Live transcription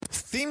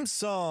theme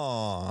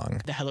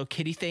song. The Hello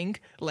Kitty thing,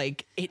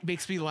 like, it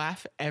makes me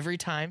laugh every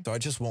time. So I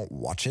just won't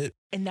watch it.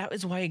 And that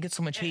is why it gets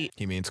so much hate.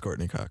 He means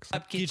Courtney Cox.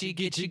 Up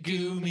Gitchy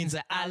Goo means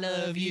that I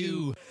love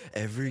you.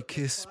 Every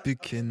kiss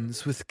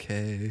begins with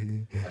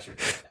K.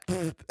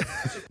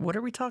 What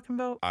are we talking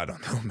about? I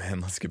don't know, man.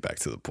 Let's get back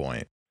to the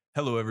point.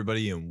 Hello,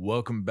 everybody, and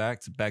welcome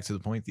back to the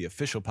Point, the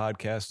official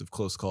podcast of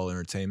Close Call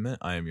Entertainment.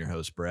 I am your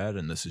host, Brad,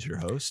 and this is your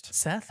host,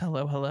 Seth.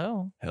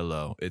 Hello.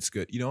 Hello. It's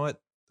good. You know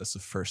what? That's the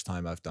first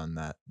time I've done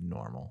that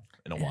normal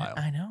in a while.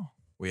 I know.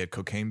 We had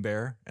Cocaine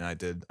Bear, and I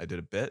did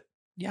a bit.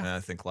 Yeah. And I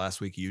think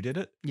last week you did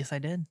it. Yes, I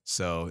did.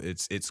 So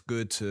it's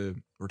good to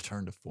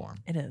return to form.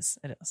 It is.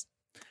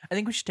 I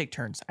think we should take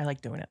turns. I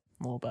like doing it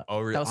a little bit.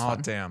 Oh, really? That was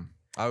fun. Damn.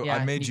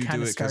 I made you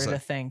do it because I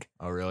think.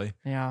 Oh, really?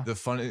 Yeah. The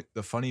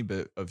funny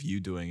bit of you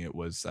doing it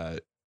was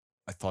that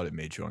I thought it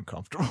made you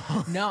uncomfortable.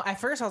 No,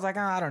 at first I was like, oh,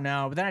 I don't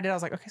know. But then I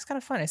was like, okay, it's kind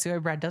of fun. I see why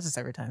Brad does this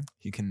every time.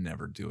 You can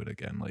never do it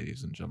again,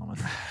 ladies and gentlemen.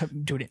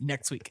 I'm doing it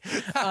next week.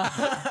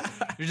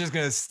 You're just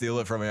going to steal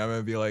it from me. I'm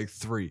going to be like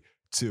 3,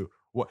 2,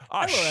 1. Oh,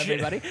 hello,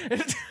 shit. everybody.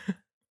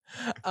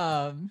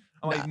 I'm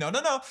like, no.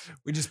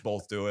 We just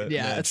both do it.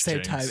 Yeah, at the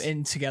same time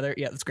and together.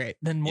 Yeah, that's great.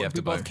 Then we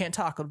both can't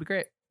talk. It'll be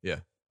great. Yeah.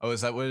 Oh,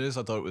 is that what it is?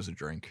 I thought it was a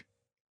drink.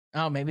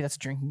 Oh, maybe that's a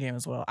drinking game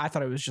as well. I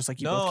thought it was just like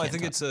you both can't I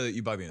think talk. it's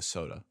you buy me a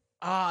soda.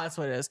 Ah, that's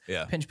what it is.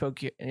 Yeah. Pinch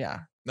poke.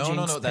 Yeah. No,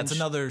 Jinx, that's pinch.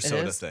 another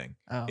soda is? thing.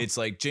 Oh. It's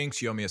like Jinx,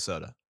 you owe me a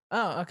soda.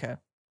 Oh, okay.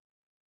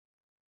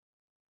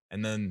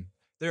 And then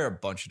there are a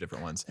bunch of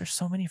different ones. There's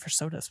so many for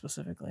soda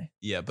specifically.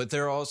 Yeah, but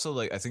there are also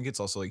like I think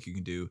it's also like you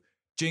can do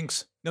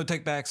Jinx, no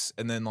take backs,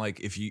 and then like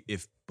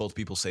if both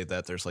people say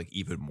that, there's like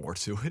even more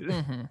to it.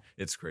 Mm-hmm.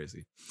 It's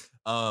crazy.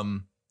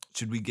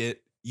 Should we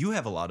get? You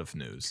have a lot of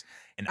news,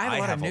 and I have a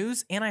lot of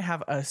news, and I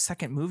have a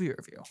second movie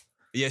review.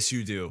 Yes,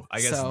 you do. I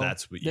guess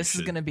that's what you This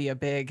is going to be a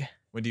big.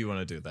 When do you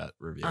want to do that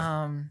review?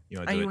 You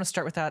want to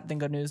start with that, then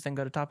go news, then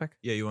go to topic?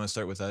 Yeah, you want to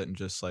start with that and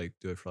just like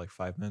do it for like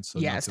 5 minutes? So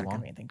yeah, it's not going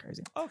to be anything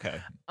crazy. Okay.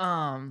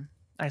 I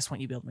just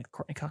want you to be able to make a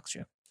Courtney Cox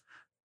joke.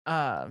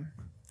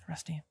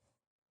 Rusty.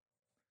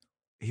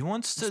 He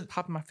wants to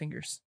pop my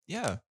fingers.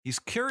 Yeah, he's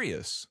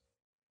curious.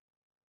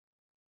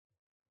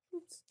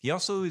 Oops. He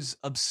also is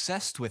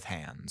obsessed with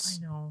hands.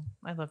 I know.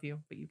 I love you,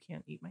 but you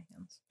can't eat my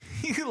hands.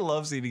 He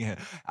loves eating hands.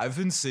 I've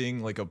been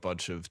seeing like a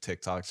bunch of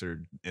TikToks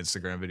or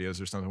Instagram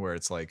videos or something where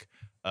it's like,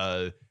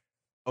 I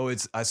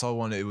saw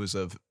one. It was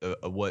of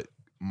what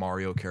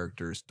Mario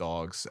characters'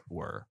 dogs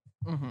were,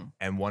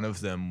 and one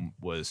of them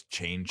was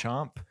Chain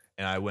Chomp,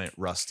 and I went,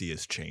 Rusty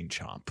is Chain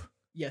Chomp.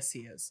 Yes,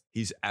 he is.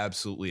 He's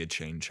absolutely a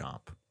Chain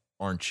Chomp,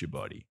 aren't you,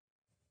 buddy?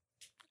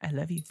 I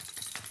love you.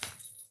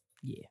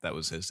 Yeah, that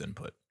was his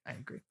input. I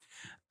agree.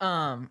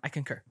 I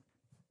concur.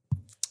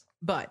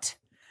 But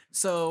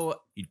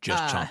so you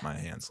just chomped my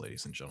hands,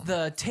 ladies and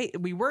gentlemen.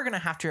 We were gonna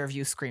have to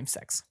review Scream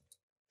 6.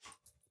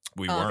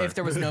 We weren't. If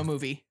there was no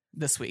movie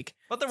this week,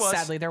 but there was.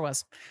 Sadly, there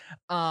was.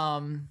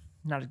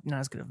 Not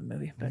as good of a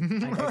movie, but I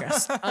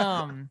digress.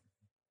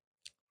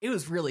 It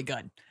was really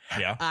good.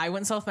 Yeah. I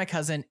went and saw it with my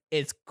cousin.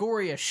 It's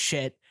gory as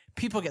shit.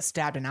 People get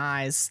stabbed in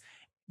eyes.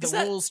 The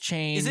rules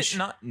change. Is it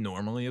not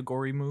normally a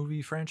gory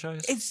movie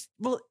franchise?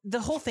 The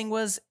whole thing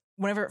was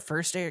whenever it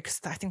first aired, because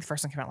I think the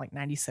first one came out like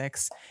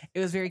 96. It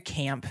was very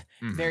camp,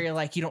 very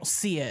like you don't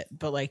see it,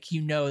 but like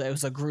you know that it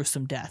was a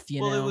gruesome death.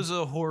 You know, it was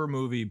a horror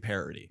movie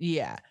parody.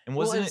 Yeah, and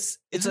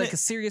it's like a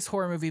serious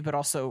horror movie, but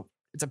also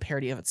it's a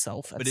parody of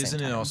itself. But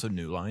isn't it also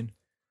New Line?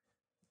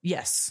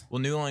 Yes. Well,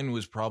 New Line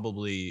was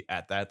probably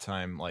at that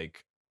time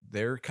like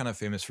they're kind of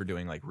famous for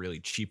doing like really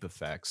cheap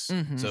effects.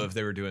 So if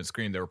they were doing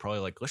Scream, they were probably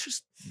like, let's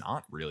just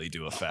not really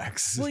do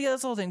effects. Well, yeah,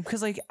 that's the whole thing.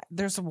 Because like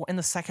there's in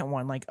the second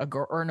one, like in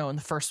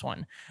the first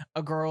one,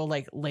 a girl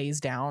like lays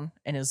down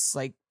and is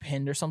like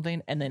pinned or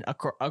something. And then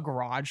a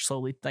garage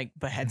slowly like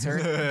beheads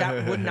her.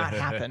 That would not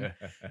happen.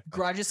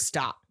 Garages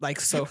stop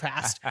like so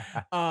fast.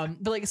 But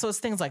like, so it's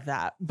things like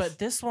that. But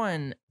this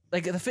one,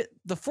 like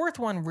the fourth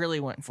one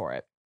really went for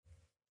it.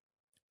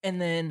 And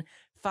then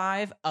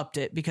 5 upped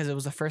it because it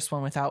was the first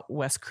one without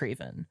Wes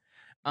Craven,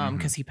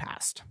 because he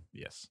passed.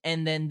 Yes.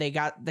 And then they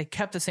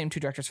kept the same 2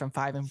 directors from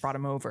 5 and brought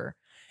him over,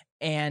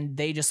 and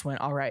they just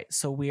went, all right,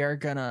 so we're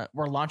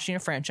launching a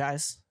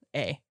franchise,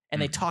 and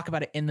they talk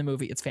about it in the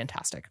movie. It's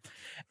fantastic.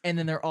 And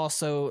then they're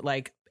also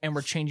like, and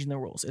we're changing the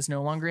rules. It's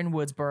no longer in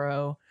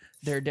Woodsboro.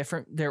 They're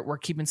different. We're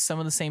keeping some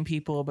of the same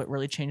people, but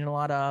really changing a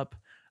lot up.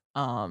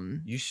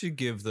 You should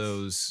give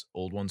those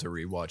old ones a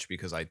rewatch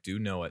because I do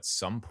know at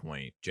some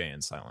point Jay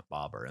and Silent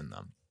Bob are in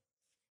them.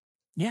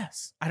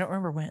 Yes, I don't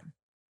remember when.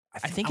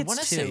 I think it's 2. I want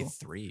to say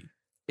 3.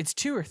 It's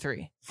 2 or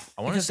 3.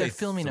 I want to say they're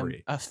filming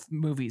 3.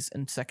 Movies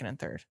in 2nd and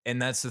 3rd.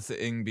 And that's the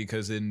thing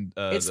because in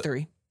it's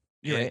 3.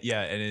 Right.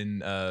 Yeah,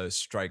 and in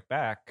Strike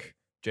Back,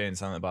 Jay and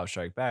Silent Bob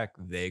Strike Back,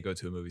 they go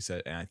to a movie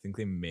set, and I think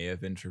they may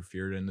have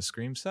interfered in the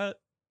Scream set? ?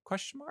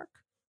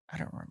 I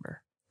don't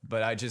remember.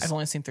 But I've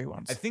only seen 3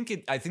 once. I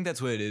think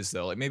that's what it is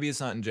though. Like maybe it's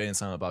not in Jay and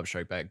Silent Bob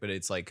Strike Back, but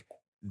it's like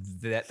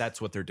that's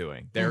what they're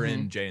doing. They're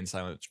in Jay and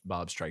Silent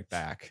Bob Strike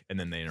Back, and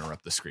then they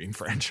interrupt the Scream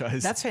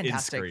franchise. That's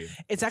fantastic.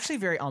 It's actually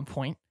very on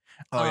point.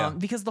 Oh, yeah.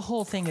 Because the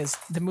whole thing is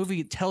the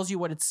movie tells you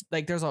what it's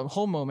like. There's a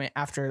whole moment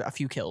after a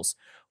few kills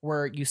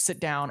where you sit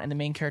down and the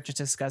main characters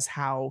discuss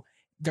how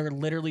they're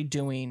literally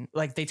doing,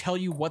 like, they tell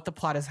you what the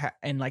plot is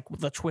and like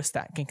the twist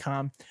that can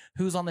come,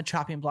 who's on the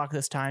chopping block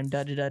this time,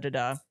 da da da da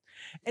da.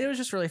 And it was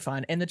just really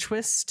fun. And the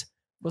twist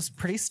was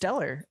pretty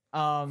stellar.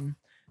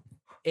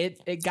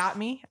 It got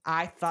me.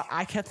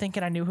 I kept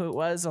thinking I knew who it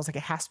was. I was like,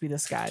 it has to be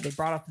this guy. They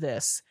brought up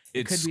this.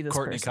 It could be this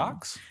Courtney person.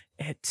 Cox.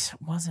 It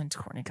wasn't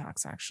Courtney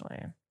Cox, actually.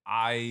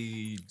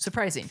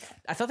 Surprising.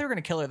 I thought they were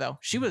going to kill her, though.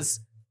 She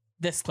was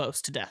this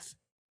close to death.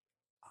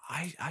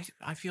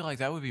 I feel like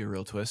that would be a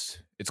real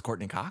twist. It's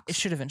Courtney Cox. It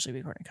should eventually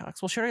be Courtney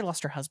Cox. Well, she already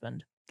lost her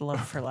husband, the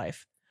love of her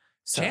life.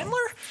 So, Chandler?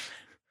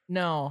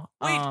 No.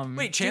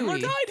 Wait, Chandler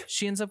Dewey. died?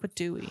 She ends up with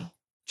Dewey.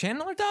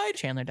 Chandler died?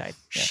 Chandler died.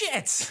 Yes.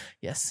 Shit.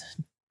 Yes.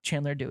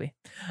 Chandler Dewey.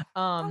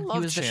 I love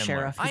He was Chandler. the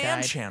sheriff who I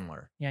am died.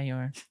 Chandler. Yeah, you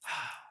are.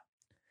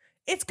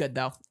 It's good,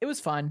 though. It was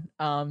fun.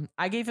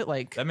 I gave it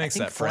like, That makes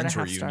I think that Friends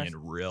 4.5 reunion stars.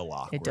 real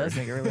awkward. It does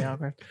make it really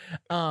awkward.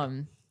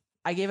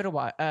 I gave it a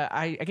what?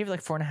 I gave it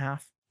like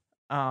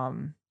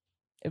 4.5.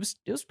 It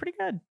was pretty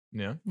good.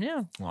 Yeah.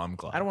 Yeah. Well, I'm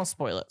glad. I don't want to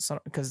spoil it, so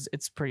because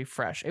it's pretty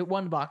fresh. It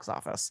won box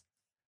office,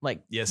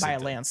 like Yes, by it a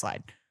did.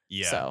 landslide.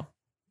 Yeah. So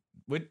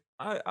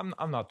I'm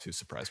not too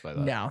surprised by that.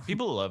 No.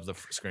 People love the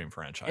Scream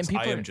franchise. And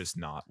I people am are- just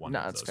not one no,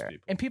 of it's those fair.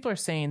 people. And people are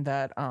saying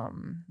that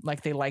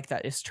like they like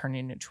that it's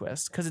turning into a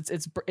twist because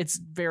it's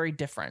very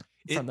different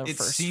from the It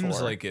first seems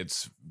 4. like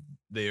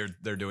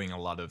they're doing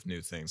a lot of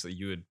new things. Like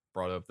you had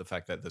brought up the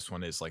fact that this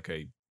one is like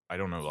I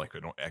don't know, like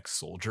an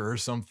ex-soldier or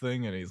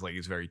something, and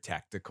he's very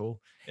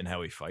tactical in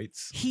how he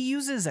fights. He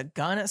uses a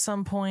gun at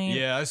some point.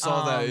 Yeah, I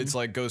saw that. It's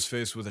like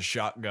Ghostface with a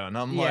shotgun.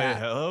 I'm like,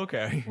 oh,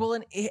 okay. Well,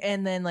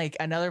 and then like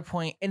another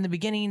point in the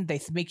beginning,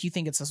 they make you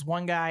think it's this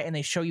one guy, and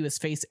they show you his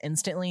face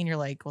instantly, and you're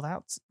like, well,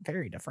 that's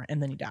very different.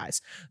 And then he dies.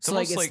 So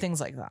like almost it's like-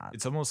 things like that.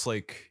 It's almost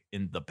like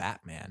in The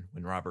Batman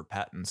when Robert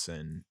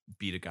Pattinson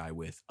beat a guy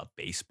with a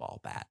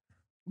baseball bat.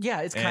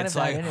 Yeah, it's And kind it's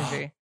of that like,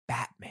 energy.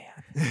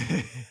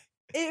 Batman.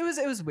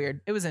 It was weird.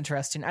 It was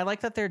interesting. I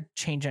like that they're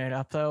changing it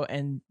up though,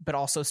 but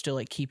also still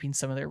like keeping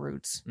some of their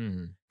roots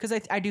Mhm.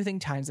 because I do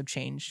think times have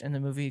changed, and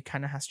the movie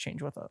kind of has to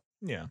change with it.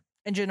 Yeah,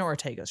 And Jenna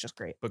Ortega is just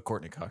great. but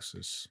Courtney Cox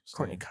is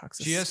Courtney Cox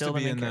is She has still to the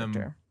be main in them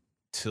character.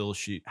 till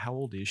she. How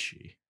old is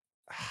she?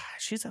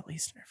 She's at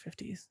least in her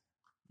 50s.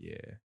 Yeah,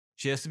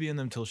 she has to be in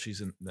them till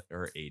she's in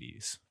her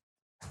 80s.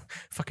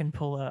 Fucking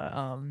pull a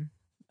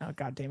oh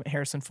god damn it,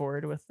 Harrison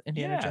Ford with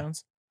Indiana Yeah.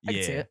 Jones. I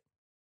can see it.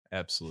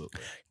 Absolutely.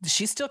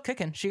 She's still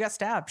kicking. She got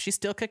stabbed. She's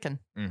still kicking.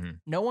 Mm-hmm.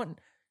 No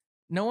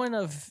one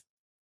of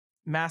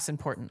mass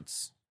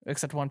importance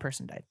except one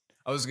person died.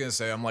 I was gonna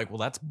say, I'm like, well,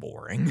 that's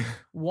boring.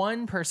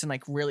 One person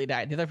like really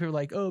died. The other people were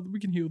like, oh, we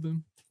can heal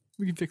them.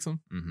 We can fix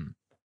them. Mm-hmm.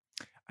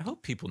 I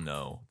hope people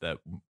know that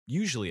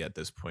usually at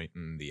this point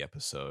in the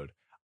episode,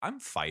 I'm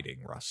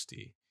fighting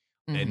Rusty,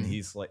 and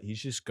Mhm.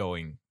 he's just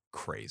going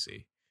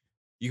crazy.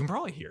 You can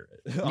probably hear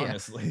it,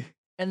 honestly.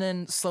 And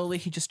then slowly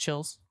he just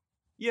chills.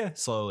 Yeah,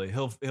 slowly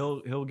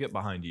he'll get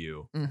behind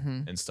you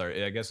Mm-hmm. and start.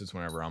 I guess it's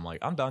whenever I'm like,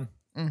 I'm done,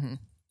 Mm-hmm.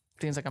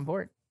 Seems like I'm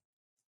bored.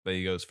 but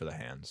he goes for the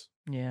hands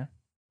Yeah.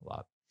 a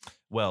lot.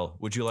 Well,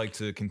 would you like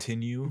to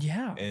continue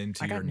Yeah.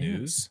 into I your got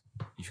news?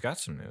 You've got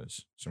some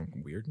news, some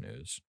weird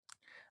news.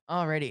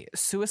 Alrighty.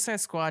 Suicide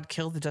Squad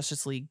killed the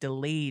Justice League,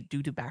 delayed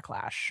due to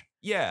backlash.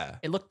 Yeah,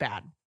 It looked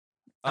bad.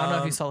 I don't know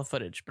if you Um, saw the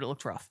footage, but it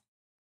looked rough.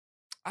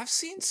 I've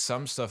seen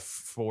some stuff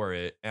for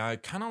it, and I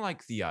kind of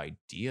like the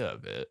idea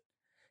of it.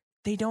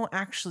 They don't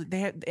actually. They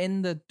had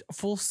in the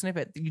full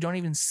snippet. You don't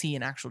even see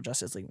an actual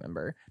Justice League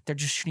member. They're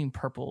just shooting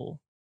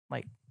purple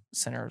like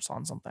centers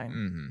on something.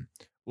 Mm-hmm.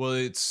 Well,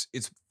 it's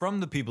from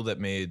the people that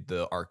made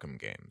the Arkham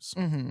games,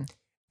 Mm-hmm.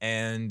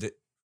 and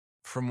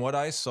from what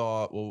I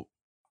saw, well,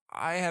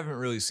 I haven't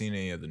really seen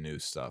any of the new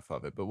stuff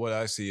of it, but what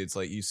I see, it's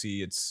like you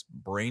see, it's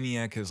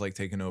Brainiac has like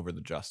taken over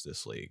the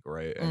Justice League,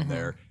 right? And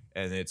Mhm.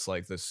 and it's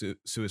like the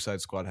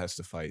Suicide Squad has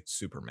to fight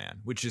Superman,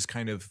 which is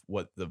kind of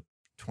what the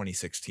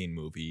 2016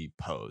 movie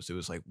posed. It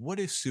was like, what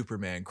if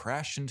Superman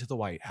crashed into the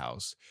White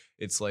House?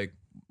 It's like,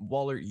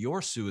 Waller,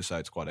 your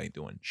Suicide Squad ain't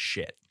doing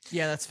shit.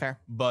 Yeah, that's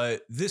fair.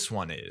 But this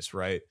one is,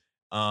 right?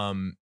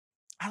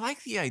 I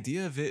like the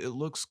idea of it. It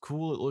looks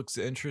cool. It looks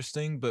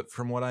interesting. But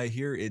from what I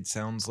hear, it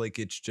sounds like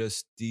it's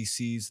just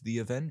DC's The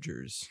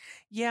Avengers.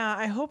 Yeah,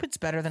 I hope it's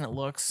better than it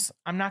looks.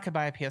 I'm not gonna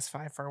buy a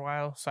PS5 for a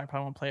while, so I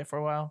probably won't play it for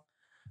a while.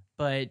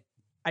 But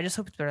I just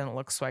hope it's better than it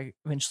looks. So I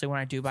eventually, when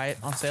I do buy it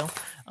on sale,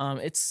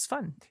 it's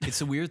fun.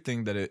 It's a weird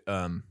thing that it.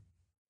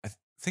 I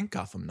think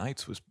Gotham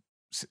Knights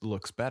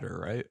looks better,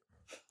 right?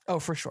 Oh,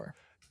 for sure.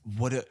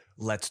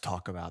 Let's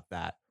talk about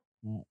that.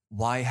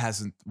 Why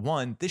hasn't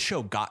this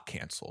show got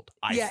canceled?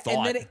 And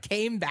then it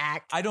came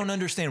back. I don't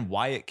understand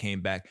why it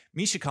came back.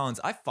 Misha Collins,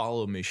 I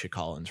follow Misha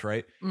Collins,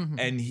 right? Mhm.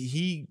 And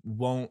he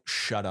won't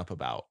shut up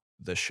about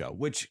the show,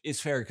 which is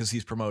fair because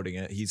he's promoting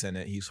it. He's in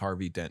it. He's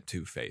Harvey Dent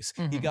Two-Face.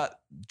 He Mhm. got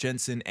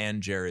Jensen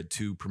and Jared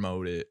to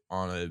promote it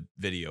on a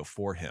video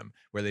for him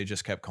where they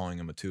just kept calling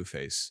him a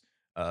Two-Face,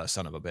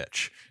 son of a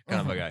bitch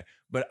kind of a Mhm. guy.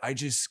 But I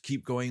just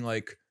keep going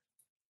like,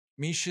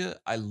 Misha,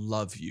 I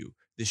love you.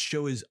 This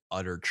show is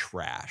utter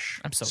trash.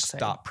 I'm so excited.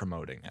 Stop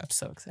promoting it. I'm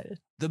so excited.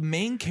 The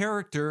main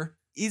character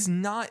is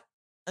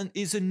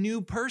is a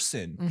new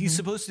person. He's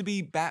supposed to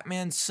be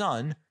Batman's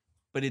son,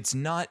 but it's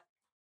not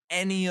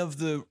any of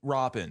the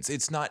Robins.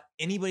 It's not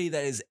anybody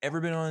that has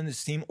ever been on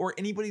this team or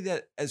anybody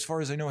that, as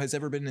far as I know, has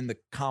ever been in the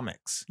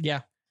comics.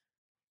 Yeah.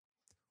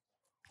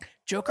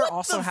 Joker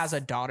also has a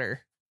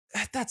daughter.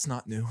 That's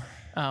not new.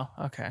 Oh,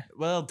 okay.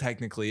 Well,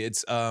 technically,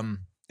 it's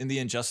in the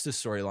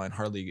Injustice storyline,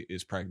 Harley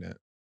is pregnant.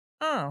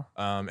 Oh.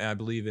 And I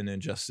believe in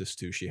Injustice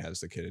 2, she has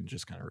the kid and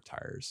just kind of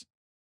retires.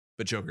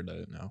 But Joker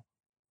doesn't know.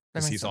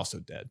 Because he's also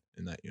dead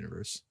in that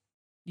universe.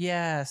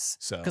 Yes.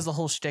 So because the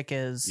whole shtick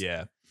is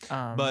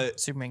but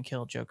Superman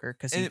killed Joker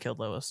because he killed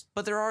Lois.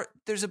 But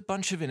there's a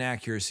bunch of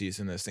inaccuracies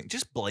in this thing.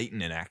 Just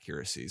blatant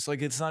inaccuracies.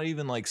 Like it's not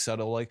even like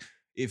subtle. Like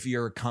if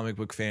you're a comic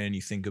book fan and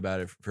you think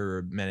about it for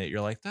a minute, you're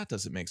like, that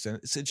doesn't make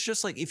sense. It's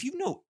just like if you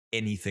know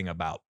anything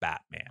about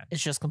Batman.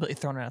 It's just completely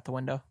thrown out the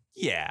window.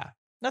 Yeah.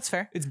 That's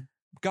fair. It's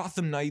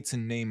Gotham Knights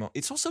and name.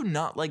 It's also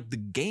not like the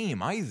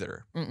game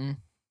either.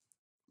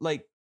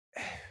 Like,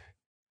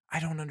 I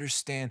don't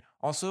understand.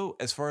 Also,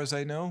 as far as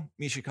I know,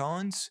 Misha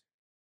Collins,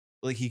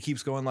 like he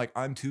keeps going like,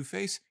 I'm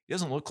Two-Face. He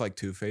doesn't look like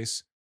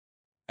Two-Face.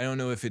 I don't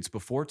know if it's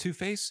before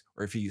Two-Face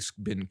or if he's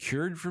been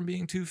cured from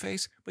being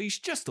Two-Face, but he's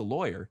just a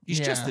lawyer.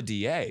 He's just the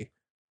DA.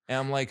 And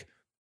I'm like,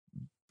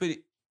 but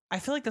I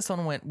feel like this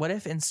one went, what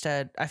if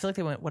instead, I feel like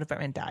they went, what if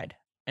Batman died?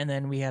 And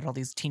then we had all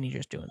these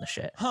teenagers doing the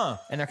shit. Huh.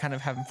 And they're kind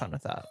of having fun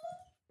with that.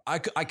 I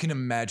can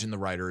imagine the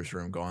writer's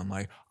room going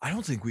like, I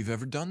don't think we've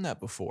ever done that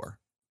before.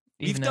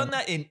 We've done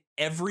that in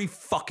every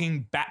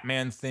fucking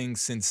Batman thing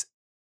since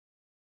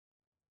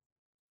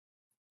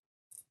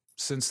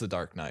The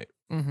Dark Knight.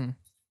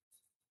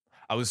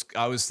 I was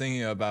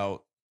thinking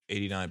about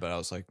 89, but I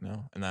was like,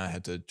 no. And then I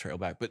had to trail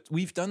back. But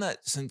we've done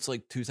that since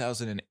like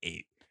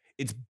 2008.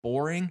 It's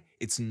boring.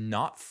 It's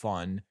not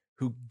fun.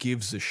 Who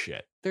gives a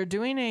shit? They're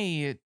doing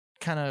a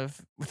kind of,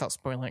 without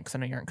spoiling it because I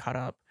know you aren't caught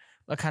up,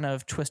 a kind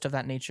of twist of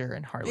that nature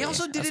in Harley. They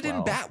also did it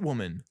in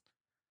Batwoman.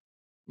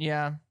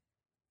 Yeah.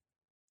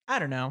 I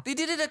don't know. They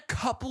did it a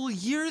couple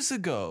years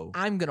ago.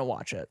 I'm going to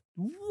watch it.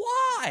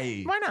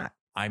 Why? Why not?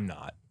 I'm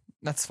not.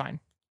 That's fine.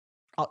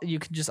 I'll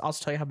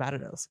tell you how bad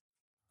it is.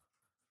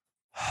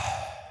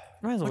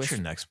 What's your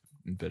next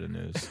bit of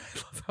news? I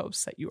love how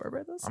upset you are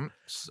by this.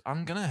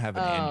 I'm going to have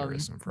an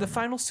aneurysm from the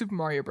final Super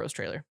Mario Bros.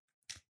 Trailer.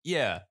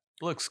 Yeah.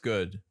 Looks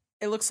good.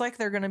 It looks like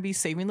they're going to be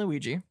saving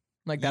Luigi.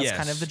 Like that's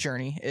kind of the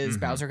journey is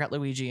Bowser got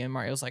Luigi and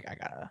Mario's like, I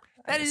gotta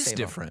That is save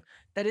different. him.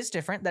 That is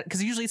different. That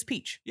because usually it's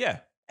Peach. Yeah.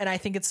 And I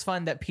think it's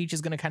fun that Peach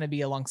is going to kind of be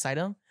alongside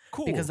him.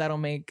 Cool. Because that'll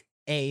make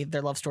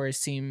their love stories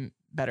seem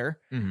better.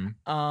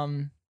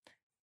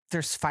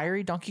 There's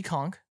Fiery Donkey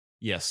Kong.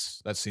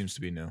 Yes, that seems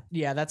to be new.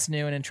 Yeah, that's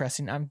new and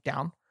interesting. I'm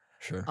down.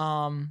 Sure.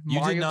 Mario you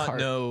did not Kart.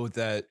 know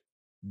that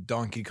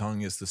Donkey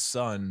Kong is the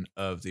son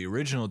of the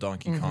original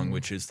Donkey Kong,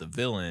 which is the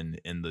villain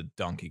in the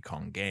Donkey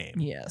Kong game.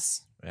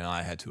 Yes. And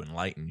I had to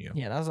enlighten you.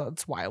 Yeah,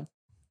 that's wild.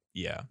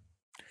 Yeah.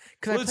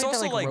 Because I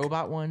played that like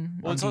robot one.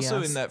 Well, it's on also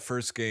DS. in that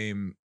first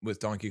game with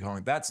Donkey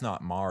Kong. That's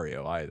not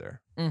Mario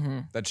either.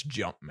 That's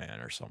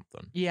Jumpman or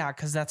something. Yeah,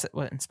 because that's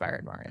what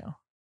inspired Mario.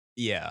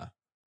 Yeah.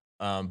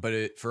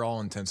 But for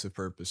all intensive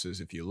purposes,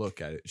 if you look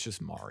at it, it's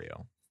just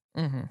Mario.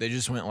 They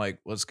just went like,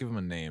 let's give him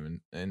a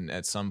name. And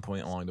at some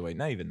point along the way,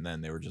 not even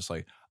then, they were just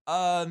like,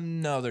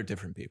 no, they're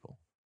different people.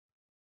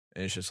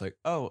 And it's just like,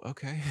 oh,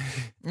 okay.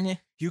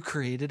 You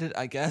created it,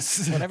 I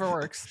guess. Whatever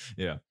works.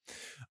 Yeah.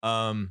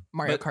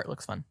 Mario Kart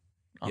looks fun.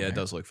 Yeah, it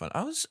does look fun.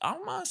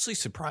 I'm honestly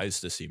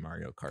surprised to see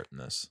Mario Kart in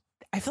this.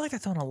 I feel like they're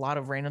throwing a lot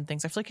of random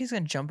things. I feel like he's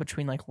going to jump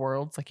between like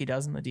worlds like he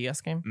does in the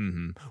DS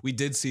game. We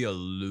did see a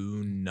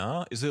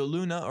Luna. Is it a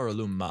Luna or a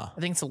Luma?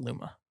 I think it's a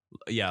Luma.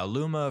 Yeah, a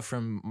Luma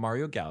from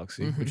Mario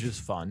Galaxy, which is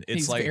fun.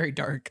 It's he's like very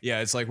dark. Yeah,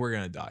 it's like we're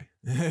gonna die.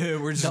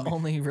 We're just the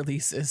only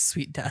release is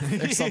Sweet Death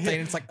or something.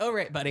 It's like, oh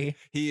right, buddy.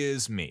 He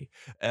is me,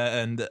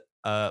 and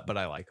but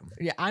I like him.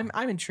 Yeah, I'm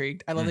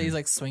intrigued. I love that he's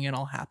like swinging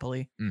all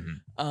happily.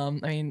 I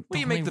mean, well,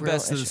 you make the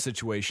best of the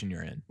situation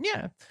you're in.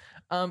 Yeah.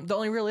 The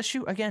only real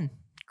issue again,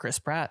 Chris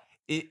Pratt.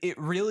 It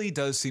really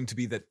does seem to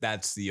be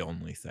that's the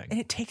only thing, and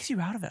it takes you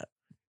out of it.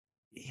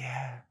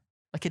 Yeah.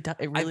 Like it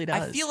really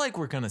does. I feel like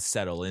we're going to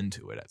settle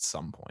into it at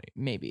some point.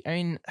 Maybe. I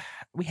mean,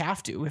 we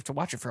have to. We have to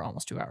watch it for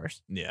almost 2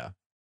 hours. Yeah.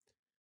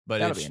 But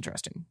that'll be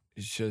interesting.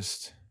 It's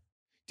just,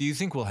 do you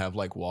think we'll have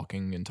like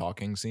walking and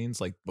talking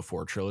scenes like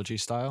before trilogy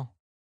style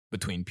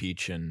between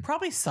Peach and...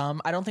 Probably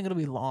some. I don't think it'll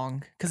be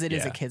long because it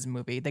is a kid's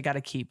movie. They got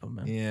to keep them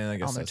I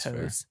guess on their that's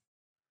toes.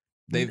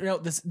 Fair. No,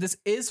 this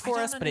is for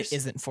us, but it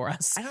isn't for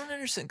us. I don't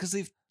understand because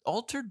they've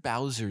altered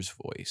Bowser's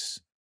voice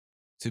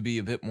to be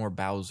a bit more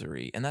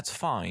Bowsery, and that's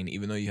fine,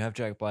 even though you have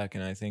Jack Black,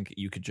 and I think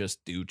you could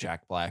just do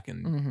Jack Black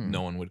and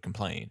no one would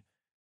complain.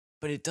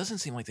 But it doesn't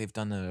seem like they've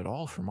done that at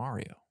all for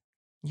Mario.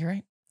 You're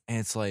right. And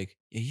it's like,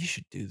 yeah, you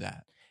should do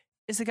that.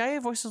 Is the guy who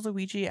voices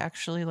Luigi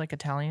actually like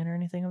Italian or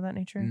anything of that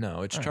nature?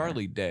 No, it's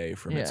Charlie Day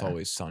from It's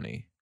Always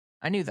Sunny.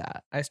 I knew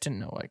that. I just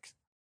didn't know like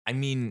I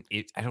mean,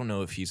 I don't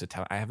know if he's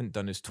Italian. I haven't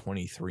done his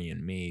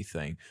 23andMe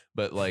thing,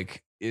 but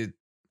like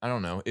I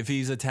don't know. If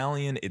he's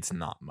Italian, it's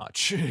not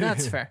much.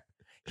 That's fair.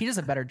 He does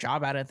a better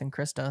job at it than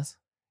Chris does.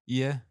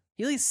 Yeah.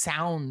 He at least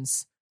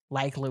sounds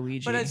like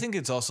Luigi. But I think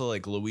it's also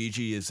like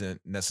Luigi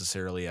isn't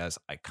necessarily as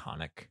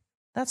iconic.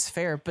 That's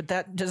fair. But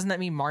doesn't that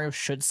mean Mario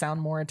should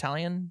sound more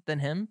Italian than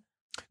him?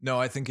 No,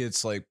 I think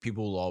it's like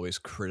people will always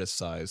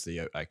criticize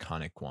the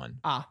iconic one.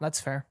 Ah,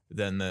 that's fair.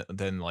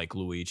 Then like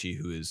Luigi,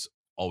 who has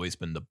always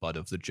been the butt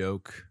of the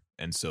joke.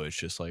 And so it's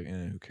just like,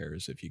 who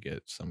cares if you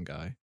get some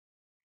guy?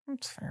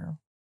 That's fair.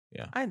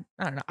 Yeah. I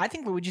don't know. I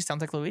think Luigi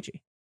sounds like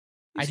Luigi.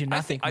 I do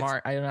not think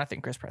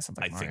Chris Pratt sounds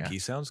like Mario. I think he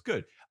sounds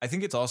good. I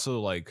think it's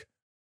also like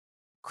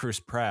Chris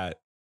Pratt,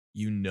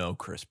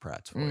 Chris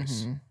Pratt's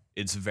voice. Mm-hmm.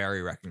 It's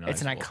very recognizable.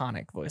 It's an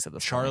iconic voice of the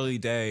Charlie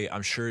Day.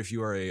 I'm sure if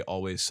you are a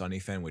Always Sunny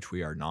fan, which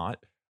we are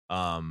not,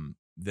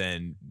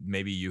 then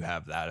maybe you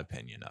have that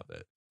opinion of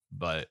it.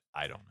 But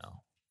I don't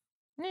know.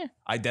 Yeah.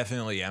 I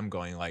definitely am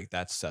going like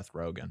that's Seth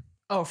Rogen.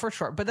 Oh, for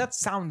sure. But that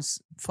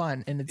sounds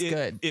fun and it's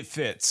good. It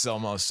fits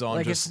almost. So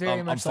like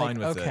I'm fine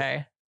with it.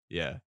 Okay.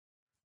 Yeah.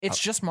 It's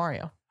just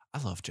Mario.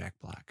 I love Jack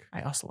Black.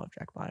 I also love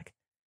Jack Black.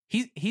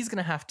 He's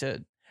gonna have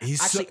to.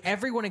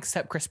 Everyone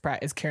except Chris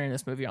Pratt is carrying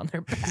this movie on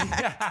their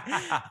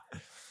back.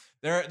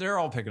 They're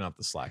all picking up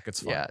the slack.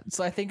 It's fine. Yeah,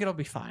 so I think it'll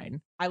be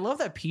fine. I love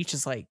that Peach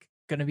is like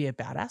gonna be a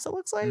badass. It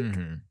looks like.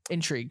 Mm-hmm.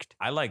 Intrigued.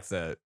 I like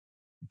that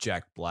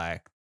Jack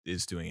Black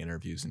is doing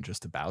interviews in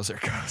just a Bowser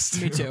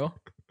costume. Me too.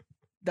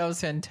 That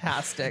was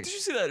fantastic. Did you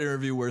see that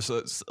interview where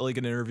it's like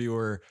an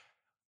interviewer,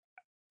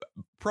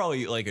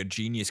 probably like a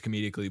genius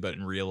comedically, but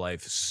in real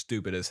life,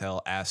 stupid as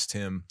hell, asked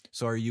him,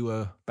 "So are you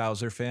a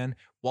Bowser fan?"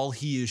 While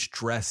he is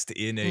dressed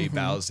in a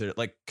Bowser,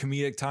 like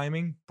comedic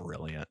timing,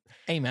 brilliant.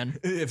 Amen.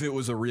 If it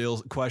was a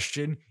real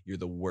question, you're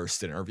the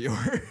worst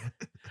interviewer.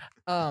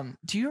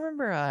 Do you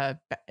remember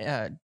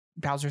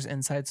Bowser's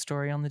Inside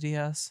Story on the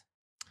DS?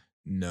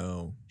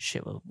 No.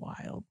 Shit was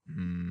wild.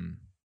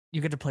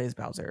 You get to play as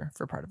Bowser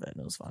for part of it,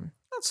 and it was fun.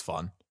 That's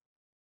fun.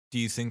 Do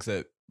you think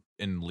that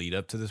in lead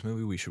up to this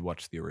movie, we should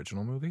watch the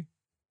original movie?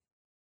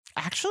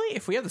 Actually,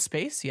 if we have the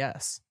space,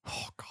 yes.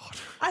 Oh, God.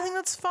 I think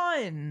that's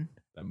fun.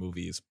 That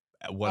movie is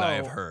what I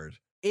have heard.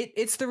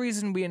 It's the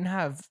reason we didn't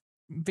have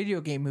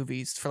video game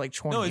movies for like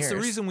 20 years. No, it's the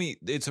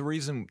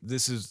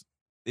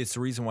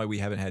reason why we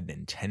haven't had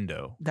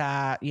Nintendo.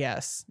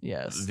 Yes.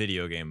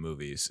 Video game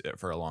movies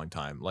for a long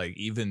time. Like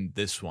even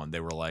this one,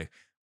 they were like,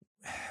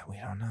 we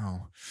don't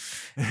know.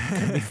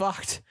 Could be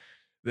fucked.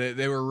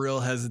 They were real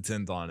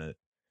hesitant on it.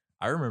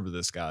 I remember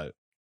this got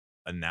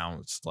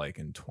announced like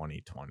in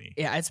 2020.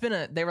 Yeah,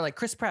 they were like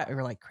Chris Pratt. We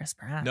were like Chris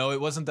Pratt. No,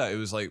 it wasn't that. It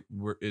was like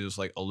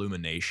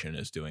Illumination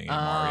is doing a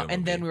Mario movie.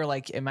 And then we were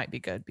like, it might be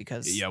good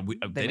because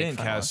they didn't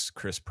cast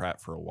Chris Pratt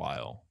for a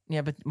while.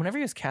 Yeah, but whenever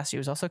he was cast, he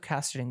was also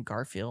casted in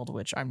Garfield,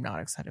 which I'm not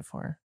excited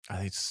for. Are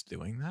they still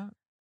doing that?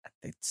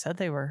 They said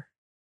they were.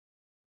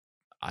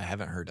 I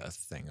haven't heard a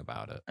thing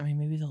about it. I mean,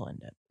 maybe they'll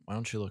end it. Why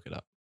don't you look it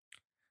up?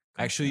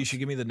 Actually, you should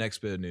give me the next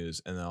bit of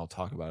news, and then I'll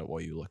talk about it while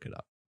you look it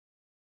up.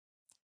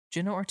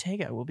 Jenna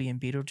Ortega will be in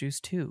Beetlejuice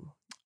 2.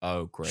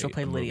 Oh, great. She'll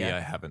play Lydia. Lydia. I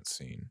haven't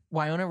seen.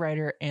 Winona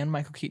Ryder and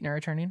Michael Keaton are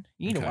returning.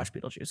 You need to watch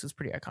Beetlejuice. It's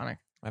pretty iconic.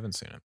 I haven't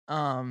seen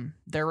it.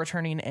 They're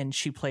returning, and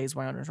she plays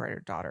Winona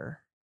Ryder's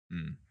daughter.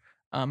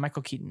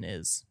 Michael Keaton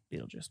is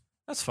Beetlejuice.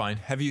 That's fine.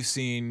 Have you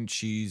seen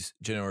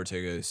Jenna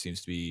Ortega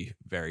seems to be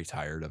very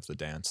tired of the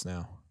dance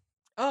now.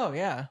 Oh,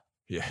 yeah.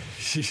 Yeah.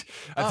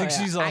 I think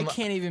she's on. I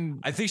can't even.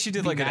 I think she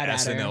did like an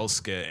SNL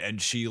skit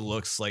and she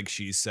looks like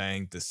she's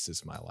saying, "This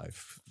is my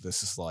life.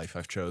 This is the life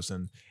I've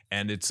chosen."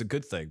 And it's a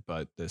good thing,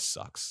 but this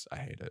sucks. I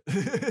hate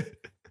it.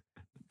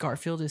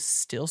 Garfield is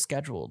still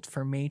scheduled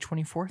for May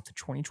 24th,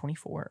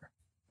 2024.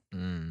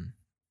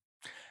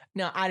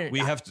 No, I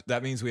don't.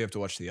 That means we have to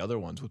watch the other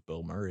ones with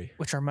Bill Murray,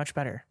 which are much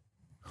better.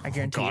 I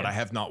guarantee. God, I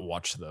have not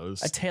watched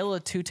those. A Tale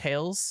of Two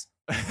Tales.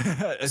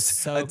 A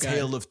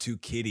Tale of Two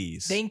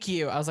Kitties. Thank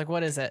you. I was like,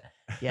 what is it?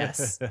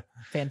 Yes.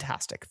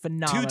 Fantastic.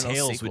 Phenomenal. Two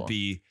Tales sequel. would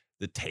be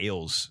the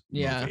Tales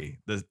movie.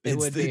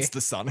 It's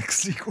the Sonic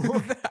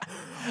sequel.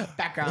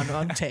 Background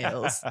on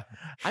Tales.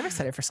 I'm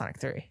excited for Sonic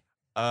 3.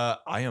 I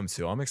am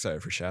too. I'm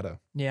excited for Shadow.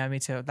 Yeah, me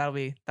too. That'll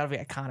be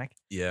iconic.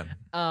 Yeah.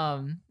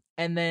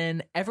 And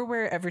then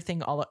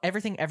Everything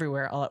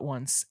Everywhere All at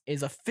Once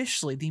is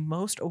officially the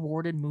most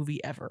awarded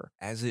movie ever.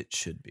 As it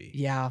should be.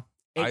 Yeah.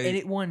 And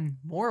it won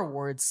more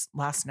awards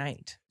last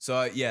night.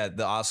 So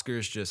the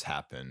Oscars just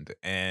happened,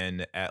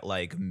 and at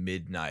like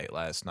midnight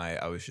last night,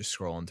 I was just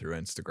scrolling through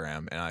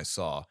Instagram, and I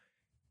saw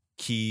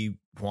Ki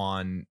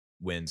Hwan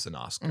wins an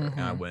Oscar, and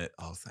I went,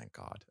 "Oh, thank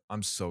God!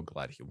 I'm so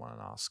glad he won an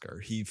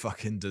Oscar. He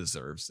fucking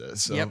deserves it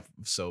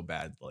so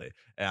badly."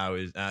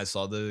 And I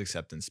saw the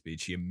acceptance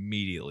speech. He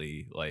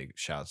immediately like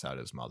shouts out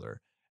his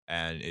mother,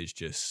 and is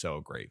just so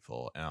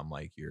grateful. And I'm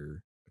like,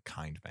 "You're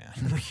kind man,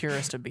 the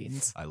purest of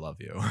beans. I love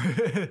you."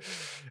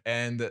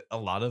 And a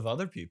lot of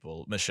other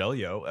people, Michelle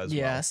Yeoh as well.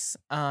 Yes.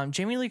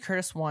 Jamie Lee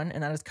Curtis won,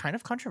 and that is kind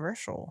of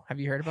controversial. Have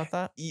you heard about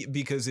that?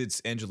 Because it's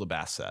Angela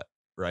Bassett.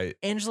 right?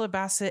 Angela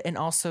Bassett and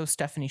also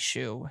Stephanie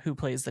Shu, who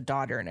plays the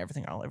daughter and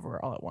Everything All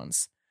Everywhere All at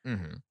Once.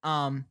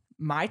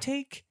 My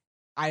take,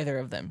 either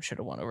of them should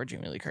have won over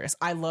Jamie Lee Curtis.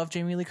 I love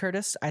Jamie Lee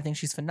Curtis. I think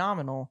she's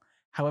phenomenal.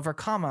 However,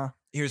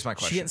 here's my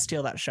question. She didn't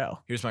steal that show.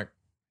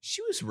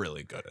 She was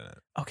really good in it.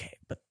 Okay,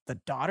 but the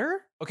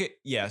daughter? Okay,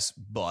 yes,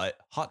 but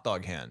hot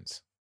dog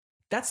hands.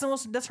 That's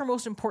her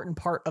most important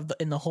part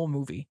in the whole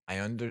movie.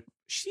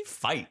 She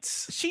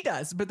fights. She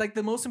does, but like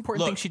the most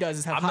important thing she does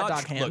is have hot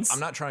dog hands. Look, I'm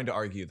not trying to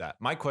argue that.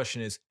 My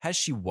question is, has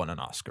she won an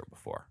Oscar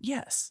before?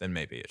 Yes. Then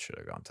maybe it should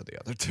have gone to the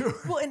other two.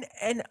 Well,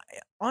 and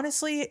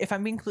honestly, if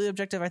I'm being completely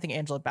objective, I think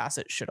Angela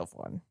Bassett should have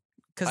won.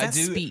 Because that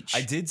speech.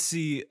 I did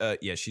see,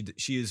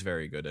 she is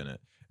very good in it,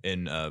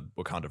 in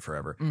Wakanda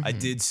Forever. Mm-hmm. I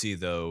did see,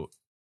 though,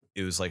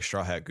 it was like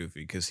Straw Hat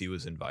Goofy because he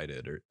was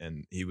invited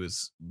and he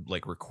was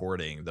like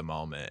recording the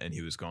moment and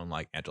he was going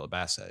like, Angela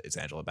Bassett, it's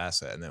Angela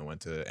Bassett. And then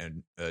went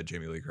to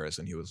Jamie Lee Curtis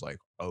and he was like,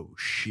 oh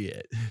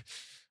shit.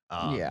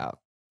 Yeah.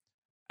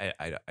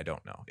 I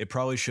don't know. It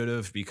probably should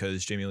have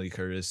because Jamie Lee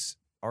Curtis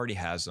already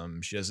has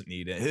them. She doesn't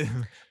need it.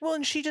 Well,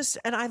 and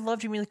I love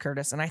Jamie Lee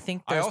Curtis. And I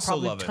think there's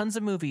probably tons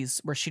of movies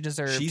where she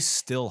deserves. She's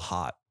still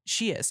hot.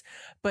 She is.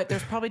 But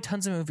there's probably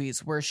tons of movies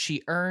where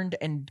she earned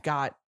and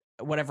got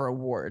whatever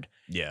award.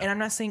 Yeah. And I'm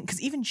not saying,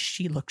 because even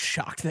she looked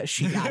shocked that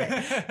she got it.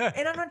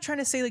 And I'm not trying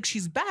to say like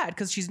she's bad,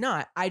 because she's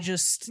not. I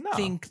just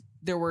think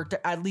there were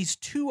at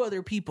least two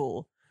other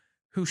people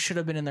who should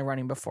have been in the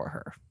running before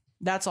her.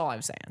 That's all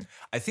I'm saying.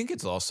 I think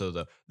it's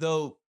also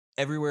though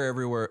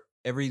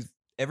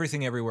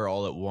Everything Everywhere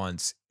All at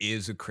Once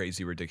is a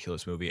crazy,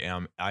 ridiculous movie.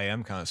 And I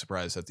am kind of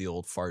surprised that the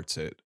old farts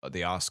at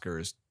the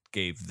Oscars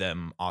gave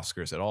them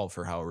Oscars at all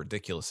for how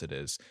ridiculous it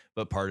is.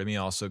 But part of me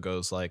also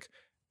goes like,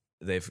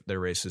 they're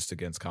racist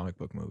against comic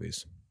book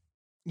movies.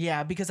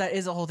 Yeah, because that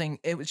is a whole thing.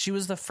 She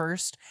was the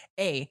first.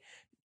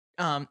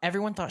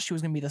 Everyone thought she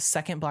was going to be the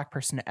second Black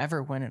person to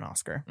ever win an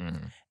Oscar.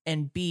 Mm-hmm.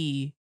 And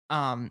B,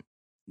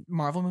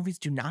 Marvel movies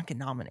do not get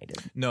nominated.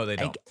 No, they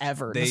don't. Like,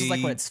 ever. This is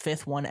like its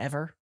fifth one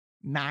ever,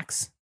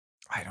 max.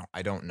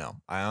 I don't know.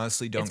 I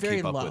honestly don't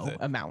keep up with it. It's very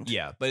low amount.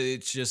 Yeah, but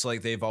it's just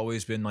like they've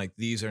always been like,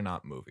 these are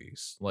not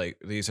movies. Like,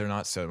 these are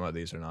not cinema.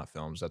 These are not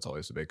films. That's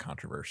always a big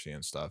controversy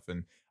and stuff.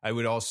 And I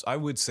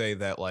would say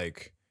that,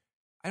 like,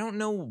 I don't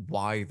know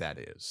why that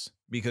is,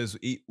 because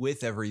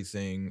with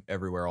Everything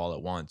Everywhere All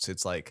at Once,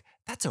 it's like,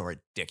 that's a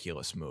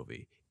ridiculous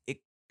movie.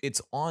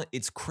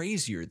 It's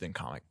crazier than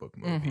comic book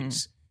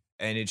movies.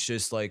 Mm-hmm. And it's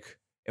just like,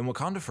 and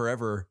Wakanda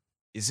Forever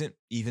isn't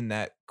even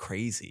that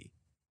crazy.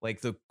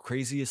 Like, the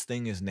craziest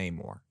thing is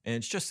Namor, and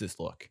it's just this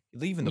look.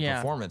 Even the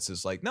performance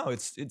is like, no,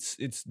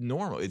 it's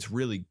normal. It's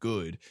really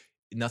good.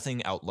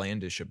 Nothing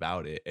outlandish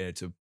about it,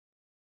 and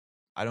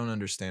I don't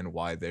understand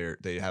why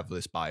they have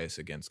this bias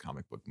against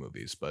comic book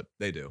movies, but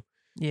they do.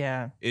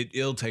 Yeah,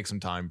 it'll take some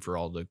time for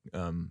all the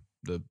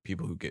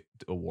people who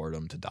award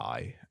them to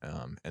die,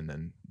 and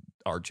then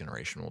our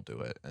generation will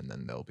do it, and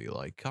then they'll be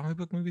like, comic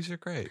book movies are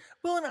great.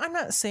 Well, and I'm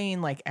not saying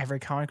like every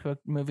comic book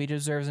movie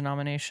deserves a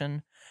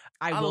nomination.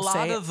 I will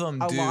say a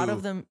lot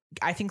of them.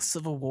 I think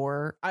Civil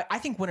War. I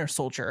think Winter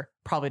Soldier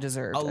probably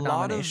deserved a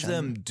lot nomination. of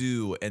them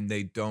do, and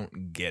they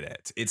don't get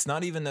it. It's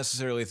not even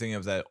necessarily a thing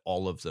of that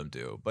all of them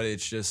do, but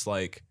it's just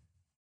like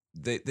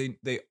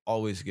they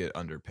always get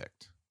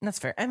underpicked. That's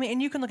fair. I mean,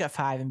 and you can look at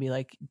 5 and be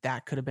like,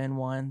 that could have been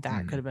one.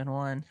 That could have been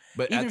one.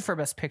 But even for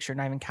Best Picture,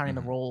 not even counting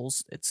the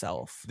roles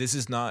itself. This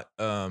is not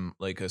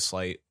like a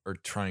slight or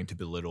trying to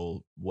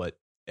belittle what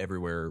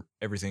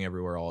Everything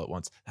Everywhere All at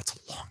Once. That's a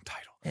long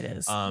title. It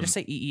is. Just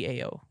say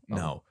EEAO.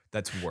 No,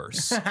 that's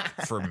worse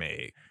for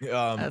me.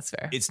 That's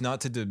fair. It's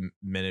not to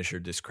diminish or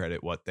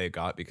discredit what they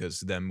got, because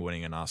them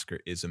winning an Oscar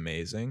is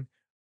amazing.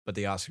 But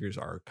the Oscars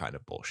are kind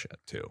of bullshit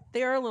too.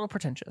 They are a little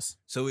pretentious.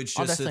 So it's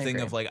just the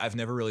thing of like, I've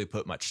never really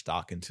put much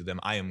stock into them.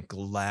 I am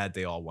glad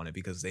they all won it,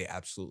 because they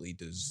absolutely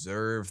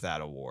deserve that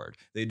award.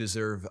 They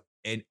deserve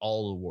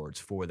all awards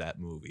for that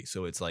movie.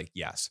 So it's like,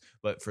 yes,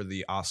 but for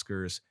the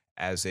Oscars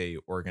as a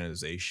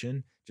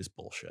organization, just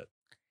bullshit.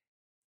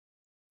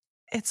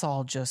 It's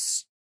all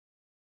just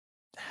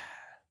I'm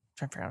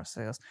trying to figure out how to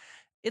say this.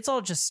 It's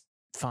all just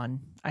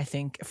fun, I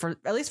think, for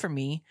at least for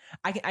me.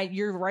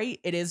 You're right,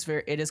 it is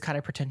kind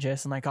of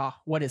pretentious and like, oh,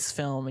 what is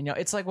film? And,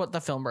 it's like what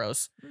the Film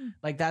Bros,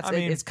 like that's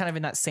it's kind of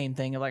in that same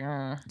thing of like,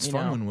 it's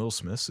fun when Will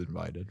Smith's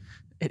invited.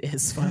 It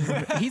is fun.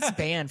 He's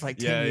banned for like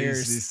 10 years.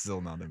 He's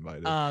still not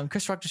invited.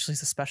 Chris Rock just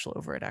released a special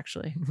over it,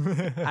 actually.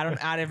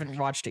 I haven't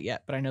watched it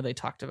yet, but I know he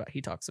talks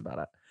about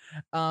it.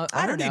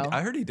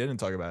 I heard he didn't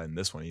talk about it in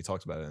this one. He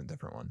talked about it in a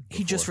different one before.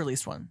 He just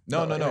released one.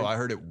 No. I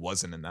heard it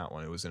wasn't in that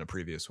one. It was in a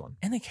previous one.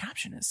 And the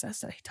caption says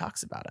that he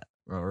talks about it.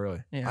 Oh,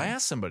 really? Yeah. I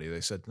asked somebody.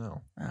 They said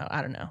no.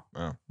 I don't know.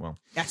 Oh, well.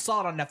 I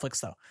saw it on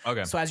Netflix, though.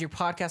 Okay. So as your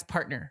podcast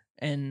partner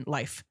in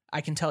life,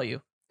 I can tell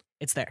you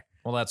it's there.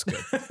 Well, that's good.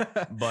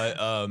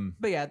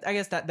 But yeah, I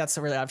guess that's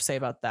really all I have to say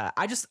about that.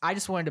 I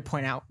just wanted to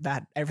point out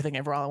that Everything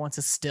Everywhere All at Once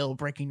is still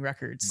breaking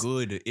records.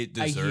 Good. It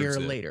deserves a year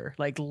it. later,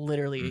 like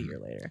literally a year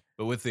later.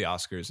 But with the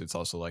Oscars, it's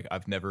also like,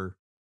 I've never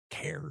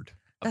cared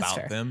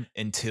about them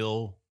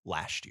until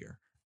last year.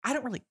 I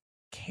don't really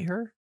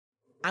care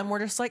I'm more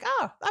just like,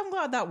 I'm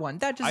glad that won.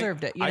 That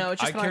deserved it. You know,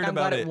 it's just I kinda like cared I'm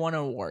glad about it it. won an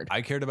award.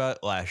 I cared about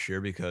it last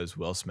year because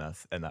Will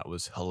Smith, and that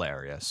was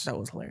hilarious. That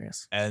was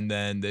hilarious. And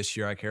then this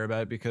year I care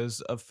about it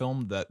because a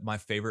film that my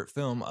favorite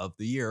film of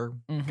the year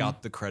Mhm.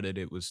 got the credit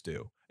it was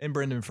due. And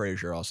Brendan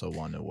Fraser also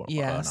won an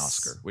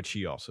Oscar, which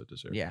he also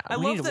deserved. Yeah, I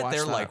we need love to that watch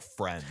they're that. like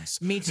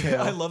friends. Me too.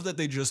 I love that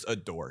they just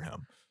adore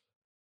him.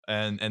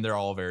 And they're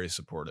all very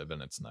supportive,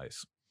 and it's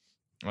nice.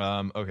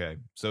 Okay,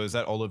 so is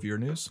that all of your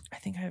news? I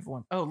think I have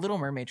one. Oh, Little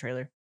Mermaid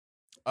trailer.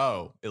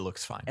 Oh, it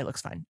looks fine. It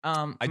looks fine.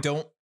 I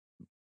don't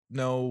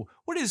know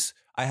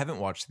I haven't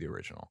watched the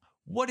original.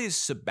 What is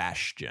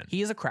Sebastian?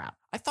 He is a crab.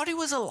 I thought he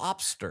was a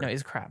lobster. No,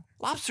 he's a crab.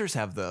 Lobsters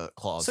have the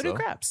claws. So do though.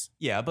 crabs.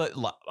 Yeah, but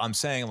I'm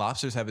saying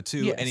lobsters have it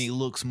too, Yes. and he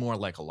looks more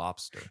like a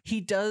lobster.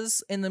 He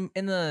does in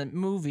the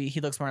movie.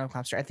 He looks more like a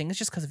lobster. I think it's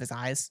just because of his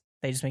eyes.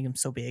 They just make him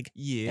so big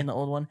Yeah, in the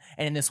old one,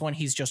 and in this one,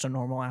 he's just a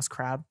normal ass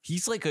crab.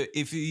 he's like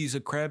if he's a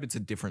crab, it's a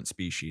different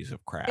species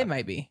of crab. It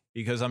might be.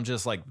 Because I'm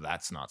just like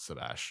that's not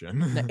Sebastian.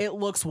 No, it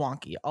looks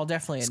wonky. I'll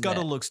definitely admit.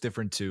 Scuttle looks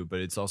different too, but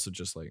it's also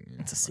just like It's a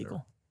whatever.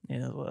 sequel.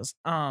 Yeah, it was.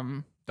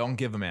 Don't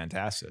give him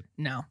antacid.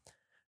 No.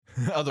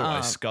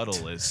 Otherwise,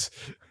 Scuttle is.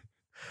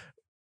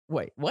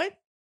 Wait, what?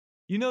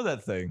 You know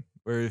that thing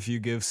where if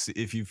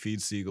you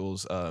feed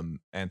seagulls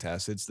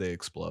antacids, they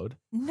explode.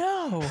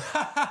 No.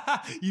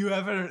 You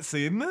haven't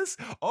seen this?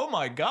 Oh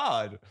my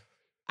god!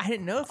 I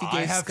didn't know if he I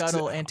gave have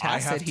Scuttle to- I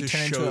antacid, have he to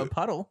turned into show- a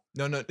puddle.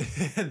 No,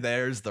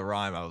 there's the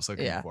rhyme I was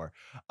looking Yeah. for.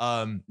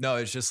 No,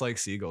 it's just like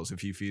seagulls.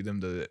 If you feed them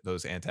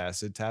those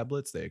antacid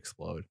tablets, they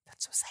explode.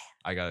 That's so sad.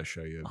 I gotta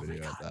show you a Oh my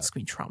video god, of that. it's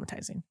gonna be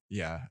traumatizing.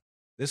 Yeah,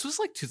 this was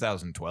like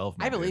 2012.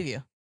 I believe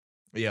you.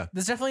 Yeah,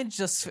 This definitely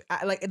just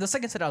like the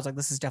second set, I was like,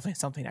 this is definitely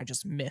something I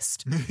just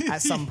missed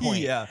at some point.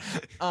 Yeah,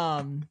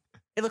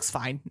 It looks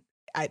fine.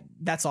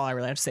 That's all I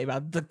really have to say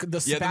about it. The Yeah,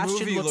 the Sebastian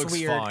movie looks looks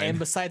weird, fine. and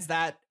besides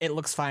that, it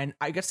looks fine.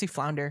 I get to see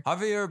Flounder.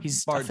 Javier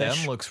He's a fish.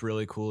 Bardem looks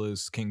really cool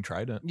as King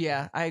Trident.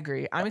 Yeah, I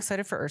agree. I'm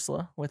excited for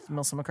Ursula with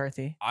Melissa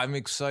McCarthy. I'm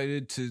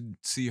excited to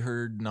see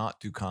her not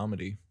do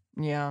comedy.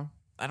 Yeah,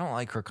 I don't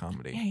like her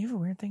comedy. yeah. You have a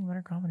weird thing about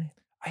her comedy.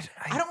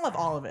 I don't love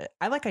all of it.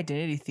 I like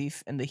Identity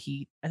Thief and The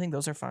Heat. I think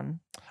those are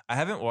fun. I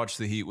haven't watched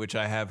The Heat, which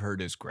I have heard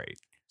is great.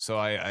 So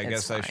I It's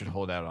guess I should fine.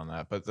 hold out on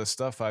that. But the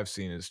stuff I've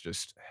seen is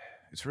just,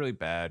 it's really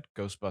bad.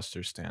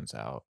 Ghostbusters stands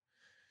out.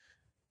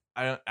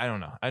 I don't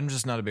know. I'm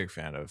just not a big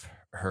fan of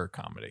her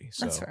comedy.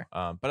 So, That's fair.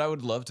 But I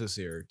would love to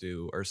see her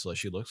do Ursula.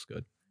 She looks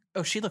good.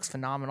 Oh, she looks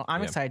phenomenal.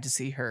 I'm Yeah. excited to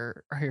see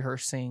her hear her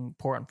sing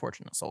 "Poor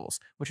Unfortunate Souls,"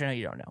 which I know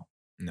you don't know.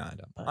 No, I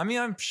don't. But- I mean,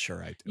 I'm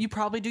sure I do. You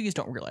probably do. You just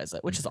don't realize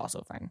it, which is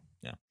also fine.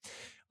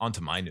 On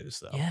to my news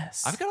though.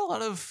 Yes. I've got a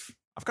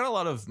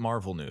lot of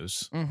Marvel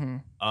news.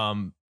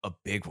 Mm-hmm. A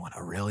big one,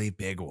 a really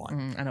big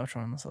one. I know which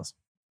one this is.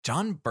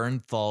 John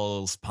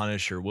Bernthal's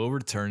Punisher will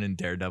return in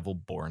Daredevil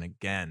Born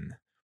Again.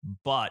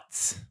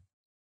 But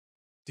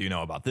do you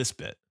know about this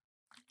bit?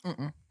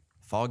 Mm-mm.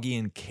 Foggy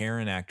and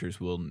Karen actors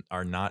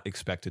are not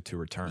expected to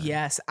return.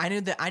 Yes, I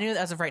knew that. I knew that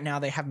as of right now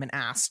they haven't been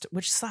asked,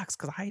 which sucks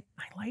because I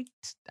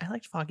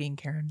liked Foggy and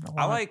Karen a lot.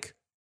 I like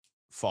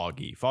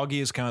Foggy. Foggy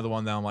is kind of the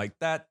one that I'm like,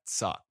 that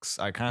sucks.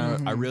 I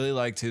Mhm. really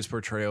liked his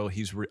portrayal.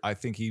 I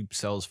think he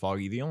sells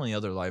Foggy. The only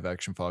other live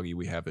action Foggy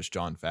we have is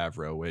Jon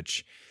Favreau,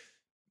 which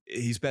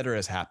he's better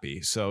as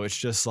Happy. So it's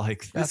just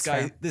like That's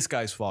fair. this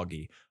guy's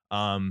Foggy.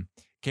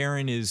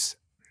 Karen is,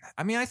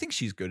 I mean, I think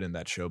she's good in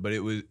that show, but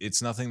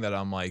it's nothing that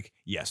I'm like,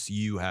 yes,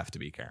 you have to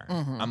be Karen.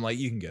 Mhm. I'm like,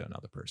 you can get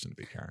another person to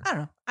be Karen. I don't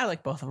know. I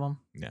like both of them.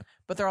 Yeah.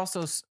 but they're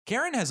also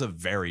Karen has a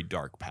very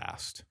dark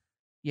past.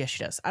 yeah,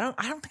 she does. I don't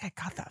think I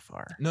got that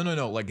far. No,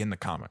 like in the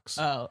comics.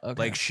 Oh, okay.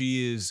 Like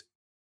she is,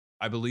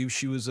 I believe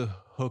she was a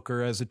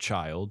hooker as a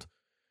child.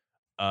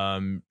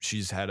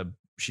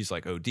 She's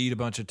like OD'd a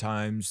bunch of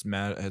times.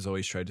 Matt has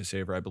always tried to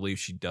save her. I believe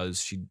she does.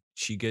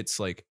 She gets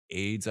like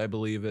AIDS, I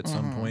believe, at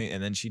some Mhm. point,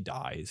 and then she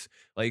dies.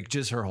 Like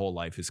just her whole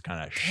life is kind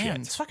of Damn,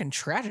 shit. it's fucking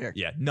tragic.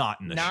 Yeah, not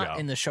in the show. Not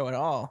in the show at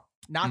all.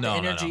 Not No,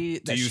 the no, energy no.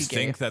 that Do you she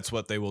think gave. that's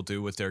what they will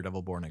do with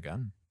Daredevil Born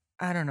Again?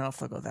 I don't know if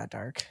they'll go that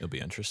dark. It'll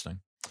be interesting.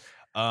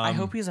 I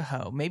hope he's a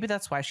hoe. Maybe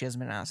that's why she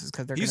hasn't been asked. Is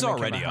because they're he's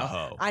gonna make him already a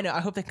hoe. I know. I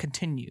hope they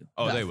continue.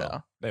 Oh, that, they will.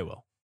 though. They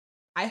will.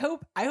 I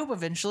hope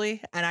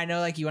eventually, and I know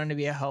like you want him to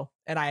be a hoe,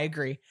 and I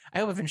agree. I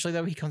hope eventually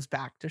though he comes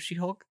back to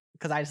She-Hulk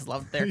because I just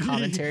love their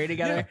commentary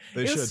together. Yeah,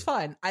 they it was should.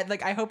 fun.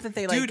 I hope that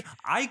they like. Dude,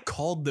 I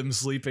called them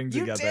sleeping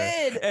You together.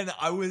 did! And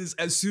I was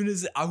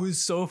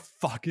so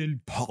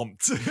fucking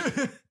pumped.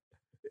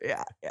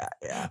 yeah.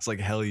 It's like,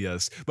 hell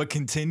yes. But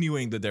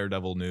continuing the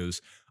Daredevil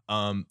news,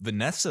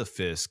 Vanessa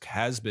Fisk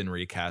has been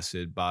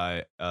recasted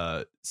by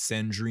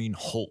Sandrine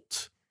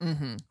Holt,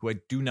 Mm-hmm. who I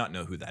do not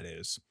know who that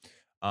is.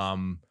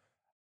 I'm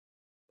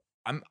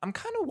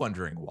kind of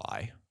wondering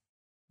why,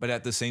 but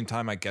at the same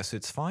time, I guess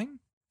it's fine.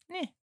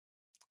 Eh.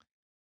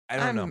 I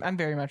don't know. I'm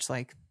very much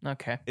like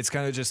okay. It's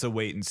kind of just a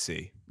wait and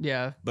see.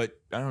 Yeah. But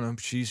I don't know.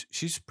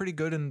 She's pretty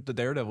good in the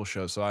Daredevil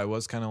show, so I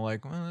was kind of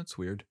like, well, that's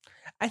weird.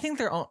 I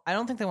think I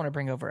don't think they want to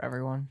bring over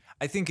everyone.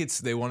 I think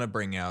they want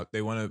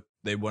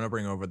to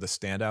bring over the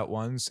standout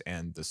ones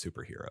and the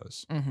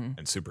superheroes Mm-hmm.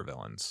 and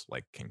supervillains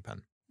like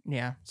Kingpin.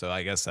 Yeah. So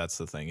I guess that's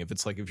the thing.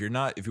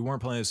 If you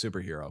weren't playing a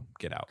superhero,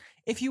 get out.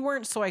 If you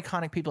weren't so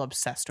iconic, people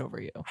obsessed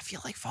over you. I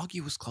feel like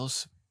Foggy was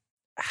close.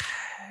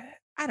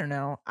 I don't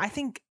know. I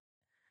think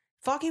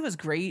Foggy was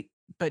great,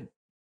 but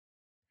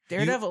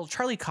Daredevil,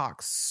 Charlie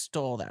Cox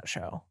stole that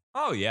show.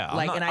 Oh yeah,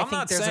 I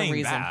think there's a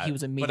reason he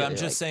was immediately. But I'm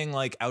just saying,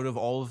 like, out of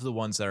all of the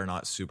ones that are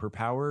not super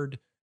powered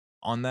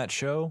on that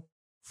show,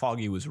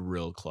 Foggy was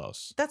real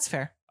close. That's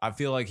fair. I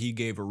feel like he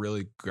gave a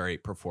really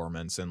great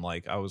performance, and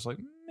like I was like,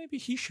 maybe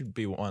he should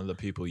be one of the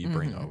people you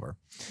bring over.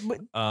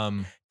 But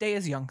Day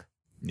is young.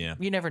 Yeah,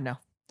 you never know.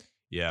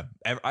 Yeah,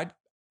 I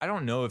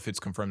don't know if it's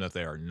confirmed that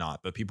they are not,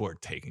 but people are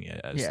taking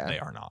it as they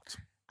are not.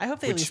 I hope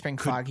they at least bring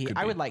Foggy.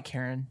 I would like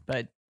Karen,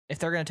 but if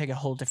they're going to take a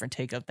whole different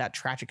take of that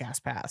tragic ass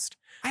past,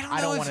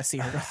 I don't want to see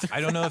her go through I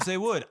don't know if they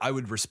would. I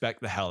would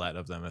respect the hell out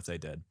of them if they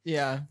did.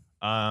 Yeah.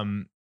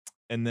 And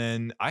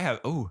then I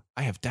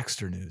have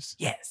Dexter news.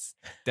 Yes.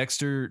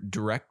 Dexter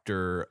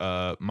director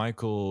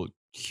Michael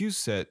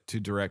Cusack to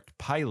direct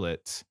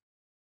pilot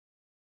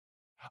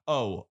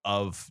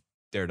of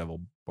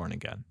Daredevil Born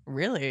Again.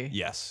 Really?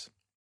 Yes.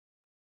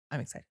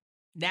 I'm excited.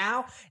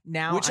 Now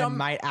I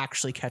might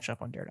actually catch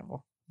up on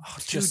Daredevil. Oh,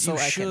 just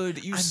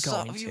dude, you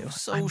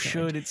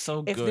should. It's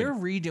so good. If they're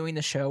redoing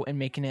the show and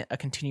making it a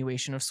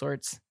continuation of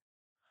sorts,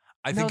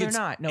 they're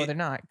not. No, they're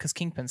not, because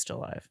Kingpin's still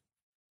alive.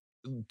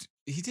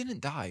 He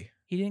didn't die.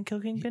 He didn't kill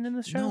Kingpin in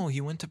the show? No,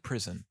 he went to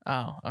prison.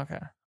 Oh,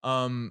 okay.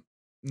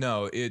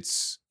 No,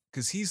 it's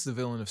because he's the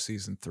villain of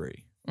season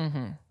 3.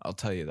 Mm-hmm. I'll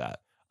tell you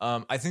that.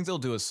 I think they'll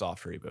do a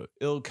soft reboot.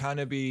 It'll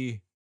kind of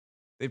be,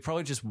 they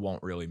probably just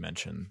won't really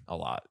mention a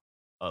lot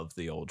of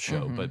the old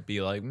show, but be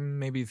like,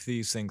 maybe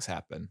these things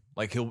happen.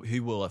 Like he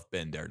will have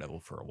been Daredevil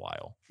for a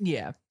while.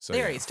 Yeah, so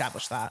they already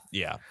established that.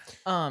 Yeah.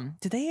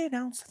 Did they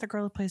announce that the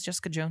girl who plays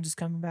Jessica Jones is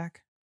coming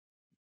back?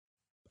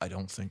 I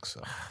don't think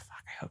so. Oh,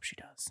 fuck, I hope she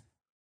does.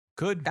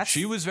 Good.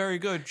 She was very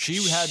good.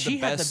 She had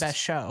the best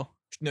show.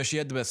 No, she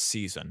had the best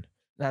season.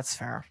 That's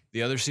fair.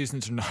 The other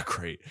seasons are not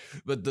great,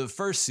 but the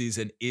first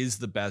season is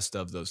the best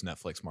of those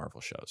Netflix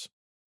Marvel shows.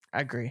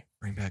 I agree.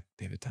 Bring back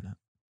David Tennant.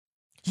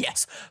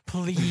 Yes,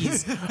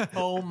 please.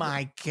 Oh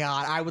my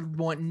God. I would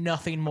want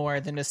nothing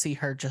more than to see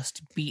her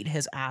just beat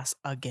his ass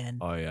again.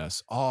 Oh,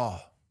 yes. Oh,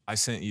 I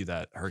sent you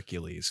that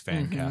Hercules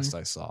fan cast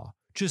I saw.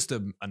 Just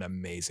an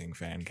amazing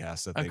fan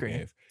cast that they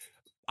gave.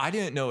 I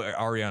didn't know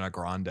Ariana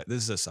Grande.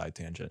 This is a side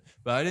tangent,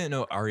 but I didn't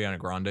know Ariana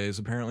Grande is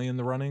apparently in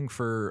the running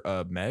for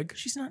Meg.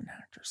 She's not an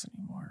actress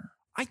anymore.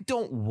 I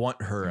don't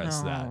want her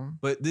as that.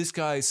 But this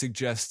guy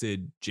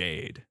suggested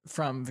Jade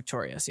from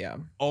Victorious. Yeah.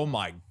 Oh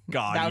my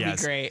God. That would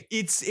be great.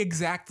 It's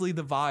exactly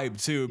the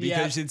vibe too,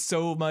 because it's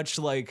so much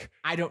like,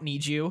 I don't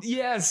need you.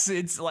 Yes.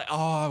 It's like, oh,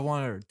 I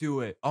want her.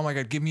 Do it. Oh my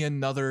God. Give me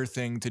another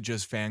thing to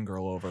just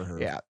fangirl over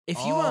her. Yeah.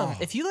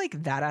 If you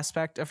like that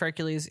aspect of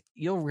Hercules,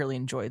 you'll really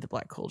enjoy the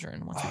Black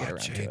Cauldron once we get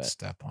around to it.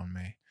 Step on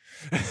me.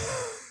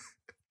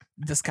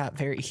 This got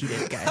very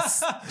heated,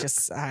 guys.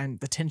 Just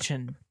the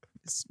tension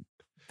is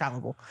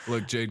fallible.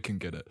 Look, Jade can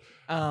get it.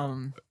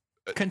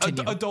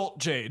 Continue. Adult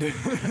Jade.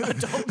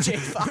 Adult Jade.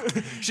 Fuck.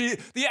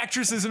 The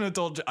actress is an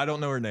adult. I don't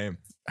know her name.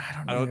 I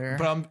don't know either.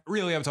 But I'm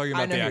talking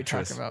about the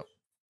actress.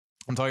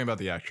 I'm talking about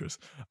the actress.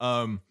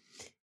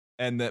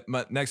 And that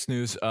next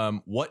news.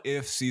 What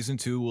if season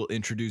 2 will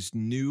introduce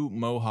new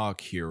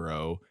Mohawk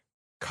hero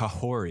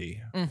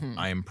Kahori?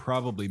 I am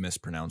probably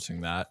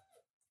mispronouncing that.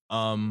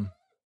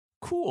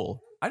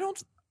 Cool.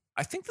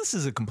 I think this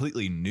is a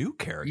completely new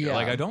character. Yeah.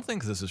 Like, I don't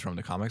think this is from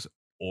the comics,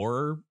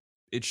 or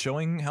it's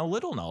showing how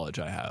little knowledge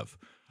I have.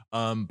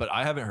 But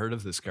I haven't heard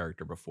of this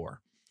character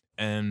before.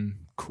 And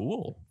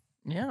cool.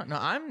 Yeah, no,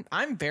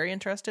 I'm very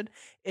interested.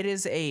 It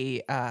is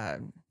a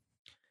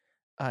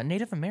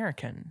Native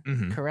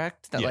American,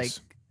 correct? That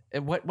yes.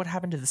 Like what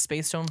happened to the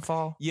Space Stone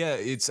fall? Yeah,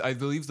 I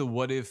believe the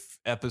what if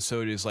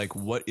episode is like,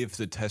 what if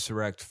the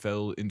Tesseract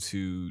fell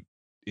into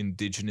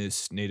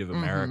indigenous Native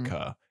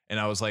America? And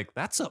I was like,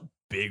 that's a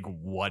big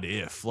what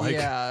if. Like,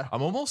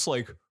 I'm almost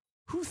like,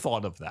 who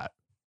thought of that?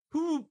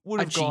 Who would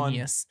have gone?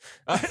 Genius.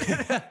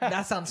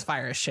 That sounds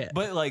fire as shit.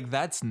 But like,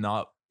 that's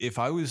not. If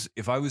I was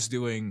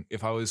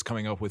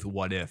coming up with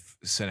what if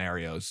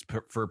scenarios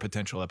for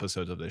potential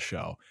episodes of this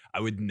show,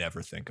 I would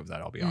never think of that.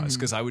 I'll be honest,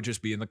 because I would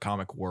just be in the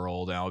comic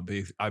world, and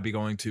I'd be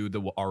going to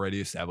the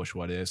already established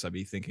what ifs. I'd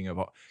be thinking of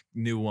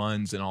new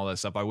ones and all that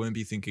stuff. I wouldn't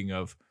be thinking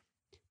of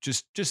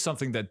just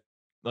something that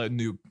a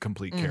new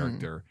complete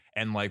character.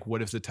 And like,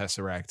 what if the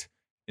Tesseract,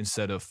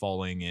 instead of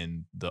falling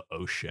in the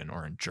ocean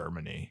or in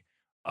Germany,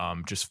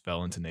 just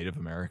fell into Native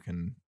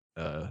American?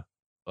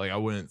 Like, I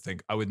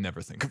would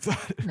never think of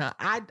that. No,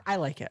 I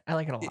like it. I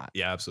like it a lot.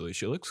 Yeah, absolutely.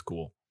 She looks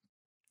cool.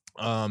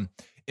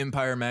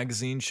 Empire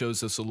Magazine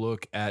shows us a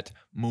look at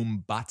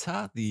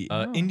Moombata, the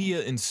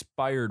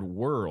India-inspired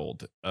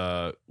world,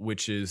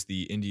 which is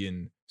the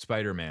Indian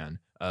Spider-Man.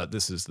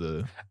 This is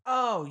the...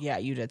 Oh, yeah,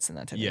 you did send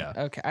that to me. Yeah.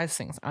 Okay, I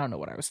don't know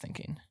what I was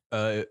thinking.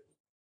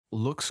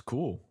 Looks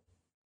cool.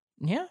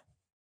 Yeah.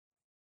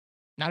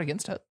 Not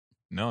against it.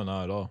 No,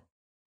 not at all.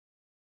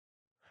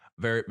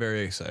 Very,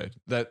 very excited.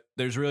 That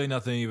there's really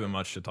nothing even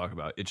much to talk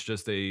about. It's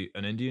just an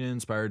Indian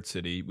inspired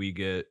city. We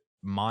get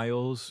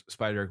Miles,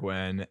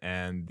 Spider-Gwen,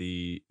 and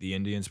the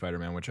Indian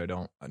Spider-Man, which I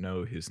don't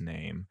know his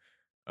name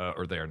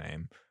or their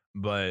name,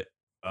 but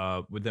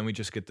then we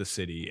just get the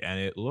city, and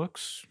it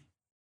looks.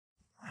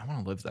 I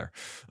want to live there.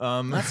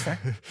 That's fair.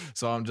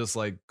 So I'm just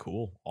like,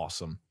 cool,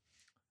 awesome.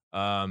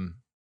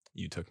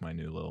 You took my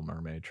new Little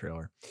Mermaid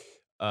trailer.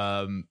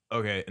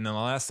 Okay, and then the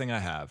last thing I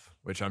have,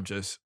 which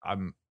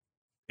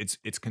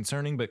it's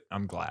concerning, but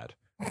I'm glad.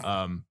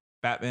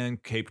 Batman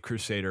Caped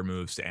Crusader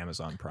moves to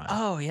Amazon Prime.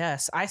 Oh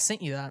yes, I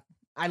sent you that.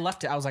 I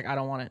left it. I was like, I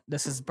don't want it.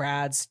 This is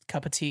Brad's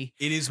cup of tea.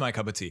 It is my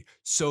cup of tea.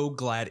 So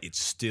glad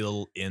it's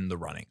still in the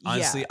running.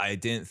 Honestly, I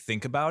didn't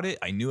think about it.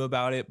 I knew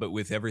about it, but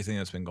with everything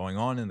that's been going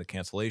on and the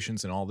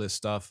cancellations and all this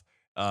stuff,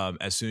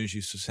 as soon as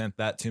you sent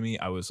that to me,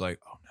 I was like,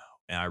 oh no.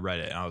 And I read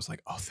it and I was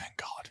like, oh, thank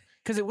God.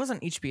 Because it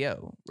wasn't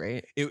HBO,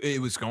 right?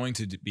 It was going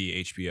to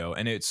be HBO,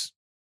 and it's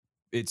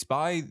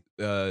by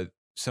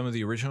some of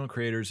the original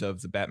creators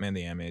of the Batman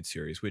the Animated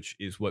Series, which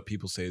is what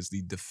people say is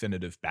the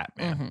definitive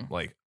Batman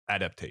like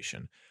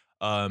adaptation.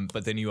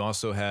 But then you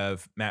also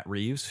have Matt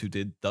Reeves, who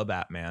did the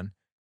Batman,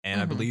 and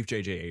I believe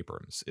J.J.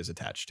 Abrams is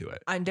attached to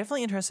it. I'm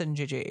definitely interested in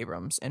J.J.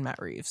 Abrams and Matt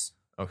Reeves.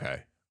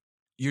 Okay.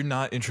 You're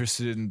not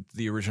interested in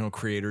the original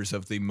creators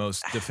of the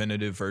most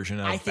definitive version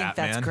of Batman? I think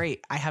that's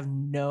great. I have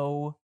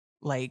no,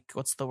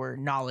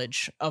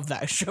 knowledge of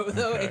that show,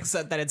 though,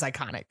 except that it's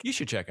iconic. You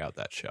should check out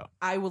that show.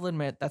 I will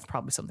admit that's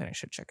probably something I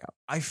should check out.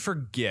 I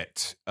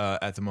forget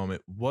at the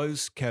moment,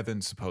 was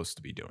Kevin supposed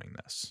to be doing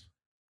this?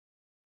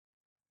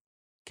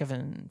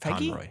 Kevin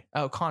Feige? Conroy.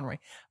 Oh, Conroy.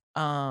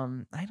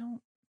 I don't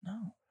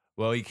know.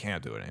 Well, he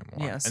can't do it anymore.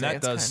 Yeah, and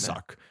that does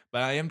suck.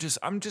 But I'm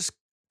just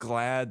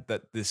glad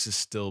that this is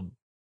still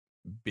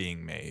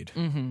being made.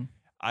 Mm-hmm.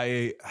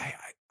 I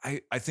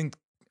think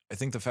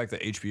the fact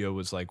that HBO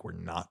was like, we're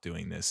not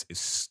doing this is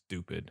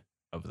stupid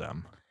of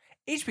them.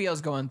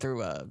 HBO's going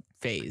through a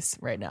phase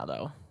right now,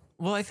 though.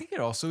 Well, I think it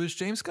also is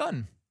James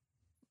Gunn.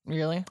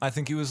 Really? I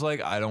think he was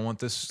like, I don't want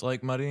this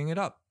like muddying it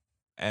up.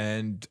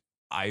 And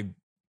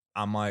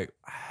I'm like,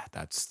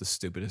 that's the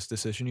stupidest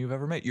decision you've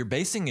ever made. You're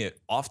basing it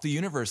off the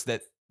universe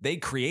that they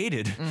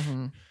created.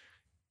 Mm-hmm.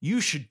 You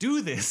should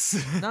do this.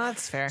 No,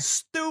 that's fair.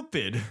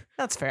 Stupid.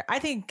 That's fair. I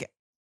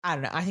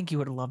don't know. I think you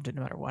would have loved it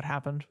no matter what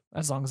happened,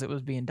 as long as it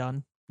was being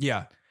done.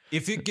 Yeah.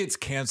 If it gets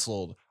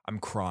canceled, I'm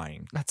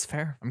crying. That's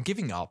fair. I'm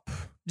giving up.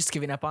 Just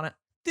giving up on it.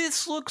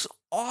 This looks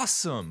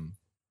awesome.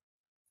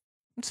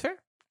 That's fair.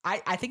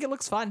 I think it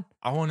looks fun.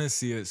 I want to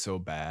see it so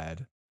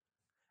bad.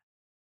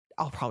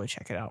 I'll probably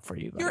check it out for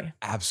you, buddy. You're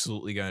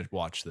absolutely going to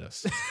watch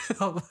this.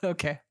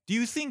 Okay. Do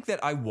you think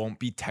that I won't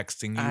be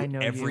texting you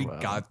every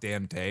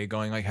goddamn day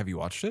going like, have you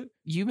watched it?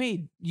 You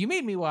made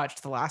me watch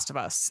The Last of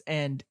Us,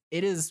 and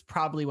it is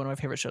probably one of my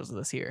favorite shows of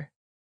this year.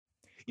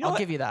 I'll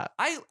give you that.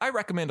 I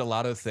recommend a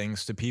lot of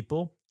things to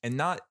people, and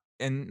not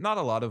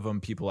a lot of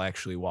them people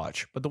actually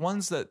watch, but the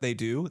ones that they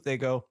do, they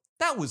go,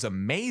 that was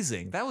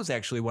amazing. That was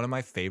actually one of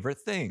my favorite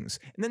things.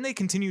 And then they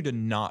continue to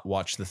not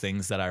watch the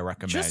things that I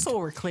recommend. Just so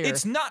we're clear,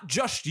 it's not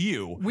just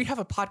you. We have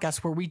a podcast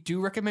where we do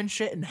recommend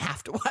shit and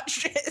have to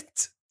watch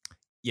it.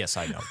 Yes,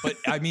 I know. But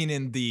I mean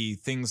in the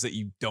things that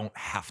you don't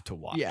have to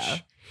watch. Yeah.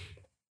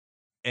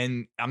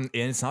 And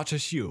it's not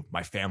just you.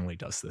 My family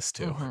does this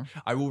too. Mm-hmm.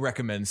 I will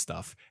recommend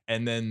stuff.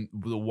 And then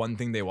the one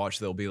thing they watch,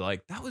 they'll be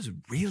like, that was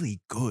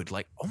really good.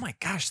 Like, oh my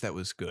gosh, that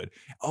was good.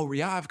 Oh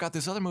yeah, I've got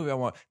this other movie I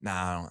want.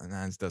 I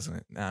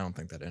don't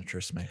think that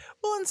interests me.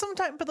 Well, and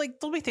sometimes, but like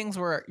there'll be things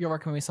where you'll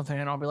recommend me something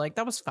and I'll be like,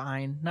 that was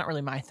fine. Not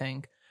really my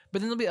thing. But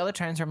then there'll be other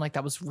times where I'm like,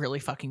 that was really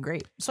fucking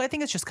great. So I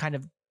think it's just kind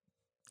of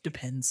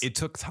depends. It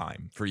took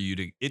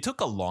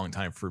a long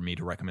time for me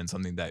to recommend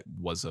something that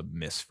was a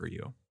miss for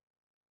you.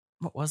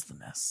 What was the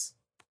miss?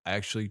 I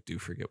actually do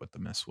forget what the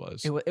miss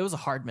was. It was a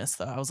hard miss,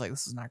 though. I was like,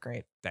 this is not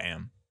great.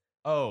 Damn.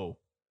 Oh,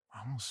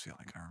 I almost feel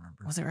like I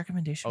remember. Was it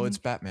recommendation? Oh, it's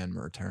Batman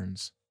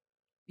Returns.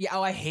 Yeah.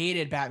 Oh, I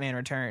hated Batman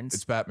Returns.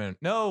 It's Batman.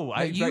 No,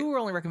 you were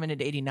only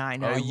recommended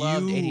 89. And I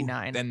loved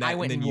 89. I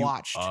went and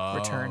watched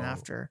Return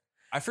after.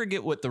 I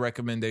forget what the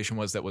recommendation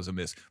was that was a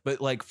miss, but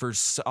like for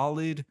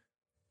solid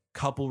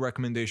couple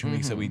recommendation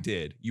weeks that we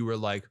did, you were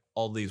like,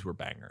 all these were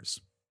bangers.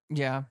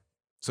 Yeah.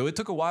 So it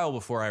took a while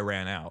before I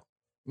ran out.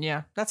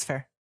 Yeah, that's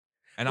fair.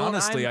 And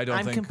honestly,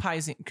 I'm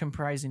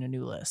comprising a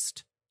new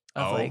list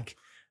of like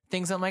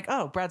things. I'm like,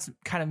 oh, Brad's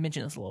kind of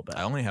mentioned this a little bit.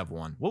 I only have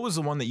one. What was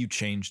the one that you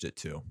changed it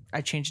to?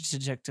 I changed it to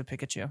Detective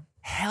Pikachu.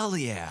 Hell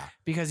yeah.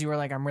 Because you were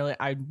like, I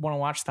want to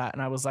watch that.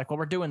 And I was like, well,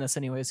 we're doing this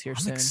anyways here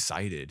soon. I'm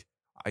excited.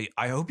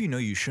 I hope you know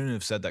you shouldn't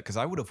have said that because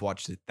I would have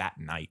watched it that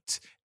night.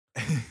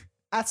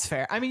 That's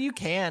fair. I mean, you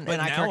can, but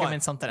and I can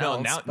recommend something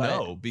else.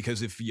 No,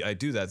 because if I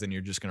do that, then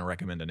you're just going to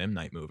recommend an M.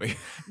 Night movie.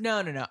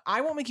 No. I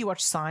won't make you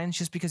watch Signs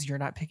just because you're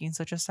not picking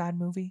such a sad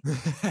movie.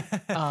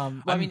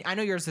 I mean, I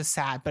know yours is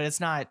sad, but it's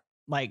not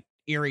like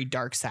eerie,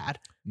 dark sad.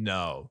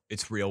 No,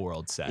 it's real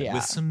world sad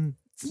with some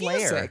Flair.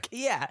 music.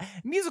 Yeah,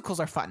 musicals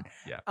are fun.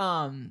 Yeah.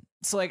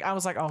 So like I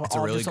was like, oh, It's a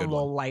I'll really do something a good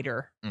little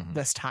lighter Mhm.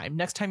 this time.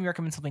 Next time you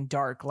recommend something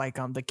dark, like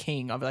The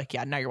King, I'll be like,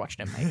 yeah, now you're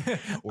watching it, Mike.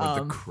 Or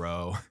The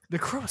Crow. The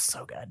Crow is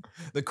so good.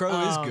 The Crow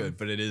is Um, good,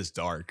 but it is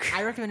dark.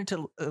 I recommended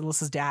to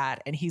Alyssa's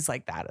dad, and he's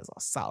like, that is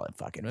a solid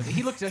fucking movie.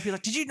 He looked it up. He's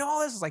like, did you know all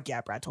this? I was like,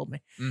 yeah, Brad told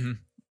me. Mhm.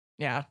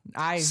 Yeah,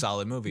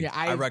 Solid movie. yeah,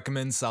 I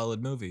recommend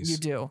solid movies. you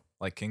do.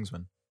 Like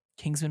Kingsman.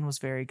 Kingsman was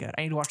very good.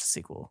 I need to watch the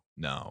sequel.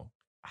 No.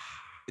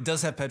 It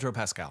does have Pedro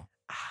Pascal.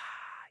 Yeah,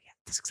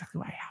 that's exactly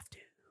why I have to.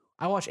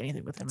 I watch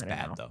anything with him It's in it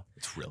bad now. though.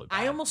 It's really bad.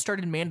 I almost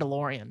started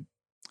Mandalorian.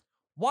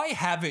 Why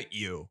haven't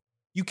you?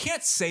 You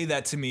can't say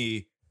that to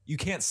me. You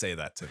can't say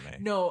that to me.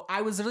 No,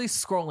 I was literally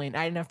scrolling.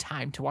 I didn't have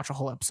time to watch a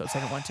whole episode, so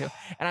I didn't want to.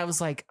 And I was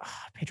like,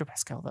 Pedro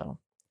Pascal though.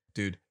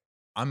 Dude,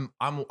 I'm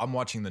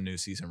watching the new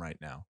season right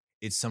now.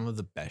 It's some of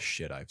the best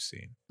shit I've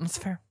seen. That's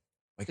fair.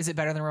 Like- Is it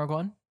better than Rogue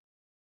One?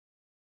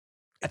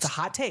 That's a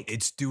hot take.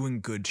 It's doing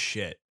good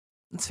shit.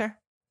 That's fair.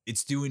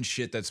 It's doing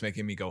shit that's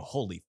making me go,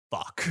 holy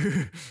fuck.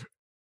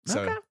 So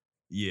Okay.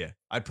 yeah,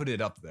 I'd put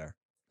it up there.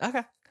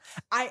 Okay.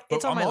 But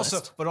It's on I'm my also,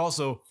 list. but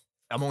also,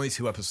 I'm only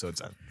 2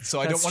 episodes in, so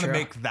I don't That's want to true.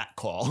 make that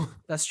call.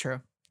 That's true.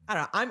 I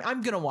don't know.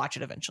 I'm gonna watch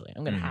it eventually.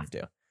 I'm gonna Mhm. have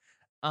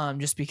to.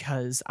 Just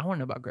because I want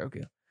to know about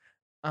Grogu.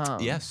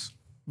 Yes,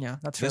 Yeah,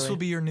 that's this really, will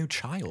be your new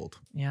child.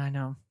 Yeah, I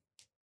know.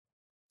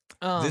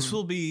 This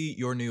will be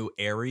your new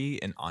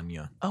Aerie and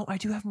Anya. Oh, I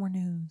do have more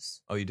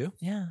news. Oh, you do?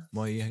 Yeah.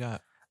 What you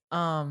got?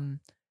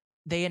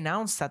 They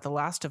announced that The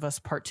Last of Us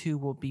Part 2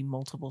 will be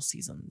multiple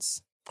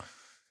seasons.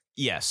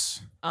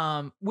 Yes.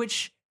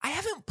 Which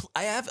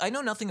I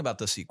know nothing about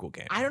the sequel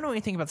game. I don't know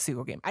anything about the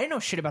sequel game. I didn't know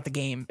shit about the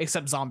game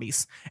except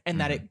zombies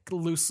and that it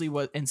loosely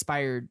was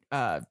inspired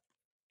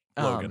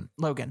Logan.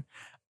 Logan.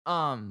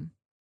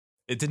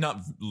 It did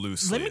not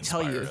loosely. Let me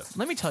tell you. inspire it.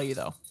 Let me tell you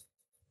though.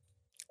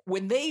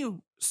 When they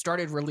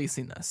started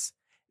releasing this,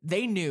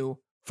 they knew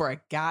for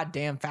a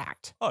goddamn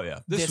fact Oh yeah,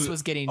 this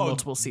was getting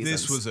multiple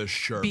seasons. This was a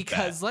sure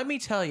because bet. let me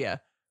tell you,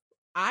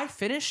 I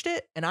finished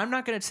it and I'm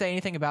not going to say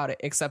anything about it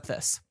except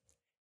this.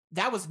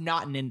 That was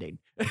not an ending.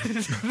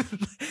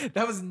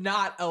 That was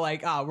not a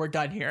like, we're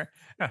done here.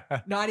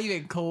 Not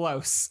even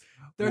close.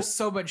 There's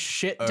so much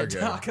shit to Okay.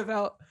 talk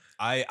about.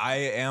 I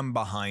am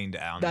behind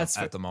at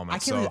the moment. I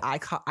can't So believe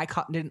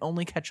I didn't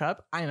only catch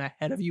up. I am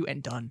ahead of you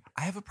and done.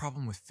 I have a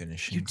problem with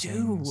finishing. You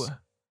do. things.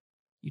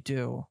 You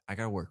do. I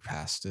gotta work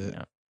past it.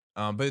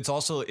 Yeah. But it's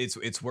also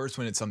it's worse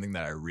when it's something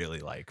that I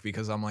really like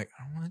because I'm like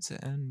I want it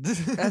to end.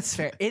 That's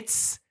fair.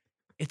 It's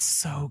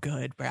so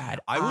good, Brad.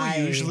 I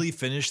will usually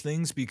finish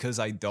things because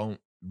I don't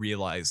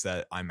realize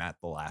that I'm at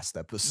the last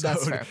episode,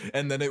 fair.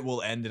 and then it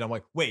will end, and I'm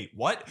like, wait,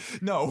 what?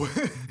 No.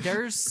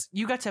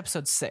 You got to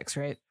episode 6,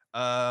 right?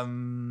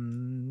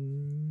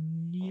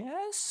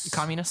 Yes. You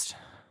communist.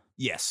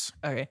 Yes.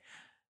 Okay.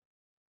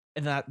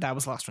 And that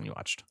was the last one you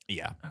watched.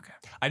 Yeah. Okay.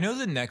 I know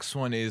the next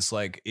one is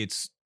like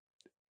it's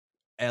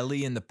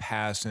Ellie in the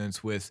past, and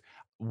it's with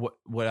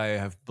what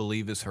I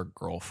believe is her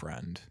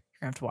girlfriend. You're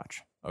gonna have to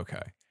watch.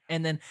 Okay.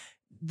 And then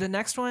the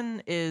next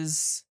one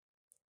is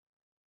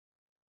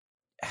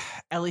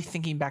Ellie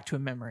thinking back to a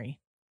memory.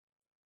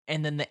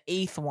 And then the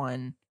 8th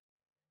one,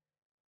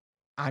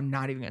 I'm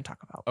not even going to talk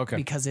about. Okay,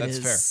 because that's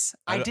fair.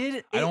 I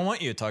don't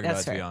want you to talk about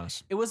it, to be fair.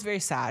 honest. It was very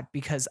sad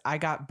because I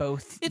got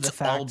both. It's the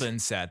fact, all been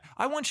sad.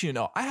 I want you to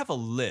know, I have a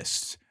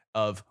list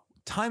of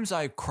times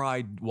I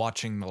cried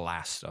watching The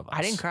Last of Us.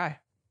 I didn't cry.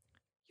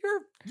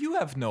 You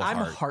have no I'm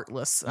heart.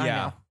 heartless. I Yeah.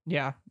 know.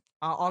 Yeah.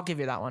 I'll give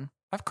you that one.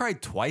 I've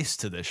cried twice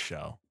to this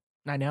show.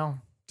 I know.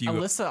 Do you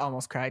Alyssa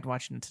almost cried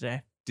watching it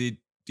today.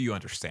 do you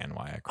understand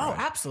why I cried? Oh,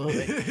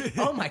 absolutely.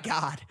 Oh my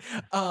God.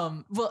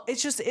 Well,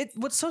 it's just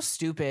what's so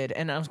stupid,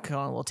 and I'm going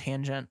on a little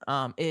tangent,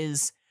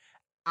 is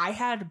I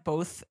had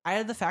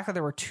the fact that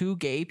there were 2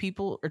 gay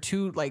people or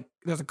 2, like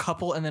there's a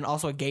couple and then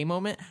also a gay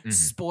moment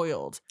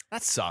spoiled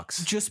That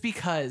sucks. just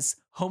because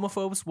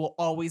homophobes will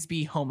always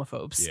be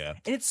homophobes. Yeah.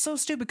 And it's so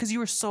stupid because you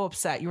were so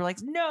upset. You were like,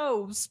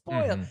 no,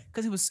 spoil.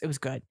 Because it was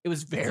good. It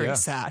was very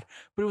sad,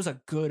 but it was a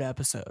good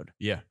episode.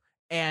 Yeah.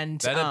 And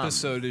That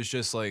episode is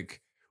just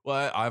like,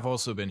 well, I've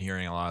also been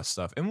hearing a lot of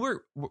stuff, and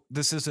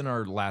this isn't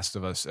our Last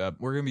of Us.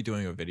 We're gonna be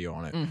doing a video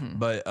on it,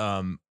 but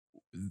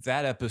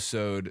that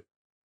episode,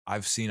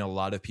 I've seen a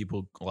lot of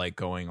people like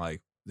going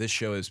like, this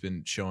show has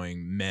been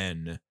showing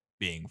men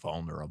being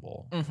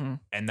vulnerable,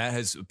 and that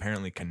has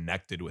apparently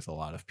connected with a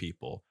lot of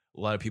people. A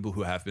lot of people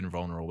who have been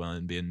vulnerable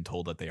and been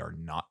told that they are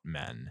not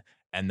men,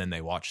 and then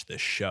they watch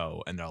this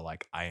show and they're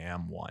like, I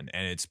am one,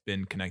 and it's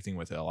been connecting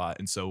with it a lot.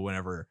 And so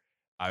whenever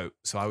I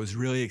was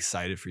really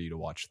excited for you to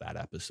watch that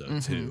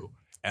episode too,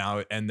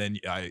 and then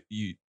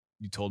you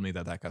told me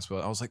that got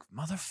spoiled. I was like,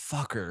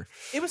 motherfucker.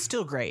 it was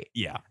still great.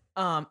 Yeah.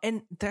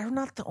 And they're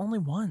not the only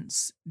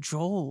ones.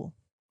 Joel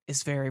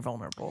is very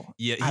vulnerable.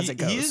 Yeah, as it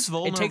goes. he is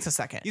vulnerable. It takes a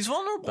second. He's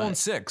vulnerable in But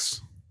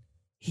 6.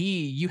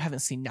 You haven't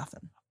seen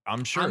nothing.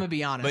 I'm sure. I'm gonna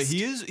be honest.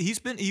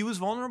 But he was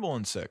vulnerable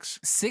in 6.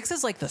 6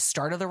 is like the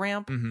start of the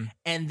ramp,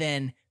 and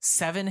then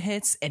 7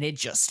 hits and it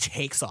just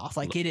takes off.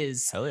 Like it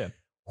is. Hell yeah.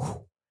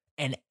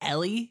 And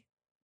Ellie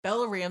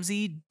Bella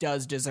Ramsey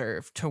does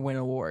deserve to win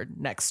an award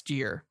next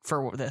year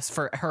for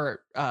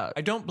her.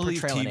 I don't believe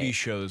portrayal in TV it.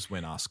 shows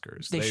win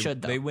Oscars. They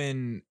should, though. They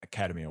win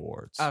Academy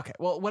Awards. Okay,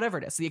 well, whatever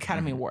it is, the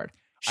Academy Mhm. Award.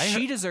 I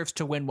She deserves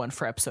to win one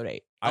for episode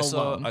 8. I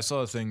alone.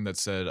 saw a thing that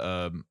said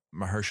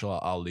Mahershala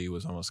Ali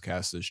was almost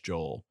cast as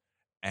Joel,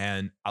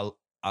 and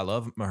I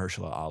love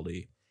Mahershala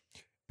Ali.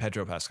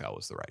 Pedro Pascal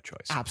was the right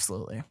choice.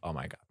 Absolutely. Oh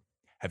my god.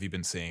 Have you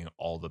been seeing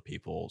all the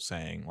people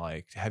saying,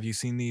 like, have you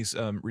seen these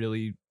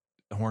really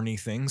horny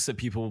things that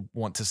people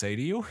want to say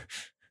to you?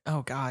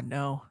 Oh God,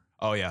 no.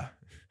 Oh yeah.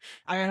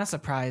 I'm not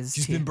surprised.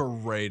 He's been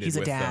berated He's a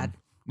with dad.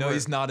 them. No, Or-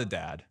 he's not a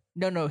dad.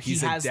 No, he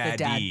he's a has the dad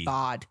daddy.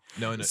 bod.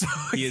 No, So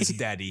he is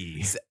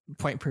daddy.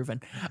 Point proven.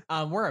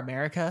 We're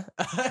America,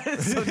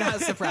 so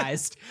not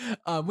surprised.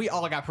 We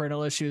all got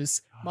parental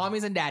issues.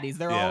 Mommies and daddies,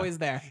 they're Yeah. always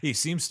there. He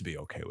seems to be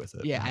okay with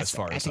it. Yeah, as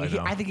far as I think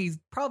know. I think he's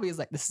probably is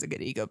like, this is a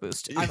good ego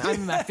boost. I'm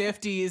in my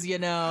 50s, you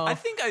know. I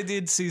think I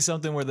did see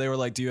something where they were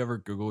like, "Do you ever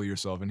Google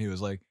yourself?" And he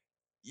was like,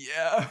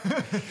 "Yeah,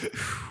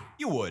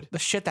 you would. The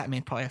shit that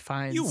man probably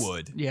finds. You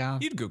would. Yeah.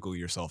 You'd Google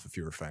yourself if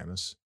you were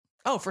famous."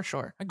 Oh, for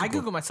sure. I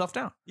Google myself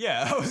now.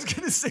 Yeah, I was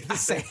gonna say the I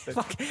say, same thing.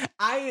 fuck.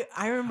 I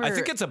remember. I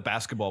think it's a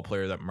basketball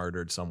player that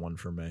murdered someone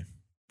for me.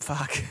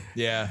 fuck.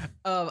 Yeah,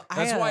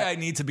 that's why I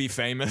need to be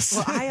famous.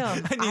 well,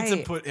 I need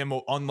to put him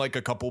on like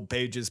a couple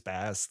pages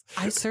past.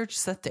 I searched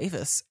Seth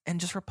Davis and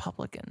just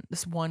Republican.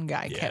 This one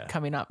guy Yeah. kept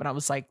coming up, and I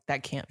was like,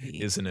 that can't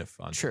be Isn't it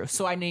fun? true.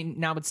 So I named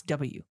now it's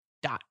W.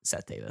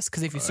 Seth Davis,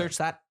 because if you All right. search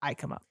that, I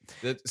come up.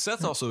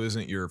 Seth also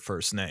isn't your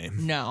first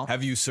name. No,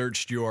 Have you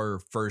searched your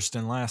first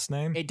and last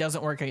name? it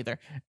doesn't work either.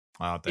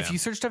 Oh, damn. If you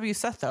search W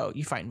Seth, though,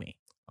 you find me.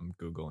 I'm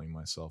Googling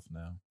myself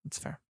now. That's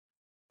fair.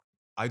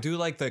 I do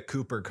like that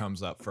Cooper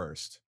comes up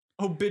first.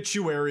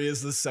 Obituary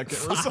is the second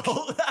Fuck.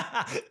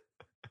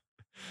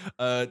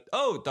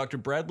 result. Dr.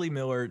 Bradley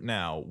Miller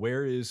now.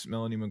 Where is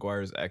Melanie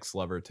McGuire's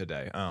ex-lover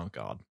today? Oh,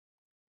 God.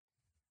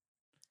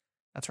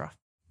 That's rough.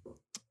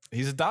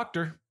 He's a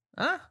doctor,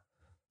 Huh?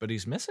 but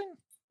he's missing?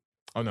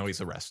 Oh, no, he's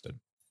arrested.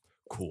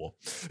 Cool.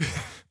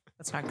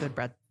 That's not good,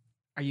 Brad.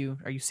 Are you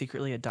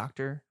secretly a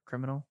doctor,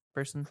 criminal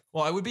person?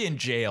 Well, I would be in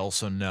jail,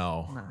 so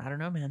no. Nah, I don't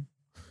know, man.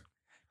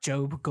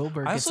 Joe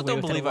Goldberg I gets also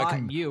away don't with it a believe I lot, can.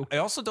 and you. I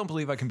also don't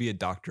believe I can be a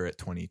doctor at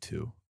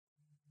 22.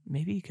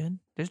 Maybe you could.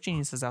 There's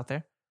geniuses out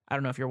there. I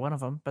don't know if you're one of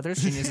them, but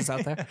there's geniuses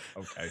out there.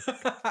 Okay.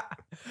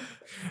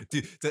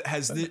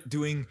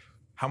 Doing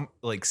how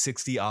like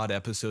 60 odd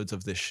episodes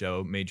of this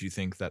show made you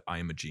think that I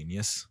am a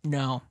genius?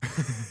 No,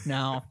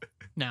 not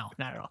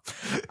at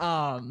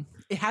all.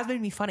 It has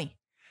made me funny.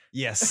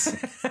 Yes.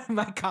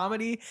 My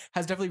comedy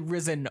has definitely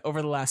risen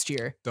over the last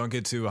year. Don't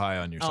get too high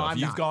on yourself. I'm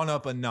You've not. gone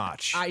up a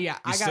notch. I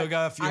still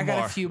got a few more. I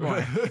got a few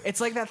more. It's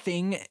like that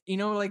thing, you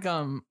know, like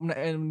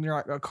when you're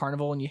at a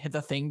carnival and you hit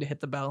the thing to hit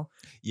the bell.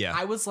 Yeah.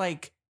 I was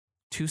like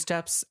 2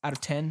 steps out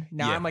of 10.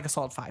 Now Yeah. I'm like a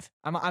solid 5.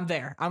 I'm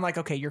there. I'm like,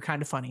 okay, you're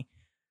kind of funny.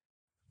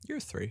 You're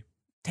 3.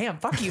 Damn,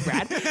 fuck you,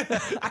 Brad.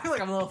 I feel like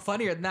I'm a little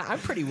funnier than that. I'm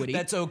pretty witty.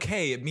 That's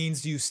okay. It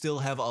means you still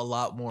have a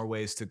lot more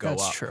ways to go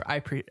That's up.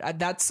 true.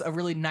 That's a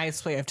really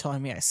nice way of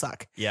telling me I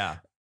suck. Yeah.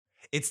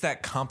 It's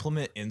that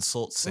compliment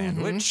insult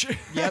sandwich.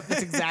 Yep,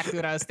 that's exactly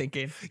what I was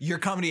thinking. Your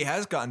comedy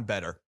has gotten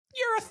better.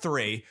 You're a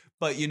 3,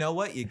 but you know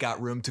what? You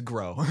got room to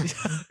grow.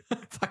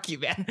 Fuck you,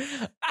 man.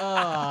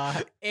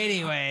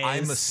 Anyways,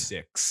 I'm a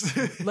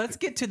 6. let's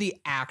get to the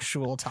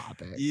actual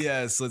topic.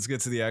 Yes, let's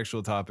get to the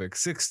actual topic.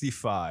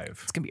 65.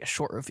 It's gonna be a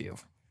short review.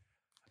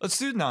 Let's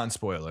do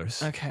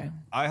non-spoilers. Okay.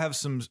 I have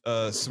some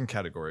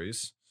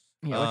categories.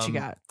 Yeah, what you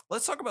got?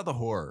 Let's talk about the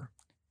horror.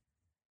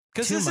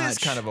 Because Too this is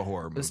much. kind of a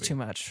horror movie. It was too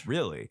much.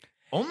 Really?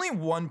 Only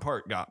one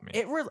part got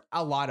me.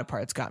 A lot of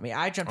parts got me.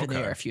 I jumped in the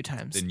Okay. air a few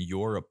times. Then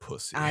you're a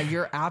pussy.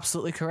 You're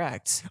absolutely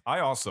correct. I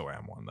also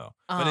am one though.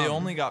 But it Um,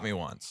 only got me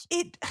once.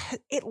 It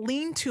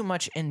leaned too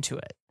much into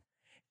it.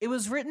 It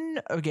was written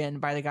again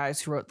by the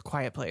guys who wrote The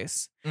Quiet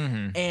Place,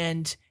 Mm-hmm.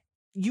 and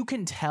you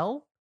can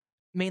tell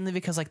mainly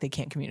because like they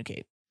can't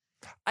communicate,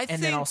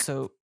 and then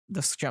also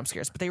the jump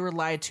scares. But they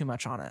relied too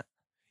much on it.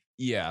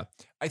 Yeah.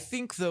 I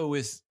think though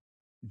with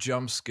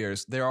jump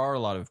scares, there are a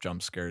lot of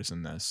jump scares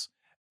in this.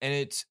 And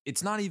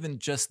it's not even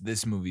just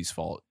this movie's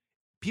fault.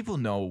 People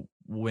know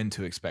when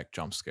to expect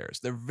jump scares.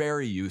 They're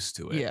very used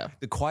to it. Yeah.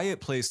 The Quiet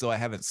Place, though I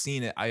haven't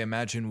seen it, I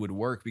imagine would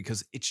work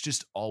because it's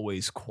just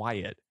always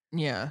quiet.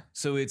 Yeah.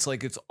 So it's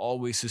like it's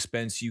always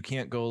suspense. You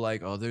can't go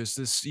like, oh, there's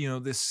this,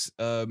 this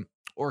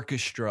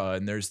orchestra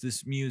and there's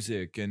this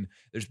music and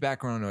there's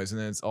background noise. And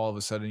then it's all of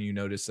a sudden you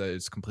notice that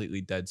it's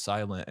completely dead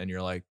silent and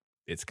you're like,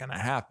 it's going to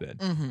happen.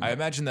 Mhm. I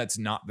imagine that's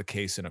not the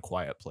case in A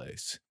Quiet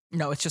Place.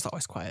 No, it's just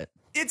always quiet.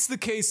 It's the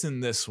case in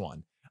this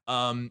one.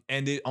 And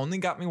it only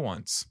got me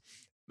once.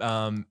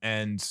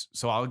 And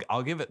so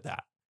I'll give it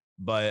that.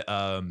 But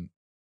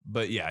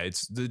yeah,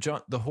 it's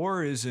the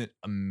horror isn't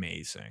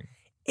amazing.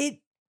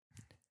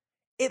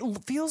 It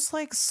feels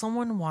like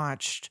someone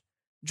watched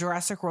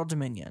Jurassic World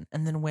Dominion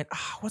and then went,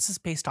 what's this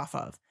based off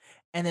of?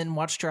 And then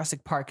watched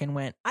Jurassic Park and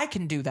went, I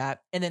can do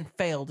that, and then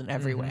failed in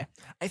every way.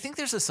 I think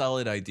there's a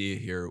solid idea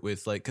here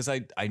with like, because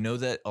I know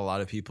that a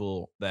lot of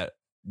people that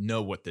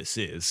know what this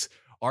is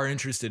are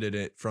interested in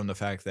it from the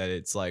fact that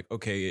it's like,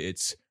 okay,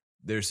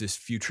 there's this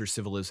future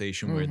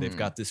civilization where they've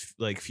got this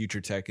like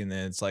future tech, and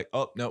then it's like,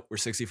 oh no, we're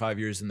 65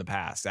 years in the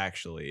past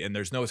actually, and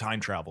there's no time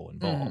travel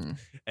involved,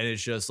 and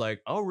it's just like,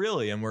 oh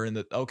really, and we're in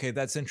the, okay,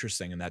 that's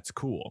interesting and that's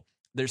cool.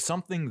 There's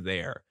something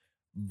there,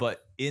 but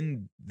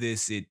in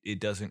this,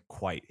 it doesn't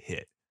quite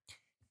hit.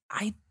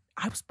 I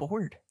was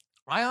bored.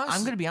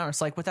 I'm gonna be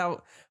honest, like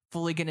without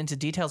fully getting into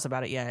details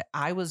about it yet,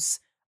 I was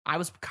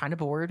kind of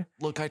bored.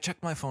 Look, I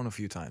checked my phone a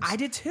few times. I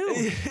did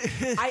too.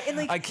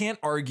 I can't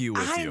argue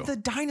with you. I'm the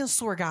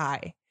dinosaur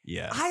guy.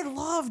 Yeah. I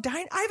love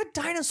I have a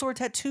dinosaur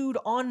tattooed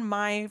on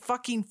my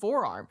fucking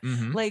forearm.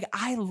 Like,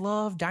 I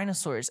love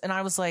dinosaurs. And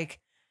I was like,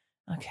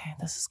 okay,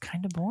 this is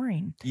kind of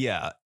boring.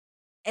 Yeah.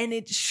 And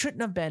it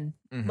shouldn't have been.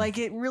 Like,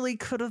 it really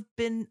could have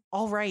been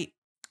all right.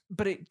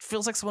 But it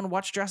feels like someone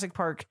watched Jurassic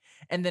Park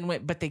and then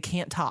went, but they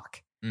can't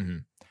talk.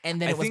 And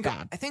then it was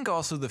bad. I think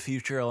also the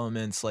future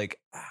elements, like,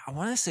 I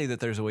want to say that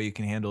there's a way you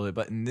can handle it,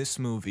 but in this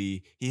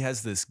movie, he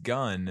has this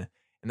gun,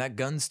 and that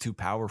gun's too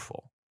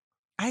powerful.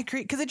 I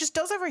agree, because it just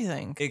does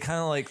everything. It kind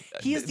of like...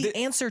 He is the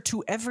answer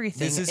to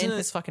everything in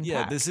his fucking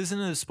pack. This isn't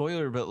a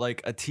spoiler, but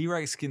like a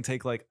T-Rex can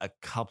take like a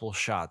couple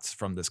shots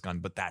from this gun,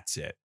 but that's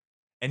it.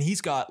 And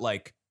he's got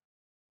like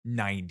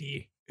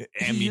 90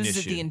 ammunition. He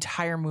uses it the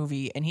entire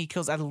movie, and he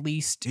kills at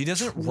least he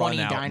doesn't 20 run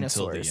out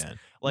dinosaurs. until the end.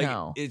 Like,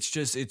 no.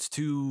 it's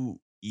too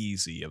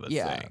easy of a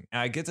thing. And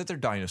I get that they're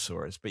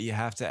dinosaurs, but you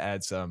have to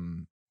add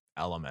some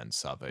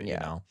elements of it, you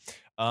know?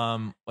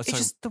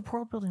 The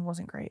world building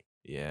wasn't great.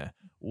 Yeah.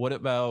 What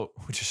about,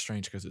 which is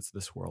strange because it's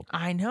this world.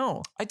 I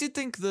know. I did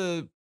think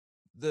the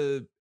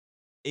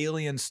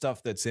alien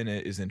stuff that's in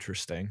it is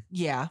interesting.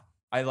 Yeah.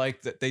 I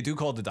like that they do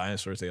call the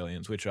dinosaurs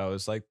aliens, which I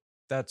was like,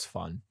 that's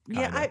fun.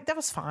 Yeah, that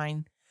was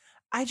fine.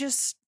 I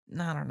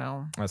don't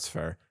know. That's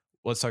fair.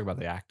 Let's talk about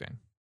the acting.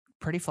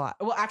 Pretty flat.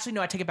 Well, actually,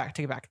 no, I take it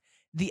back.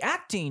 The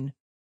acting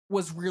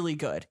was really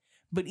good,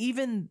 but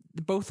even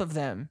both of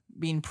them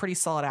being pretty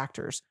solid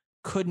actors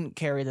couldn't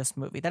carry this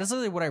movie. That is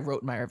literally what I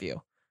wrote in my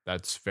review.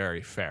 That's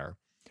very fair.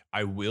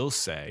 I will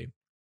say,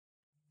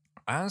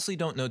 I honestly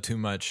don't know too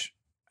much.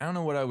 I don't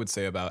know what I would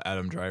say about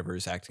Adam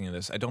Driver's acting in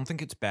this. I don't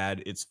think it's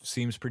bad. It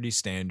seems pretty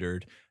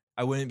standard.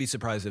 I wouldn't be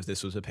surprised if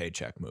this was a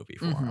paycheck movie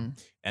for him.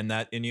 And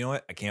you know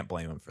what? I can't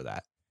blame him for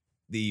that.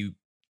 The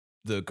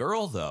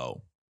girl,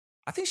 though,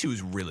 I think she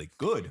was really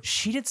good.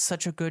 She did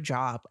such a good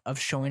job of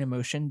showing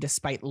emotion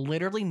despite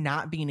literally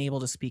not being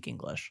able to speak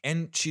English.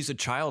 And she's a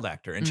child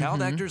actor, and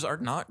child actors are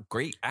not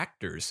great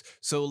actors.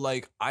 So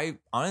like, I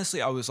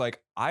was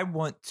like, I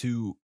want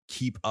to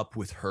keep up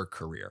with her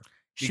career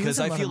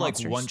because I feel like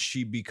once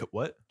she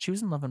what? She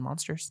was in Love and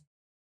Monsters.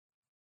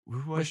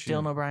 Who was with she?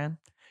 Dylan O'Brien.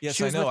 Yes,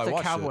 she was I know. with the I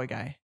watched cowboy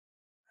guy.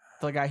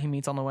 The guy he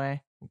meets on the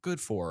way.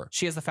 Good for her.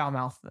 She has the foul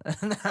mouth.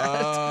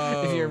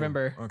 If you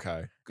remember.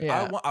 Okay.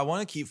 Yeah. I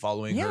want to keep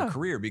following her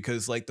career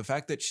because like the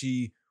fact that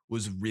she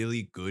was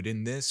really good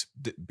in this,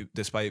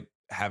 despite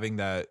having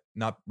that,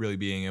 not really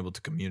being able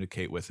to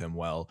communicate with him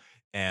well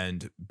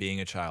and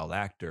being a child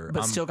actor.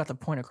 But still got the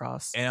point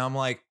across. And I'm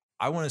like,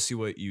 I want to see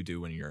what you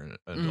do when you're an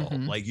adult.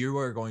 Like, you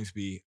are going to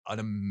be an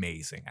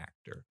amazing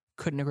actor.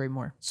 Couldn't agree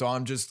more. So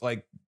I'm just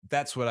like,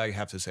 that's what I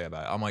have to say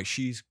about it. I'm like,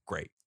 she's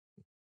great.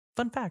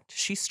 Fun fact,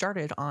 she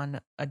started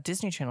on a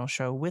Disney Channel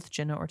show with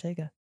Jenna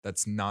Ortega.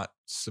 That's not...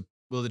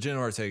 Well, the Jenna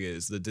Ortega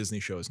is... The Disney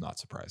show is not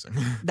surprising.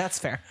 That's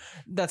fair.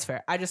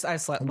 I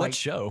slept... What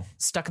show?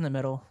 Stuck in the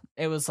Middle.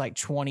 It was like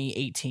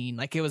 2018.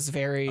 Like, it was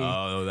very...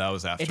 Oh, that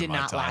was after my time. It did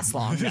not last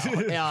long.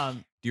 No.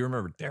 Do you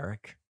remember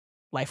Derek?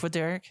 Life with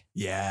Derek?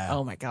 Yeah.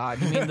 Oh my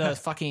God. You mean the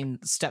fucking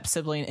step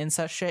sibling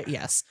incest shit?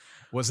 Yes.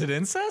 Was it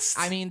incest?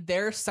 I mean,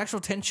 their sexual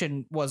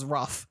tension was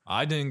rough.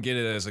 I didn't get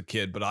it as a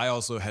kid, but I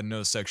also had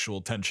no sexual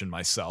tension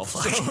myself.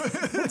 So.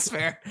 That's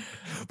fair.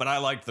 But I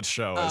liked the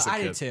show as a kid.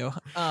 I did too.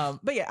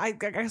 But yeah, I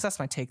guess that's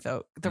my take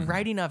though. The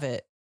writing of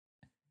it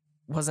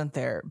wasn't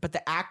there, but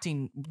the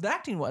acting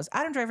was.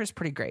 Adam Driver's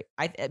pretty great.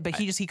 But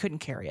he couldn't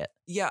carry it.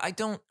 Yeah, I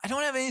don't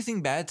have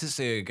anything bad to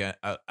say again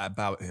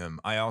about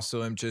him. I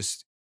also am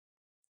just...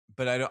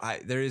 But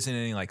there isn't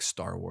any like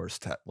Star Wars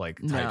type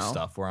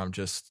stuff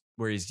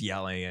where he's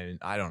yelling and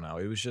I don't know.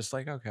 It was just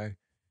like, okay.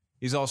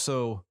 He's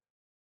also,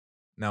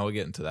 now we'll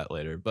get into that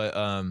later, but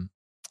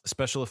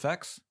special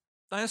effects,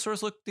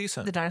 dinosaurs look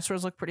decent. The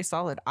dinosaurs look pretty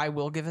solid. I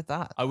will give it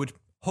that. I would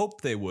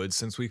hope they would,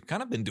 since we've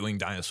kind of been doing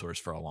dinosaurs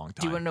for a long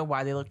time. Do you want to know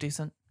why they look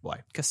decent? Why?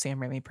 Because Sam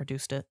Raimi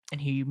produced it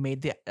and he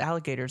made the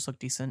alligators look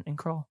decent in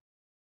Crawl.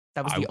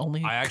 That was the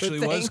only I actually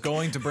good thing. was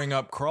going to bring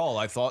up Crawl.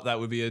 I thought that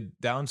would be a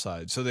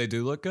downside. So they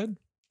do look good?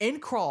 In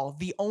Crawl,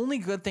 the only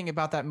good thing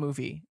about that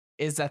movie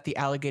is that the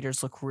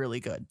alligators look really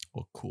good.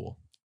 Well, cool.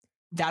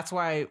 That's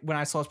why when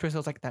I saw his person, I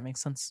was like, that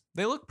makes sense.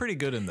 They look pretty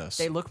good in this.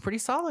 They look pretty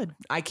solid.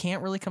 I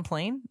can't really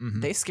complain.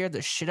 They scared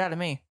the shit out of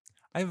me.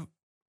 I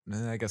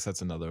guess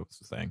that's another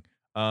thing.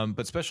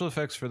 But special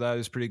effects for that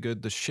is pretty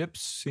good. The ship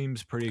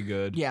seems pretty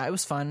good. Yeah, it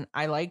was fun.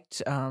 I liked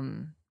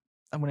the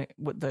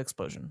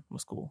explosion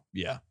was cool.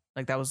 Yeah.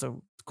 Like that was a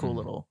cool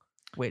little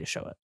way to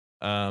show it.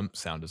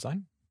 Sound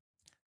design.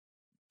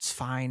 It's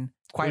fine.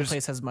 Quiet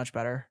Place has much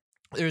better.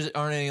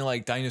 aren't any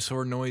like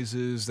dinosaur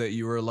noises that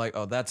you were like,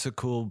 oh, that's a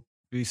cool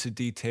piece of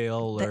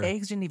detail. The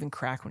eggs didn't even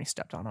crack when he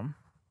stepped on them.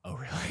 Oh,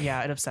 really?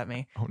 Yeah, it upset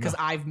me Oh, because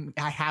no.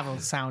 I have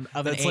a sound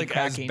of That's an egg like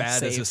as cracking.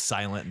 bad as saved. a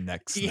silent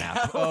neck Yeah,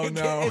 snap. Oh like,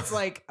 no, it's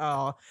like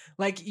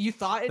like you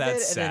thought it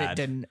That's did and then it sad.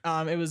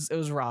 didn't. It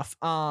was rough.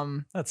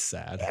 that's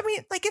sad. I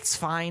mean, like it's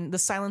fine. The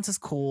silence is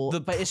cool,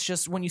 but it's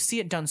just when you see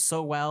it done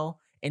so well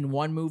in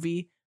one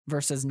movie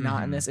versus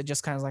not in Mhm. this, it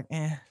just kind of like,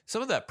 eh.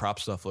 Some of that prop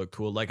stuff looked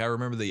cool. Like I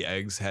remember the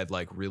eggs had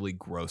like really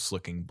gross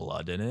looking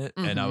blood in it,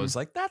 and I Mhm. was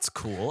like, that's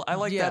cool. I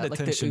like Yeah, that like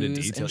the attention to ooze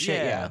and detail.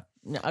 shit, yeah.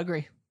 No, I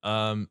agree.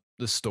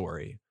 The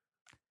story.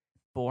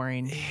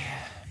 Boring.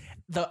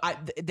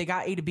 They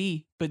got A to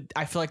B, but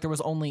I feel like there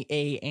was only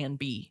A and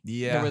B.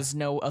 Yeah. There was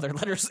no other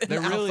letters in the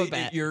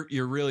alphabet.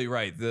 You're really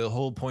right. The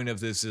whole point of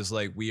this is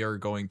like we are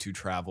going to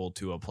travel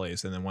to a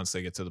place, and then once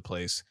they get to the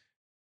place,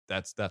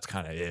 that's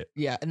kind of it.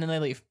 Yeah, and then they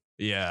leave.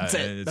 Yeah, That's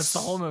and it. That's the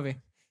whole movie.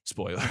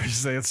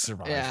 Spoilers. They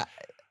survive. Yeah.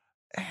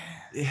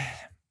 Yeah.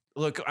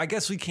 Look, I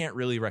guess we can't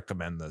really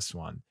recommend this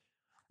one.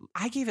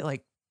 I gave it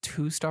like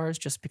 2 stars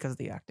just because of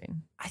the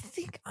acting. I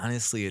think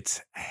honestly,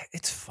 it's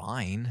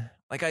fine.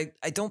 Like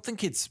I don't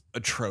think it's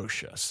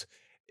atrocious.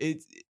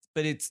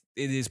 But it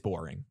is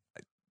boring.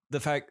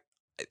 The fact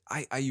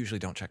I usually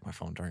don't check my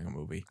phone during a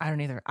movie. I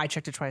don't either. I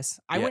checked it twice.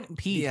 I went and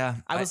peed. Yeah,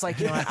 I was like,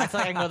 you know what? I feel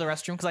like I can go to the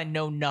restroom because I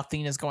know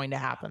nothing is going to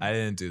happen. I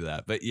didn't do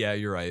that, but yeah,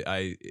 you're right.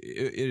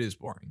 It is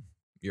boring.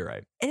 You're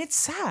right. And it's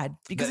sad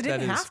because it That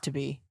didn't is- have to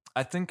be.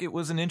 I think it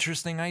was an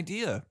interesting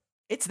idea.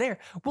 It's there.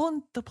 Well,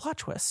 and the plot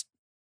twist.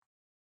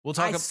 We'll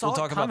I talk. saw We'll it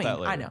talk about coming. that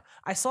later. I know.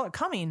 I saw it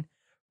coming,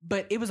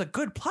 but it was a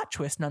good plot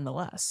twist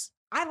nonetheless.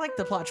 I like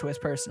the plot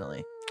twist personally.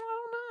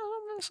 I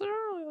don't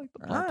necessarily like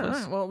the All plot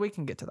twist. right, well, we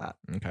can get to that.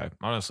 Okay,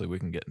 honestly, we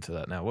can get into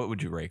that now. What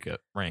would you rank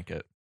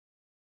it?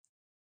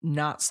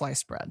 Not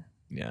sliced bread.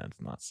 Yeah,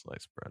 it's not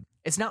sliced bread.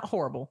 It's not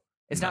horrible.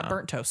 It's not No.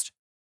 burnt toast,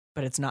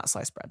 but it's not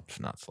sliced bread. It's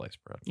not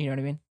sliced bread. You know what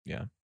I mean?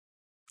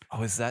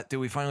 Oh, is that? Did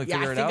we finally Yeah,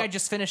 figure I it think out? I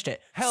just finished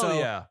it. Hell So,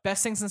 yeah.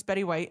 Best thing since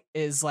Betty White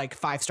is like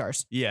 5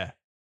 stars. Yeah.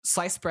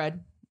 Sliced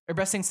bread, or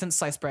best thing since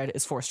sliced bread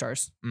is 4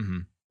 stars. Mm-hmm.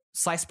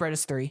 Sliced bread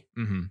is 3.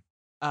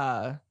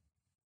 Mm-hmm.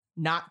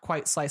 Not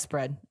quite sliced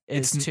bread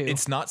is 2.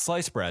 It's not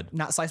sliced bread.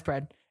 Not sliced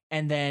bread.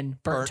 And then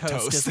burnt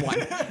toast is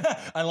 1.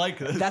 I like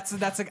this.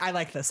 I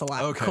like this a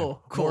lot. Okay.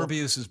 Cool.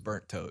 Morbius is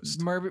burnt toast.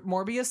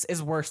 Morbius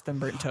is worse than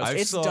burnt toast.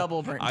 It's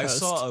double burnt I toast.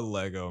 saw a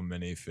Lego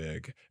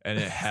minifig and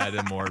it had a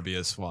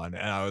Morbius one,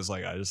 and I was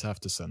like, I just have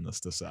to send this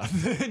to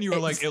Seth. And you were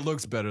like, it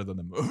looks better than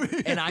the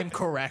movie. And I'm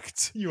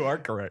correct. You are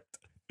correct.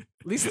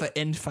 At least the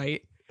end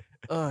fight.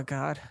 Oh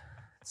God,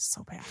 it's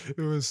so bad.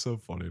 It was so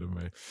funny to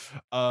me.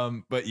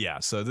 But yeah,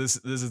 so this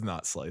is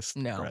not sliced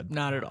No, bread.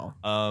 not at all.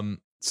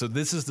 So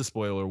this is the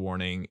spoiler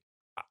warning.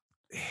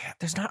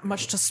 There's not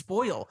much to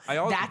spoil.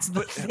 That's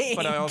the thing.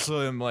 But I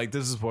also am like,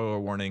 this is spoiler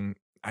warning.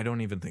 I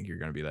don't even think you're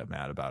going to be that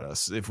mad about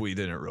us if we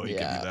didn't really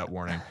give you that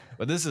warning.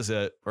 But this is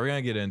it. We're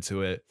going to get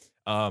into it.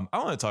 I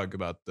want to talk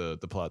about the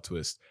plot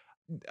twist.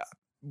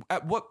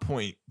 At what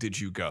point did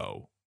you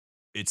go,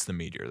 it's the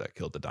meteor that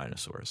killed the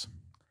dinosaurs?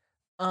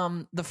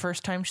 The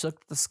first time she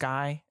looked at the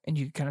sky and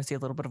you kind of see a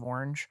little bit of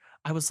orange,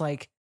 I was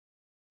like,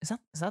 is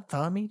that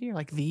the meteor?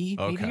 Like the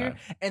meteor?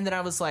 And then I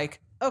was like,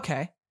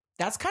 okay,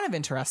 that's kind of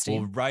interesting.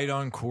 Well, right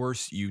on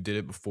course. You did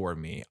it before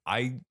me.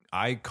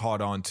 I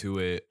caught on to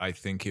it. I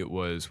think it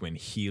was when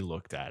he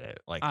looked at it,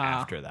 like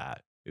after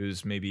that. It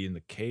was maybe in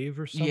the cave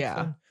or something.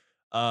 Yeah.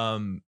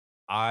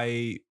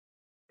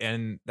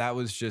 And that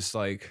was just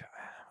like,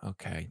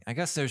 okay, I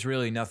guess there's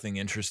really nothing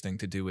interesting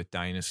to do with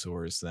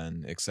dinosaurs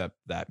then, except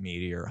that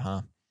meteor,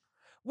 huh?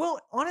 Well,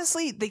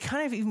 honestly, they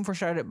kind of even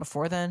foreshadowed it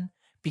before then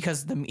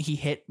because he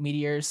hit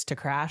meteors to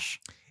crash.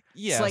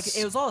 Yes. So, like,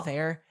 it was all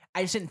there.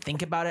 I just didn't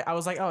think about it. I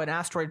was like, oh, an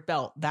asteroid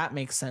belt. That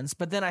makes sense.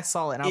 But then I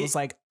saw it and I was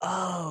like,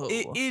 oh.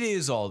 It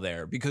is all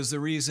there because the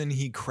reason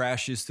he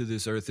crashes to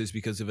this Earth is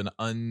because of an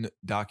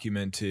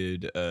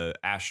undocumented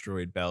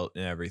asteroid belt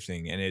and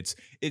everything. And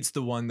it's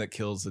the one that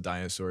kills the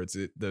dinosaurs.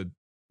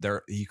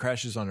 He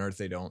crashes on Earth.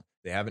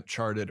 They haven't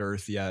charted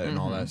Earth yet and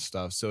all that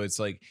stuff. So it's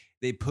like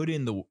they put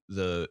in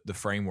the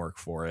framework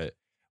for it.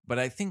 But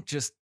I think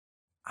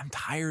I'm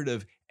tired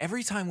of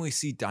every time we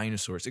see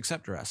dinosaurs,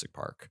 except Jurassic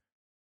Park,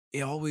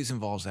 it always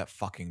involves that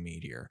fucking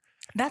meteor.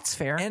 That's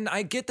fair. And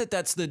I get that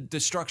that's the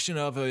destruction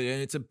of it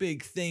and it's a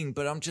big thing,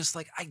 but I'm just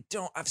like,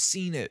 I've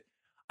seen it.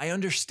 I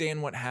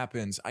understand what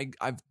happens.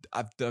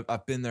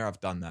 I've been there.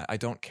 I've done that. I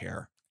don't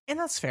care. And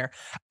that's fair.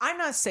 I'm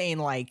not saying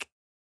like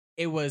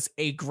it was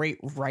a great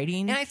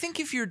writing. And I think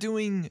if you're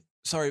doing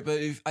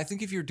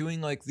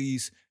like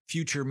these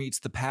future meets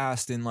the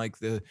past and like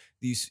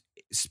these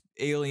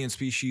alien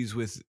species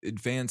with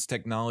advanced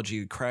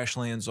technology crash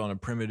lands on a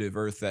primitive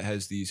Earth that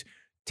has these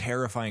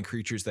terrifying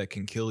creatures that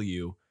can kill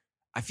you,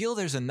 I feel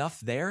there's enough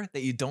there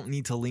that you don't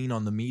need to lean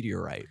on the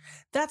meteorite.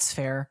 That's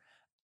fair.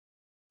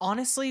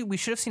 Honestly, we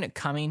should have seen it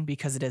coming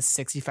because it is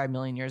 65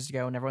 million years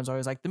ago, and everyone's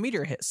always like, the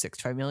meteor hit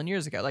 65 million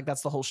years ago. Like, that's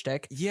the whole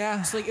shtick.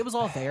 Yeah. So, like, it was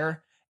all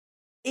there.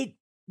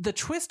 The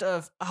twist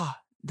of,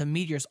 the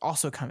meteor's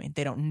also coming.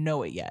 They don't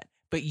know it yet.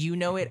 but you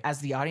know it as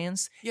the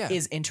audience Yeah.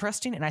 is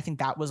interesting. And I think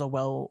that was a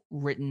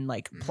well-written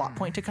like plot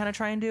point to kind of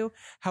try and do.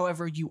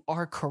 However, you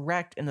are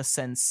correct in the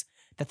sense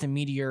that the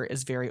meteor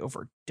is very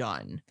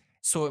overdone.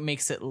 So it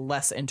makes it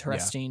less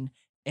interesting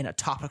in a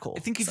topical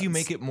I think if sense. you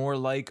make it more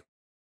like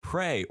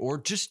Prey or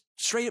just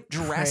straight up was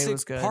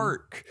Jurassic good.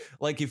 Park,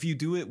 like if you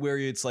do it where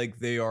it's like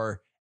they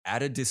are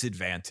at a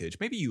disadvantage,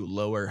 maybe you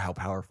lower how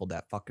powerful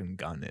that fucking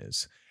gun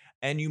is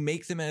and you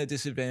make them at a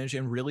disadvantage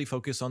and really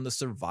focus on the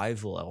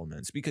survival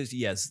elements, because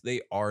yes,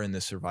 they are in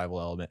the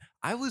survival element.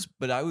 I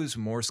was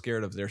more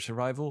scared of their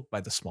survival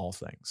by the small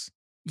things.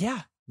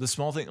 Yeah. The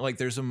small thing, like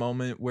there's a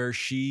moment where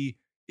she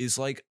is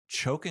like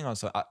choking on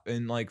something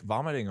and like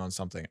vomiting on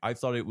something. I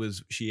thought it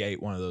was she ate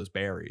one of those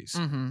berries,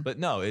 but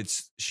no,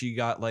 it's she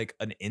got like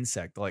an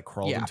insect that like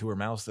crawled into her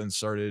mouth and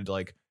started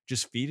like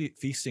just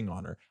feasting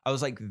on her. I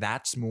was like,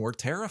 that's more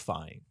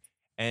terrifying,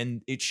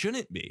 and it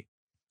shouldn't be.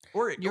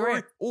 Or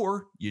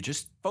you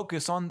just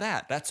focus on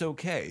that. That's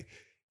okay.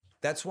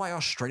 That's why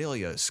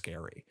Australia is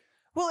scary.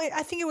 Well,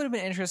 I think it would have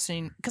been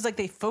interesting because like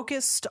they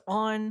focused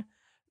on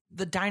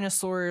the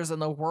dinosaurs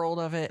and the world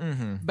of it,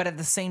 but at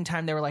the same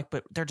time they were like,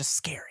 but they're just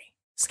scary.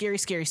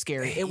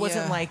 It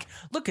wasn't like,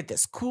 look at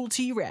this cool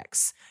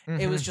T-Rex.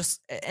 It was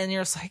just, and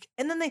you're just like,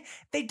 and then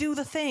they do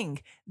the thing.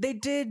 They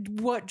did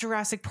what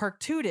Jurassic Park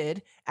 2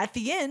 did at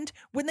the end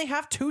when they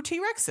have 2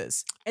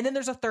 T-Rexes. And then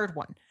there's a third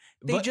one.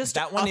 But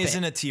that one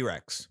isn't a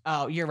T-Rex.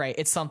 Oh, you're right.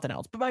 It's something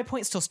else. But my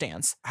point still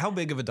stands. How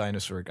big of a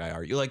dinosaur guy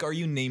are you? Like, are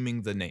you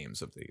naming the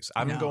names of these?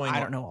 I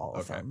don't know all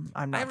of them.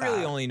 I'm not. I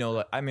really only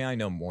know. I mean, I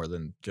know more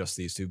than just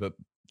these 2, but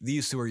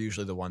these 2 are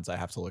usually the ones I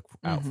have to look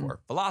out for: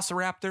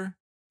 Velociraptor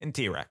and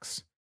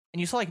T-Rex. And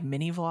you saw like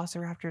mini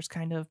velociraptors,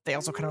 kind of. They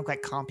also kind of look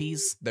like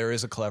compies. There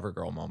is a clever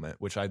girl moment,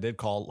 which I did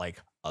call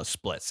like a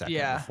split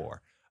second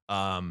before.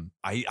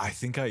 I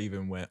think I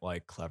even went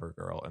like clever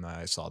girl, and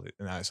I saw the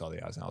eyes,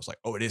 and I was like,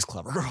 oh, it is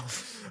clever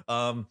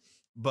girl.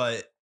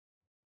 But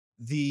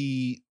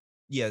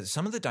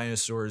some of the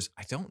dinosaurs,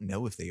 I don't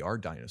know if they are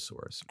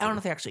dinosaurs. I don't know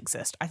if they actually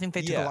exist. I think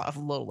they took a lot of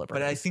low liberty.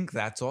 But I think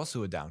that's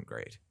also a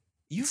downgrade.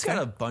 You've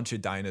got a bunch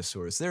of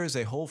dinosaurs. There is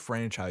a whole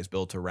franchise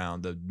built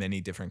around the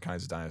many different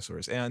kinds of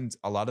dinosaurs, and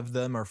a lot of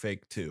them are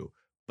fake too.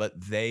 But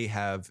they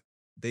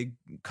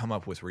come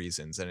up with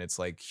reasons, and it's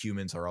like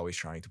humans are always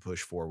trying to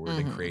push forward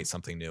and create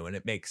something new, and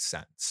it makes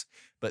sense.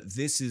 But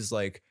this is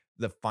like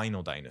the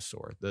final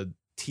dinosaur, the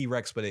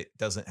T-Rex, but it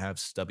doesn't have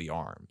stubby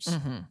arms.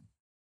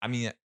 I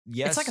mean,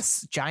 yes, it's like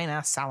a giant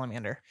ass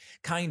salamander,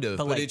 kind of,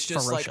 but like it's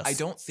just ferocious. like, I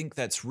don't think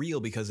that's real,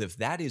 because if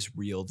that is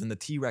real, then the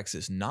T-Rex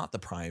is not the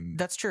prime.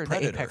 That's true.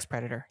 Predator. The apex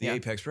predator. The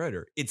apex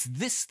predator. It's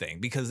this thing,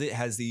 because it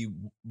has the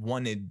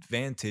one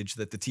advantage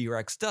that the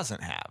T-Rex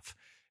doesn't have.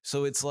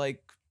 So it's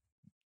like,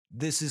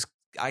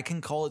 I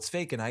can call it's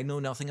fake, and I know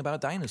nothing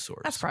about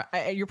dinosaurs. That's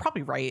you're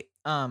probably right.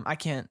 I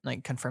can't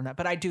like confirm that,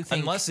 but I do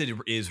think, unless it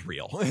is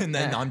real, and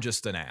then I'm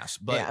just an ass.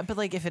 But but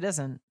like if it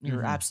isn't,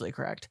 you're absolutely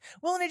correct.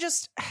 Well, and they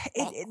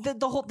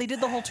did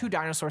the whole 2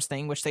 dinosaurs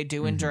thing, which they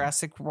do in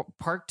Jurassic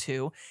Park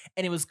 2,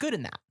 and it was good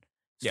in that.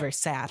 It's very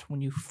sad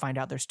when you find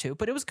out there's 2,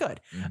 but it was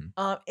good.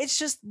 It's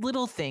just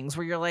little things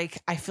where you're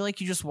like, I feel like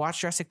you just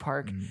watched Jurassic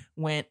Park,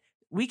 went,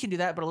 we can do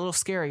that, but a little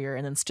scarier,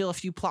 and then still a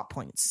few plot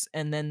points,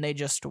 and then they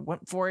just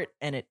went for it,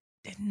 and it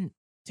didn't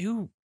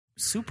do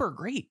super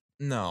great.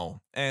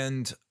 No,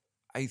 and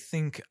I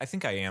think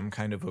I am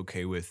kind of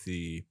okay with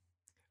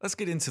let's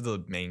get into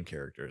the main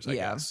characters, I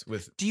guess.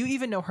 Do you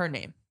even know her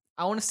name?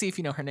 I want to see if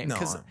you know her name,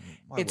 because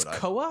it's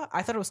Koa.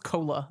 I thought it was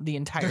Cola the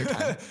entire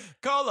time.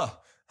 Cola.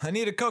 I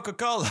need a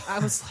Coca-Cola. I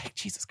was like,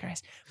 Jesus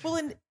Christ. Well,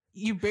 and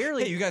you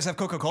barely. Hey, you guys have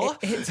Coca-Cola?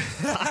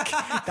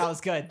 That was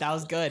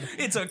good.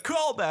 It's a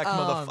callback,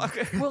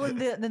 motherfucker. Well,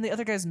 and then the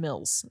other guy's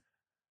Mills.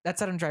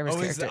 That's Adam Driver's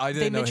character.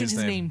 They mentioned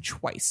his name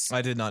twice.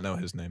 I did not know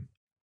his name.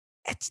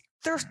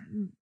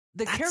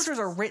 The characters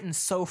are written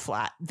so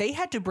flat. They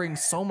had to bring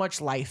so much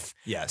life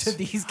to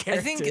these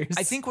characters.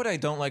 I think what I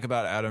don't like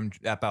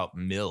about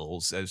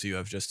Mills, as you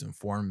have just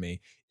informed me,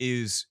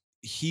 is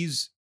he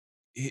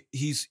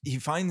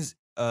finds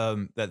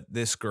that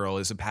this girl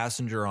is a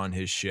passenger on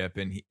his ship,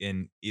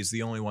 and is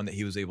the only one that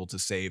he was able to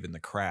save in the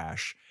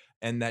crash,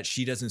 and that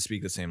she doesn't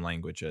speak the same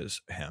language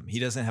as him. He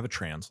doesn't have a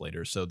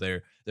translator, so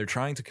they're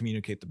trying to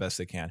communicate the best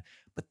they can.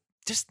 But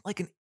just like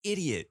an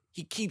idiot,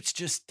 he keeps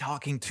just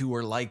talking to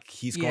her like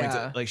she's going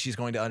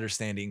to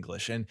understand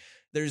English. And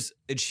him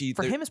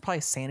it's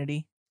probably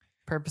sanity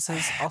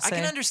purposes. I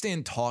can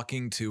understand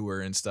talking to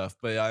her and stuff,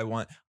 but I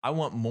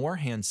want more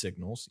hand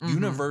signals,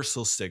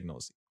 universal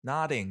signals.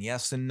 Nodding,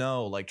 yes and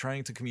no, like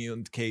trying to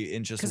communicate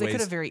in just ways. Because they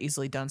could have very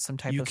easily done some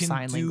type of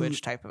sign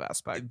language type of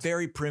aspect.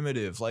 Very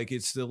primitive. Like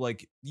it's still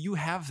like you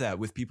have that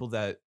with people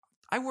that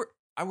I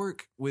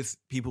work with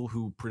people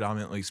who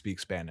predominantly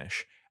speak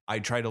Spanish. I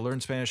try to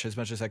learn Spanish as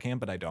much as I can,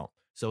 but I don't.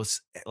 So it's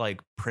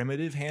like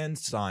primitive hand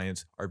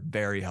signs are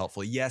very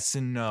helpful. Yes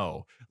and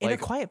no. In A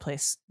Quiet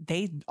Place,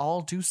 they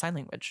all do sign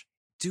language.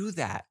 Do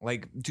that.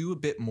 Like do a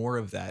bit more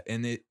of that,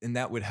 and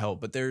that would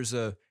help. But there's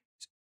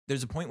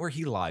there's a point where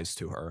he lies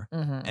to her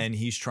Mhm. and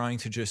he's trying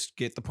to just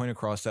get the point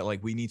across that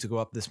like we need to go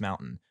up this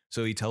mountain.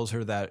 So he tells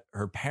her that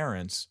her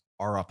parents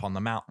are up on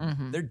the mountain.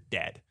 Mhm. They're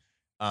dead.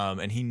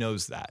 And he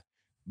knows that.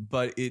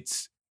 But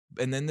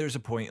and then there's a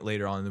point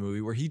later on in the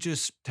movie where he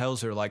just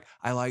tells her like,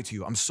 I lied to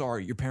you. I'm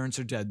sorry. Your parents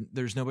are dead.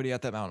 There's nobody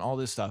at that mountain, all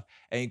this stuff.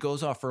 And he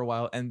goes off for a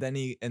while. And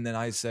then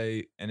I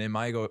say, and in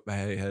my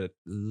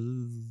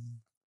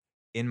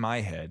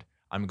head,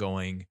 I'm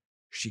going,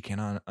 she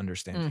cannot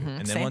understand you.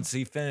 And then Same. once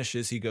he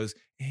finishes, he goes,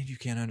 and you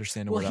can't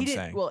understand what I'm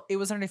saying. Well, it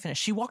was already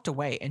finished. She walked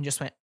away and just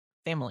went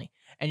family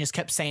and just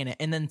kept saying it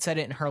and then said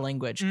it in her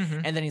language.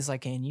 Mhm. And then he's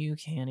like, and you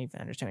can't even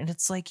understand. And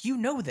it's like, you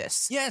know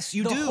this. Yes,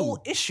 you the do. The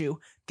whole issue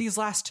these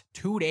last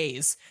 2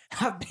 days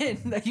have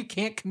been that you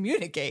can't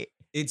communicate.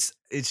 It's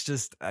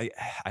just, I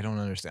don't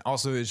understand.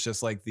 Also, it's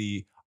just like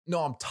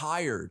no, I'm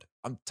tired.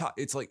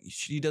 It's like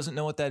she doesn't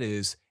know what that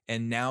is.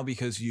 And now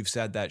because you've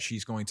said that,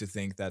 she's going to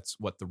think that's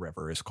what the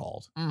river is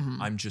called. Mhm.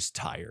 I'm just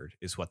tired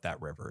is what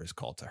that river is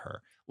called to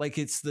her. Like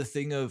it's the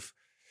thing of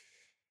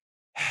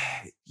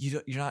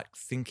you're not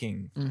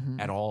thinking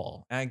Mhm. at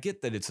all. And I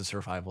get that it's a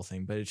survival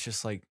thing, but it's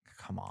just like,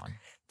 come on.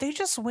 They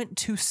just went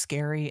too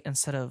scary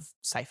instead of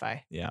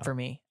sci-fi. Yeah. For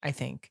me, I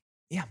think.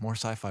 Yeah, more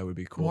sci-fi would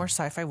be cool. More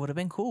sci-fi would have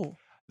been cool.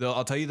 Though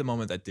I'll tell you the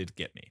moment that did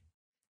get me.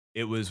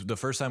 It was the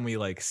first time we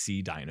like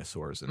see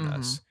dinosaurs in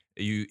this.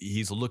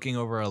 He's looking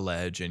over a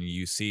ledge and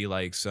you see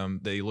like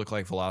they look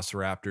like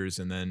velociraptors,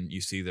 and then you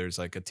see there's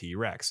like a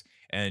T-Rex.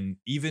 And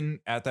even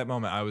at that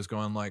moment, I was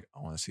going like, I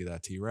want to see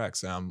that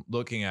T-Rex. And I'm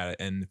looking at it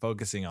and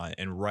focusing on it,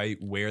 and right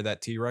where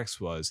that T-Rex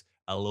was,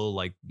 a little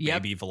like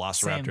baby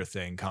velociraptor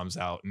thing comes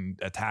out and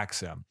attacks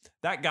him.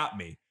 That got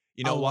me.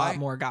 You know why? A lot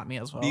more got me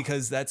as well.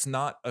 Because that's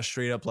not a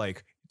straight up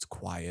like, it's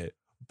quiet,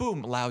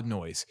 boom, loud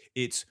noise.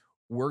 It's,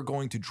 we're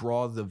going to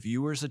draw the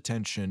viewer's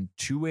attention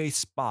to a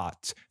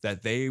spot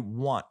that they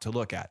want to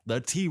look at,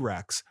 the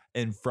T-Rex.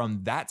 And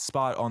from that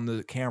spot on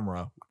the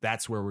camera,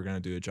 that's where we're going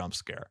to do a jump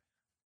scare.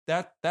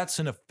 That's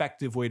an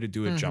effective way to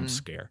do a jump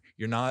scare.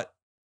 You're not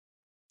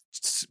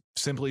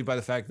simply by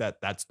the fact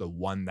that that's the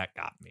one that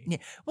got me. Yeah.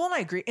 Well, and I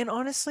agree. And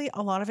honestly,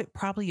 a lot of it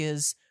probably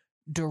is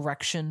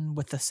direction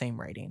with the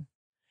same rating.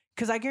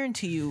 Because I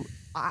guarantee you,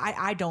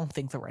 I don't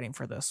think the writing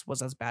for this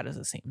was as bad as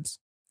it seems.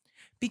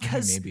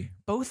 Because Maybe.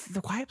 both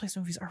the Quiet Place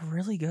movies are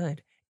really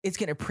good. It's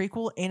getting a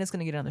prequel and it's going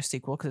to get another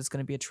sequel because it's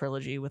going to be a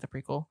trilogy with a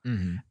prequel.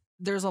 Mm-hmm.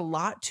 There's a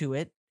lot to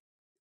it.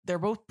 They're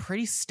both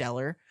pretty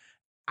stellar.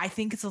 I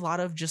think it's a lot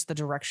of just the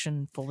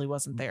direction fully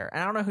wasn't there.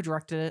 And I don't know who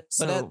directed it.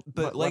 So,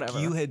 but like whatever.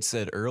 you had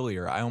said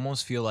earlier, I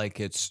almost feel like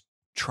it's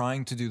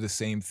trying to do the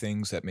same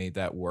things that made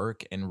that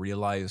work and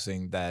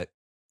realizing that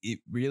it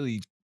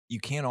really, you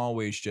can't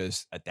always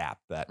just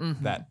adapt that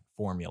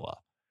formula.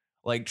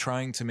 Like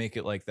trying to make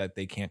it like that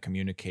they can't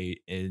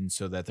communicate and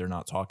so that they're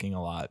not talking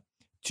a lot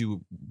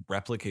to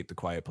replicate the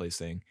Quiet Place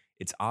thing.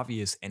 It's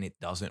obvious and it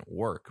doesn't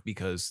work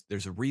because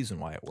there's a reason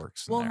why it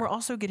works. Well, and we're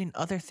also getting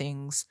other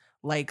things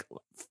like,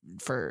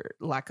 for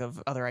lack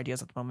of other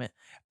ideas at the moment,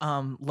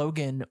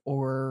 Logan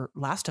or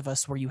Last of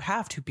Us, where you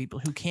have two people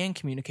who can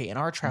communicate and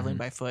are traveling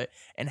by foot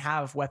and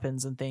have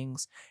weapons and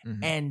things,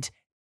 and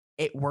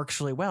it works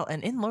really well.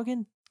 And in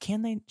Logan,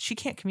 she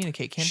can't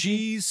communicate, can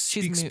she? She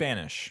speaks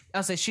Spanish.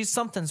 I'll say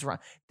something's wrong.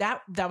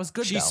 That was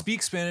good. She though.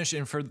 speaks Spanish,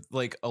 and for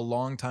like a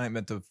long time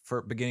at the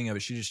beginning of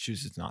it, she just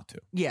chooses not to.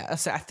 Yeah, I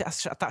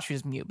thought she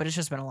was mute, but it's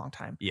just been a long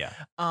time. Yeah.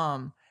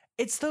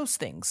 It's those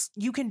things.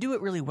 You can do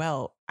it really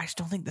well. I just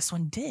don't think this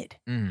one did.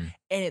 And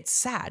it's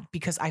sad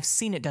because I've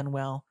seen it done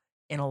well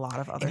in a lot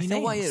of other things. You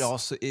know why it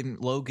also, in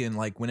Logan,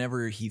 like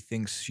whenever he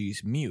thinks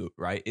she's mute,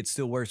 right? It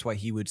still works why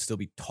he would still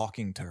be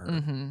talking to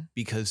her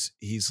because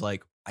he's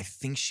like, I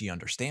think she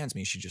understands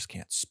me. She just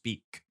can't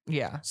speak.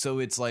 Yeah. So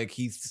it's like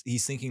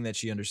he's thinking that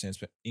she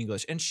understands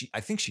English, and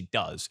I think she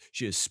does.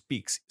 She just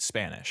speaks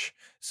Spanish.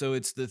 So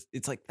it's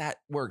like that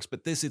works. But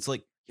it's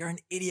like, you're an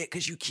idiot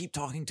because you keep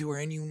talking to her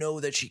and you know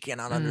that she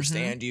cannot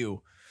understand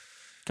you.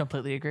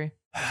 Completely agree.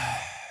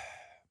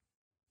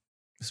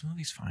 This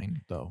movie's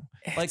fine though.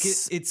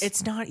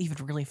 It's not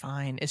even really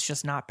fine. It's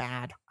just not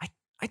bad.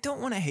 I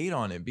don't want to hate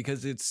on it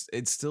because it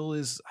still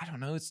is. I don't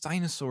know. It's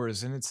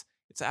dinosaurs and it's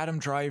Adam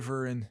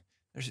Driver and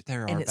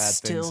there are and it bad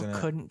things in it. Still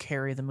couldn't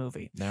carry the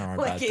movie. There are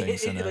bad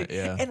things in it.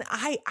 Yeah. And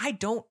I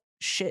don't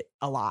shit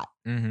a lot,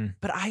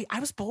 but I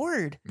was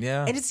bored.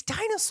 Yeah. And it's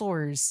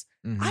dinosaurs.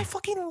 I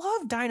fucking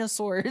love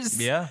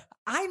dinosaurs. Yeah.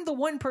 I'm the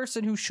one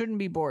person who shouldn't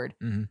be bored.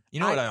 You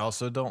know what I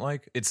also don't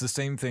like? It's the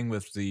same thing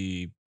with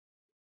the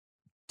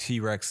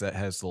T-Rex that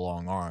has the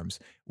long arms.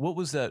 What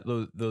was that?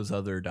 Those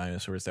other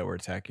dinosaurs that were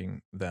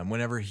attacking them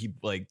whenever he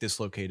like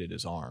dislocated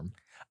his arm.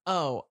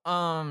 Oh,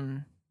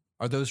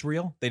 are those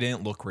real? They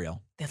didn't look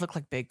real. They look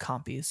like big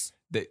compies.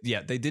 They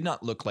did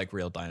not look like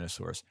real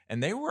dinosaurs.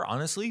 And they were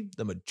honestly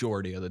the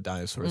majority of the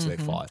dinosaurs they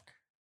fought.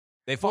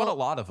 They fought a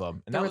lot of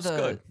them, and that was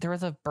good. There were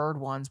the bird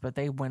ones, but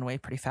they went away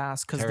pretty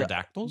fast.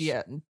 Pterodactyls?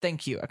 Yeah,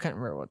 thank you. I couldn't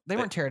remember what. They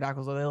weren't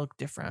pterodactyls, though. They look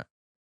different.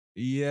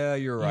 Yeah,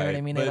 you're right. You know what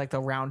I mean? They like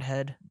the round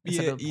head.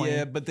 Yeah,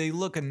 yeah, but they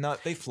look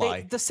they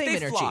fly. The same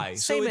energy. Fly.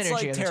 Same so it's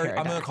energy like as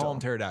I'm going to call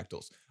them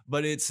pterodactyls.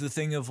 But it's the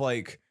thing of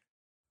like,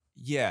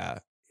 yeah,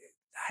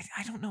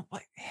 I don't know.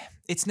 Like,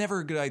 it's never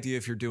a good idea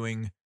if you're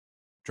doing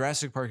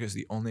Jurassic Park is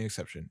the only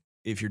exception.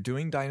 If you're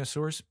doing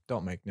dinosaurs,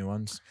 don't make new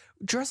ones.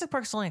 Jurassic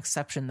Park's the only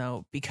exception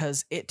though,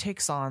 because it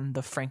takes on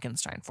the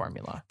Frankenstein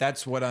formula.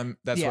 That's what I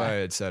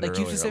had said Like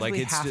earlier. you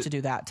specifically it's have just, to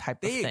do that type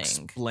of they thing.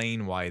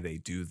 explain why they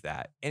do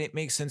that, and it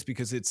makes sense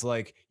because it's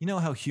like, you know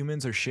how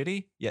humans are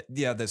shitty.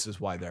 Yeah. This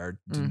is why there are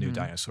new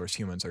dinosaurs.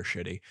 Humans are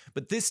shitty,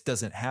 but this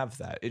doesn't have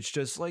that. It's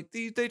just like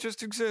they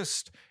just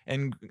exist.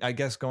 And I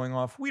guess going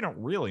off, we don't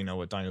really know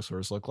what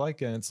dinosaurs look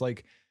like, and it's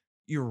like,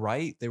 you're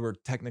right. They were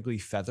technically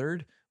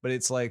feathered, but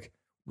it's like,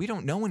 we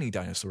don't know any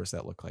dinosaurs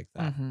that look like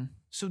that.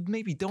 So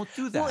maybe don't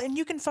do that. Well, and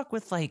you can fuck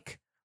with like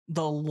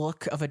the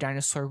look of a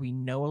dinosaur we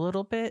know a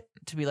little bit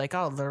to be like,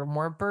 oh, they're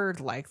more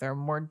bird-like, they're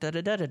more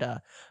da-da-da-da-da.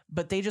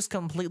 But they just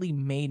completely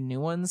made new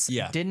ones.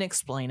 Yeah. Didn't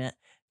explain it.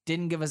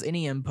 Didn't give us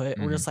any input.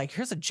 We're just like,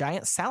 here's a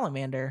giant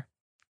salamander.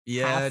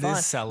 Yeah, Have fun.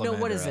 is salamander.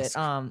 No, what is it?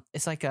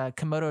 It's like a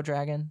Komodo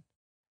dragon.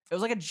 It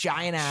was like a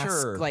giant ass,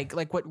 Sure.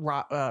 like what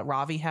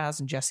Ravi has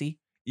and Jesse.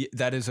 Yeah,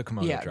 that is a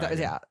Komodo dragon.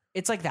 Yeah.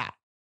 It's like that.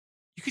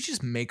 You could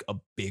just make a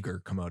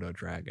bigger Komodo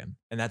dragon,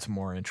 and that's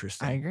more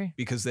interesting. I agree.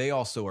 Because they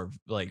also are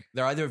like,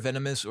 they're either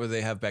venomous or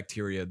they have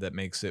bacteria that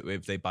makes it,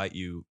 if they bite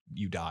you,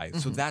 you die.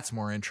 So that's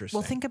more interesting.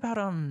 Well, think about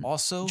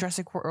also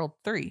Jurassic World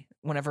 3,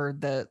 whenever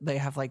they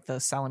have like the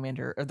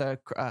salamander or the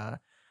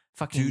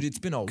fucking dude, it's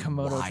been a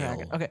Komodo while.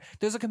 dragon. Okay,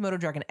 there's a Komodo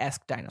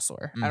dragon-esque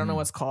dinosaur. I don't know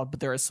what it's called, but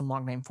there is some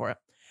long name for it.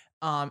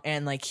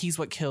 And like he's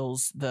what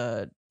kills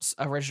the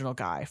original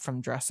guy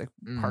from Jurassic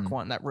Park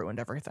 1 that ruined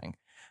everything.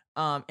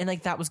 And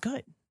like that was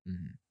good.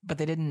 But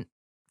they didn't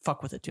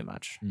fuck with it too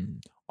much.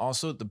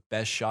 Also, the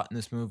best shot in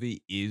this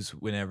movie is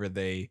whenever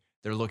they're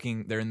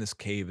in this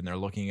cave and they're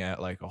looking at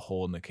like a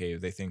hole in the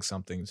cave. They think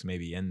something's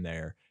maybe in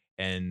there,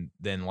 and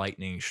then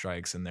lightning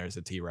strikes and there's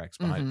a T-Rex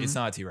behind. It's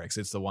not a T-Rex.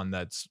 It's the one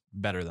that's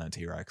better than a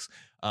T-Rex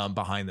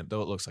behind them,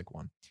 though it looks like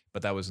one.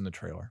 But that was in the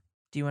trailer.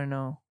 Do you want to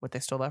know what they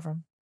stole that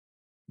from?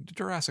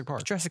 Jurassic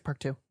Park. Jurassic Park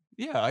 2.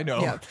 Yeah, I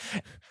know. Yeah. I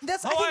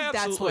think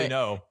that's what.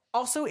 know.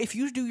 Also, if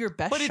you do your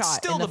best But shot it's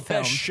still in the the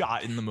film, best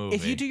shot in the movie.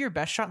 if you do your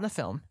best shot in the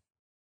film,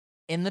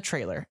 in the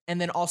trailer, and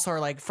then also are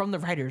like from the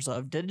writers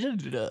of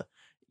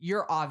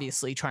you're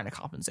obviously trying to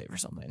compensate for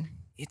something.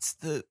 It's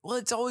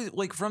always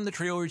like from the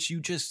trailers,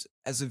 you just,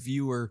 as a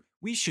viewer,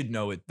 we should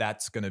know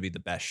that's going to be the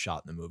best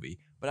shot in the movie.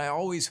 But I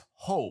always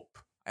hope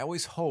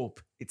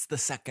it's the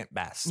second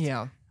best.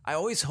 Yeah. I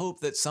always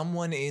hope that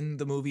someone in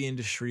the movie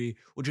industry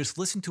will just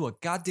listen to a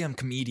goddamn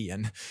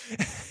comedian.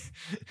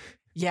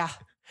 Yeah.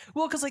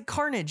 Well, because like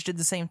Carnage did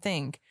the same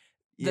thing.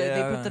 They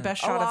put the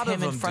best shot of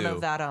him in front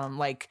of that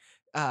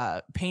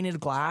painted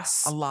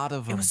glass. A lot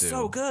of them It was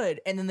so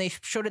good. And then they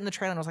showed it in the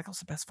trailer and I was like, oh, it's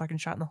the best fucking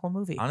shot in the whole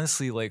movie.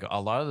 Honestly, like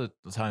a lot of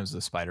the times the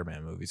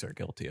Spider-Man movies are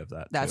guilty of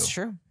that. That's too.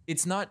 true.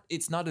 It's not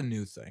a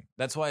new thing.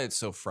 That's why it's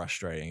so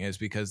frustrating, is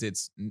because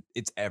it's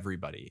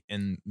everybody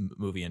in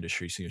movie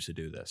industry seems to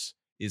do this,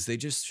 is they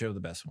just show the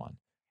best one.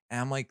 And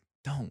I'm like,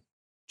 don't.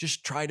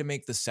 Just try to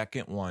make the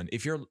second one.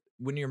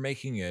 When you're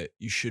making it,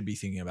 you should be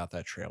thinking about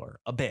that trailer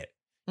a bit.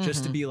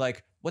 Just to be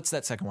like, what's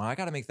that second one? I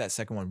got to make that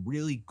second one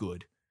really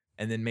good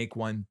and then make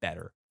one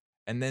better.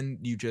 And then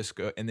you just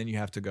go, and then you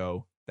have to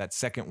go, that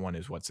second one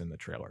is what's in the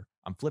trailer.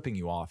 I'm flipping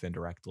you off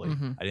indirectly.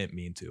 I didn't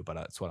mean to, but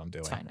that's what I'm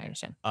doing. It's fine. I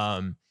understand.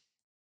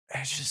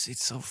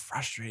 It's so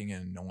frustrating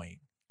and annoying.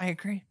 I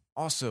agree.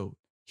 Also,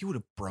 he would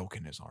have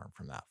broken his arm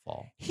from that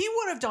fall. He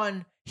would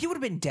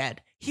have been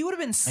dead. He would have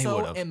been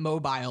so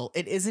immobile.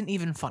 It isn't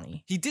even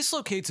funny. He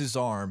dislocates his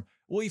arm.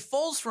 Well, he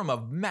falls from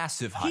a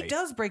massive height. He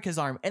does break his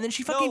arm, and then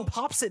she fucking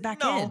pops it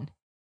back in.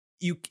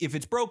 If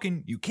it's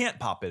broken, you can't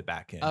pop it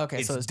back in.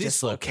 Okay, so it's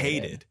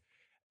dislocated.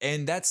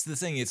 And that's the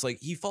thing. It's like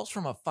he falls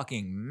from a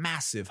fucking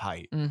massive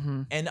height.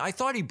 And I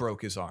thought he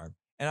broke his arm.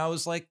 And I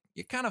was like,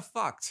 you're kind of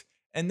fucked.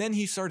 And then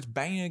he starts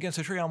banging against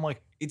a tree. I'm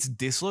like, it's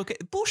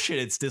dislocated. Bullshit,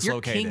 it's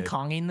dislocated. You're King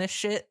Konging this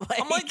shit.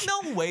 I'm like,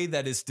 no way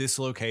that it's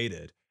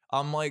dislocated.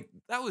 I'm like,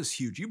 that was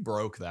huge. You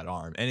broke that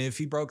arm. And if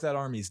he broke that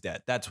arm, he's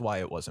dead. That's why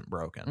it wasn't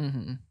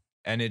broken.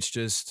 And it's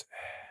just,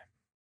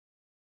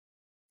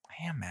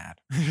 I am mad.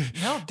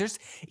 No, because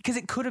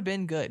it could have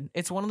been good.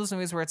 It's one of those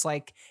movies where it's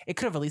like, it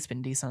could have at least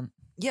been decent.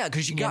 Yeah,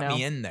 because you got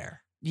me in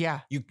there.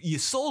 Yeah. You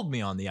sold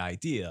me on the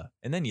idea,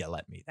 and then you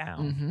let me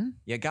down.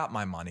 You got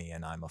my money,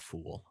 and I'm a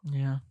fool.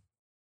 Yeah.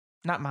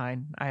 Not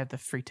mine. I had the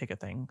free ticket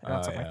thing.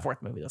 That's my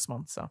fourth movie this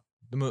month. So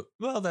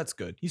well, that's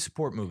good. You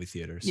support movie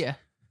theaters. Yeah.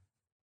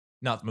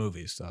 Not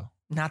movies, though.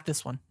 Not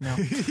this one. No.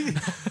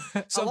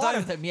 Sometimes, a lot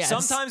of them, yes.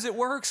 Sometimes it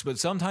works, but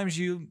sometimes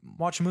you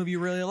watch a movie you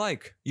really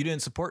like. You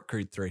didn't support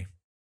Creed 3.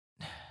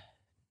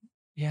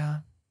 Yeah.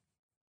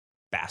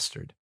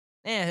 Bastard.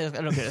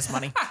 It'll get his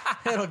money.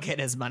 It'll get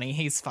his money.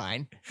 He's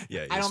fine.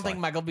 Yeah. I don't think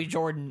Michael B.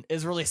 Jordan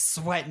is really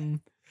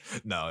sweating.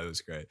 No, it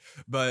was great.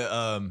 But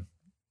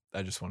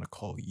I just want to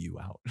call you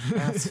out.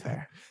 That's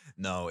fair.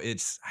 No, I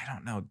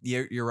don't know.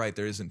 You're right.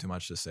 There isn't too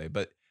much to say,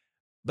 but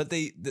But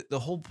the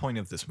whole point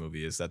of this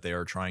movie is that they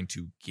are trying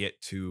to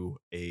get to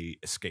a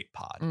escape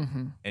pod,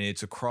 and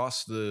it's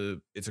across a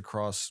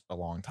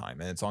long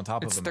time, and it's on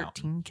top of a mountain. It's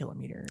 13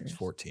 kilometers. It's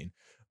 14.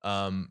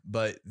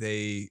 But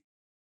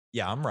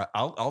I'm right.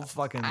 I'll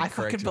fucking. I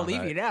fucking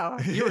believe you now.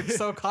 You were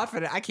so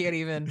confident. I can't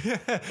even.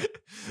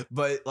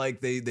 But like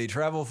they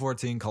travel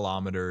 14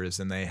 kilometers,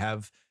 and they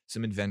have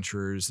some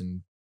adventurers,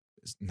 and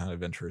not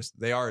adventurers.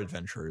 They are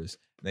adventurers.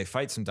 And they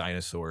fight some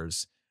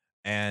dinosaurs.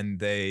 And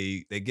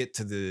they get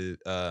to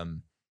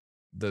the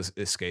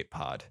escape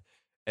pod,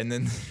 and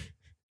then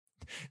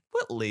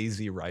what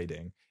lazy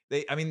writing.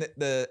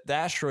 The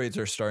asteroids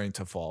are starting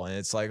to fall, and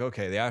it's like,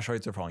 okay, the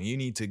asteroids are falling. You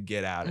need to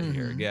get out of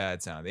here. Get out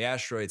of town. The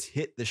asteroids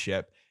hit the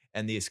ship,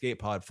 and the escape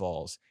pod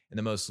falls. And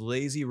the most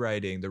lazy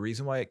writing, the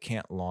reason why it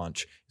can't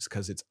launch is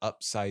because it's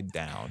upside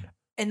down.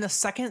 And the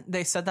second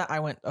they said that,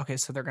 I went, okay,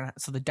 so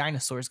the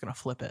dinosaur is gonna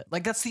flip it.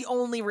 Like that's the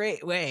only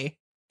way.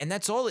 And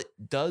that's all it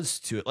does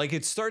to it. Like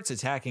it starts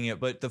attacking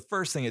it, but the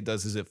first thing it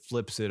does is it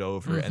flips it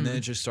over, and then it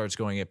just starts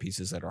going at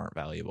pieces that aren't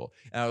valuable.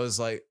 And I was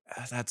like,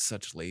 that's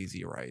such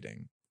lazy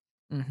writing.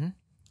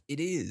 It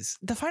is.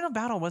 The final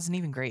battle wasn't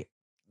even great.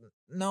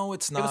 No,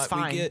 it's not. It was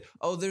fine.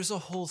 There's a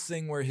whole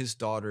thing where his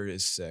daughter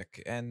is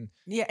sick, and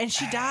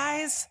she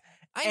dies.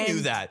 I knew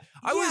that.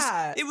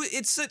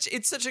 It's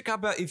such a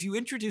cop out. If you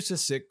introduce a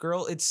sick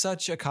girl, it's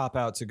such a cop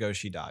out to go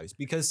she dies,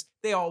 because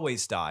they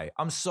always die.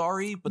 I'm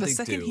sorry, but the they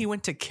second do. he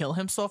went to kill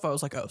himself, I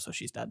was like, oh, so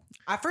she's dead.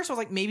 At first I was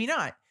like, maybe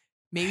not.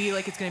 Maybe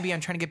like it's gonna be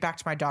I'm trying to get back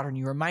to my daughter and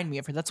you remind me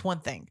of her. That's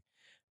one thing.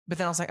 But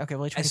then I was like, okay,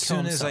 well, he tried to kill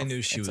himself. As soon as I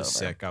knew she was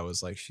sick, I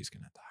was like, she's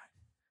gonna die.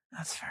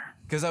 That's fair.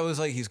 Because I was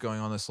like, he's going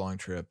on this long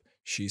trip.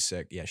 She's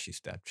sick. Yeah, she's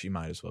dead. She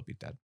might as well be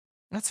dead.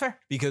 That's fair.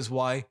 Because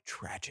why?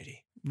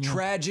 Tragedy. Yeah.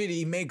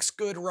 Tragedy makes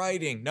good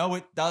writing. No,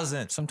 it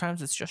doesn't.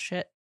 Sometimes it's just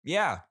shit.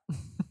 Yeah.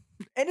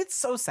 And it's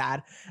so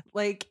sad.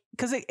 Like,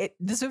 because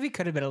this movie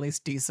could have been at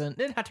least decent.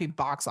 It didn't have to be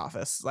box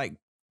office. Like,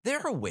 there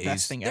are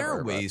ways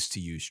to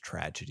use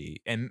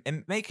tragedy and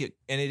make it,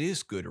 and it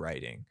is good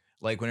writing.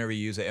 Like whenever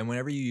you use it, and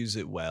whenever you use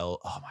it well,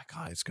 oh my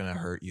God, it's going to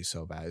hurt you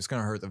so bad. It's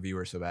going to hurt the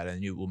viewer so bad,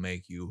 and it will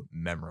make you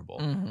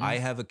memorable. I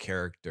have a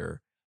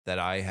character that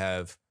I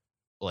have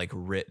like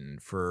written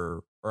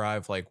for, or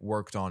I've like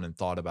worked on and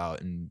thought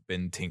about and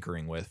been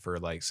tinkering with for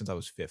like since I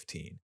was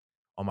 15.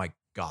 Oh my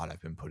God,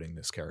 I've been putting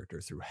this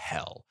character through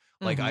hell.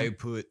 Like I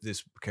put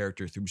this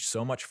character through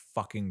so much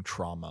fucking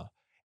trauma,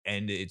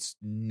 and it's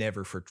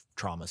never for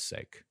trauma's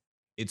sake.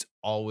 It's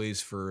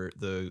always for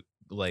the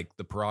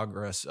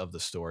progress of the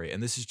story.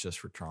 And this is just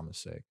for trauma's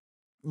sake.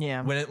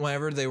 Yeah.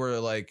 Whenever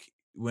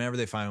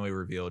they finally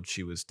revealed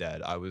she was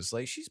dead, I was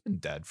like, she's been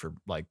dead for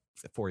like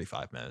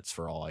 45 minutes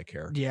for all I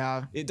care.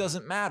 Yeah. It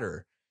doesn't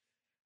matter.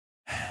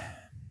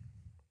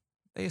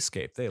 They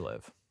escaped. They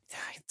live.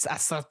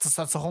 That's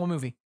the whole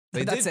movie.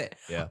 That's it.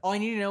 Yeah. All I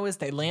need to know is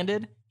they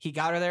landed, he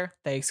got her there,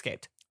 they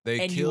escaped.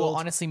 You will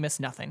honestly miss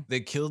nothing. They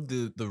killed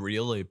the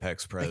real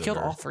apex predator. They killed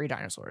all 3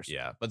 dinosaurs.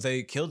 Yeah, but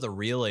they killed the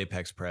real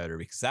apex predator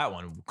because that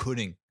one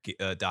couldn't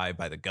die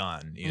by the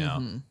gun, you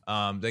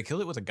know? They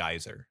killed it with a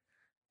geyser.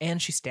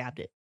 And she stabbed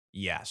it.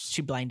 Yes.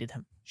 She blinded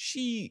him.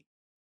 She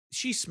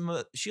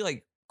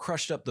like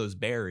crushed up those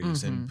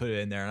berries and put it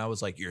in there. And I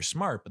was like, you're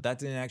smart, but that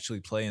didn't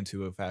actually play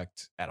into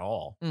effect at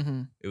all.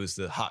 It was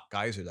the hot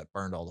geyser that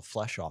burned all the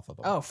flesh off of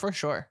him. Oh, for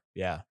sure.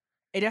 Yeah.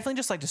 It definitely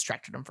just like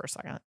distracted him for a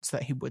second so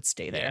that he would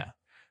stay there. Yeah.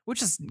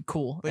 Which is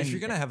cool. But if you're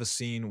going to have a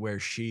scene where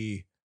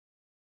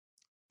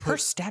her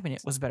stabbing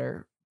it was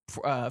better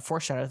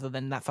foreshadowed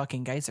than that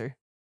fucking geyser.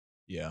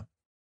 Yeah.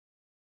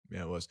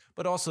 Yeah, it was.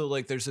 But also,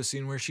 like, there's a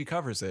scene where she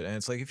covers it, and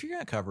it's like, if you're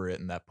going to cover it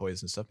in that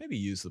poison stuff, maybe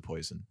use the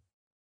poison.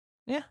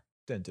 Yeah.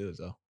 Didn't do it,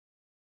 though.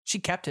 She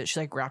kept it. She,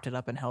 like, wrapped it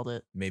up and held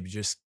it. Maybe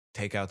just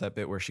take out that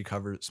bit where she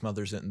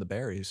smothers it in the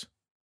berries.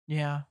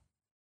 Yeah.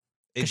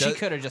 She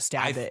could have just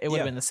stabbed it. It would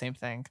have been the same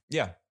thing.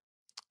 Yeah.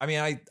 I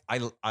mean,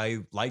 I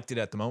liked it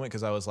at the moment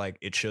because I was like,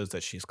 it shows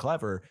that she's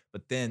clever,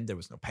 but then there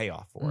was no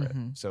payoff for it.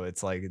 So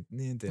it's like, it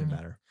didn't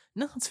matter.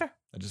 No, that's fair.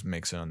 It just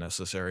makes it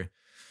unnecessary.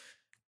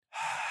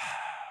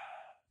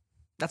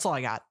 That's all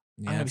I got.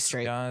 Yeah, I'm going to be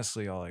straight.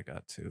 Honestly, all I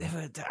got too.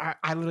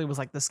 I literally was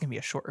like, this is going to be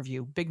a short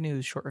review. Big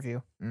news, short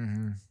review.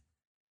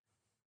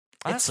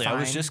 Honestly, I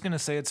was just going to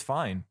say it's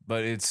fine,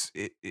 but it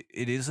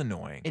is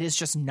annoying. It is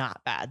just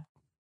not bad.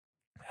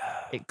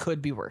 It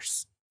could be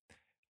worse.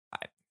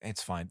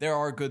 It's fine. There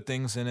are good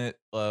things in it.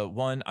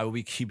 One, I will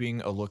be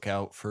keeping a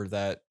lookout for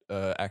that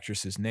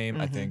actress's name.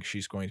 I think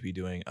she's going to be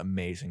doing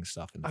amazing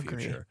stuff in the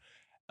future.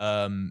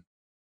 I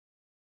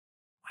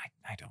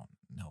don't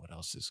know what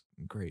else is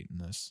great in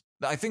this.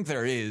 I think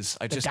there is.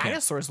 The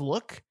dinosaurs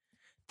look,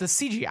 the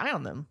CGI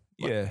on them.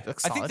 I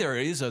think there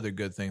is other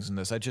good things in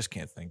this. I just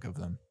can't think of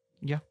them.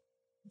 Yeah.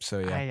 So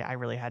yeah, I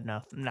really had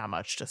not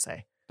much to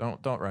say.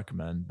 Don't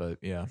recommend, but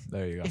yeah,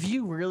 there you go. If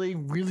you really,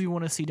 really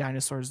want to see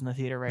dinosaurs in the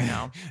theater right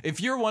now,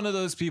 if you're one of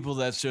those people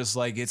that's just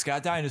like, it's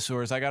got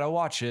dinosaurs, I gotta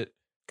watch it,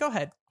 go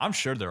ahead. I'm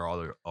sure there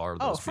are those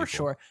people. For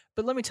sure.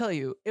 But let me tell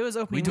you, it was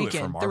opening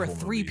weekend. There were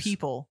 3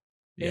 people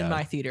in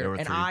my theater,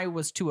 and I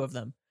was 2 of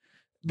them.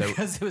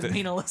 because it was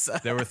me and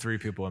Alyssa. There were 3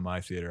 people in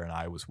my theater, and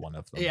I was one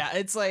of them. Yeah,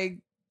 it's like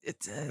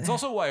It's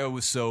also why I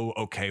was so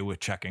okay with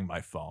checking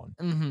my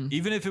phone.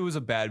 Even if it was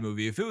a bad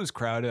movie, if it was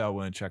crowded, I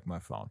wouldn't check my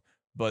phone.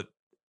 But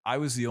I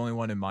was the only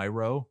one in my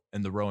row,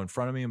 and the row in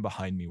front of me and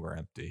behind me were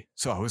empty.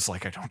 So I was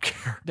like, I don't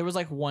care. There was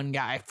like one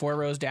guy 4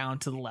 rows down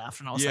to the left,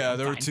 and I was like, yeah,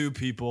 there were fine. 2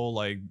 people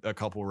like a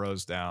couple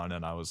rows down,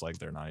 and I was like,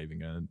 they're not even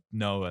gonna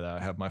know that I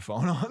have my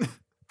phone on.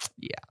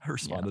 Yeah, I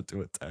responded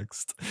to a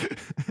text.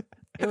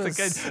 It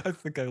I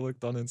think I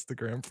looked on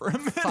Instagram for a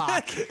minute.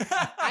 Fuck.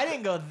 I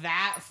didn't go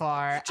that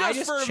far. I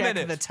just for a checked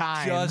minute. the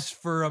time.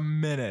 Just for a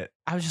minute.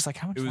 I was just like,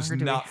 how much It was longer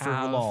do we not for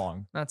have?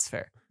 long. That's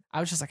fair. I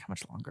was just like, how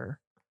much longer?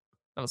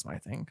 That was my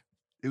thing.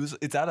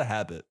 It's out of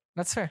habit.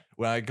 That's fair.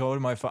 When I go to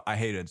my phone, I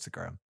hate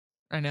Instagram.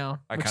 I know.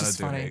 I which kind is of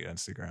do funny. hate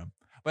Instagram,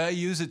 but I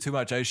use it too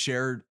much. I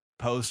share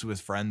posts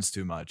with friends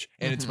too much,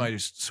 and it's my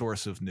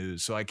source of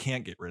news, so I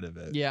can't get rid of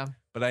it. Yeah.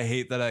 But I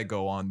hate that I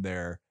go on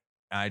there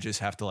and I just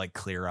have to like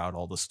clear out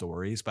all the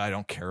stories, but I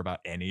don't care about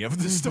any of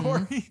the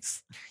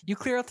stories. You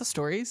clear out the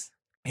stories?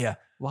 Yeah.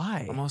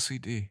 Why? I'm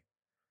OCD.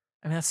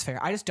 I mean, that's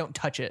fair. I just don't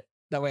touch it.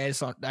 That way I just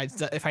don't,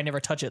 if I never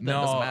touch it, then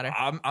it doesn't matter.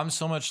 I'm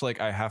so much like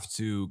I have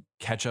to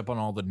catch up on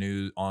all the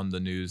news,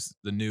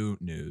 the new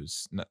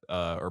news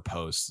or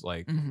posts,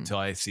 like till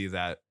I see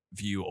that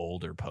view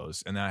older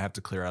posts, and then I have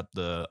to clear out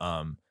the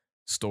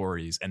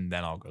stories, and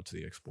then I'll go to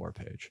the explore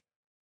page.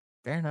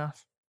 Fair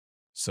enough.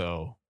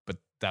 So, but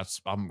that's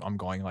I'm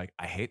going like,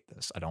 I hate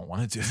this. I don't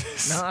want to do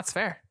this. No, that's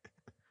fair.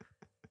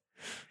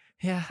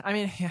 Yeah, I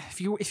mean, yeah, if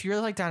you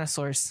really like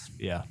dinosaurs,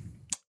 Yeah.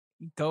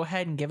 go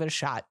ahead and give it a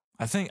shot.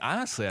 I think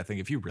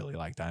if you really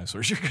like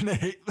dinosaurs, you're gonna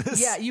hate this.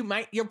 Yeah,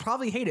 you'll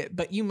probably hate it,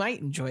 but you might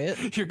enjoy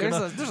it. There's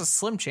a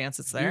slim chance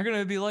it's there. You're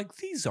gonna be like,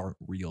 these aren't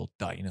real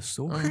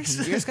dinosaurs.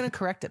 You're just gonna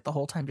correct it the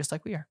whole time, just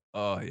like we are.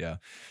 Oh yeah.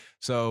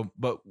 So,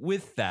 but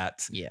with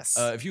that, Yes.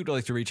 if you'd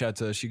like to reach out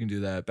to us, you can do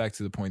that.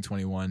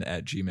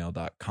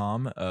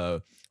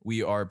 backtothepoint21@gmail.com.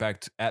 We are back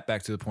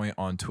to the point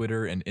on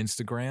Twitter and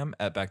Instagram,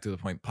 at Back to the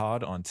Point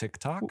Pod on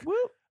TikTok. Woo.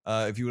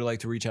 If you would like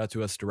to reach out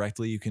to us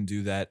directly, you can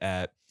do that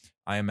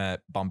I am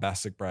at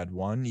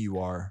bombasticbrad1. You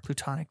are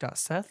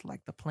Plutonic.Seth,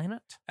 like the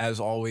planet. As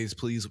always,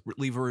 please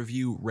leave a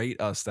review, rate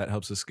us. That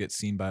helps us get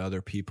seen by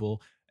other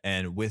people.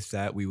 And with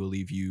that, we will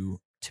leave you.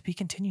 To be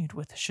continued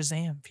with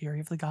Shazam, Fury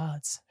of the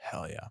Gods.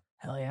 Hell yeah.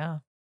 Hell yeah.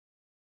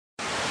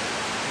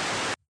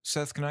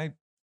 Seth, can I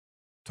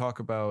talk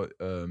about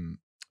a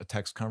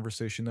text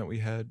conversation that we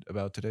had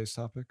about today's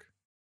topic?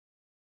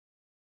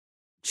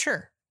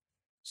 Sure.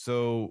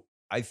 So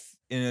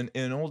in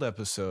an old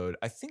episode,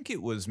 I think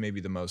it was maybe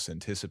the most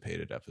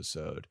anticipated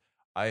episode,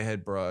 I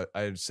had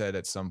said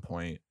at some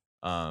point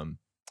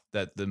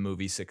that the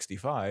movie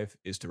 65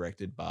 is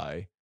directed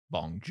by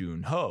Bong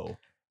Joon Ho,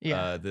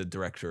 the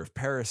director of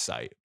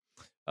Parasite.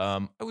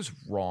 I was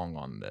wrong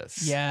on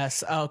this.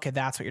 Yes. Oh, okay,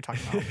 that's what you're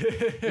talking about.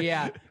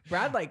 Yeah.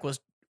 Brad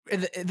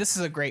this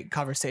is a great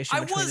conversation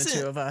between the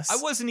two of us. I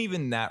wasn't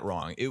even that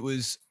wrong. It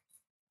was,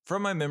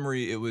 from my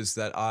memory, it was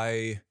that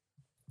I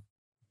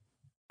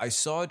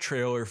saw a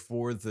trailer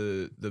for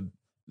the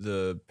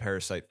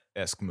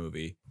Parasite-esque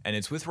movie, and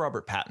it's with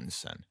Robert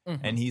Pattinson,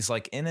 and he's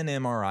like in an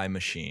MRI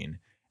machine,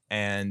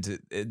 and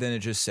then it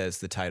just says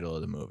the title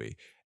of the movie.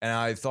 And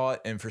I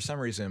thought, and for some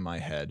reason in my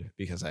head,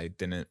 because I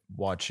didn't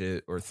watch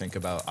it or think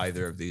about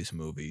either of these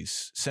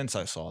movies since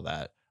I saw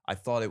that, I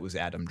thought it was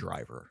Adam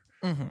Driver.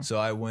 So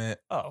I went,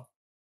 oh,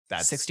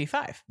 that's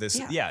 65.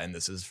 And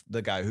this is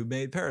the guy who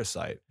made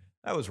Parasite.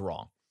 I was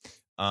wrong.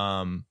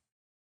 And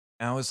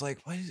I was like,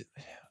 what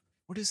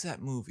is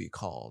that movie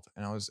called?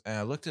 And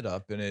I looked it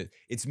up, and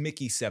it's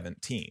Mickey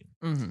 17.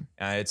 And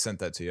I had sent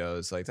that to you. I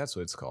was like, that's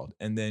what it's called.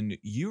 And then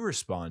you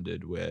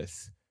responded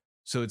with,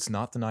 so it's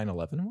not the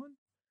 9/11 one?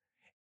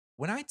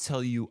 When I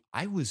tell you,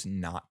 I was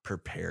not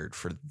prepared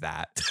for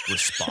that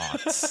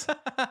response.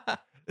 But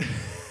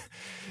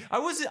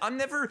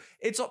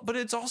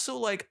it's also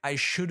like I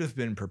should have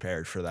been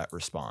prepared for that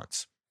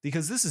response,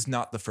 because this is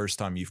not the first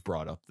time you've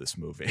brought up this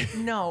movie.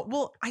 No,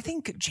 well, I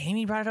think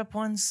Jamie brought it up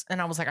once,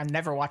 and I was like, I'm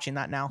never watching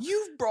that now.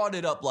 You've brought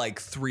it up like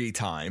 3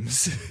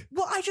 times.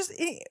 Well,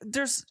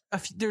 there's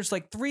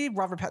like 3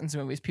 Robert Pattinson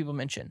movies people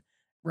mention.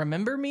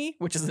 Remember Me,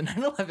 which is the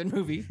 9/11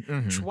 movie,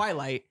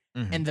 Twilight,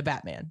 and The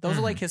Batman. Those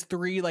are like his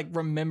 3 like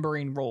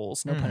remembering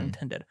roles, no pun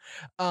intended.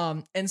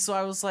 And so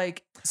I was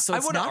like, so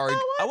it's not that one?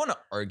 I want to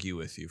argue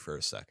with you for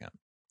a second.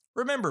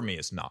 Remember Me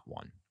is not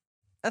one.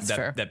 That's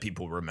fair. That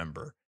people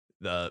remember.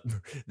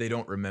 They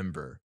don't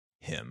remember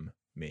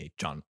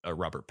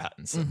Robert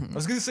Pattinson. I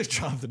was going to say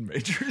Jonathan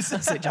Majors.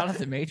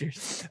 Jonathan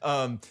Majors.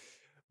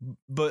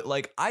 But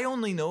like, I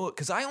only know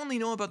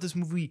about this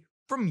movie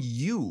from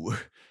you.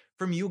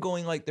 From you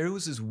going like, there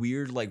was this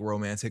weird like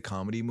romantic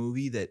comedy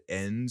movie that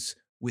ends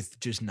with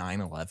just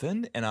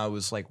 9/11, and I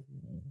was like,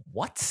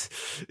 what?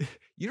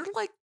 You're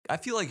like, I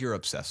feel like you're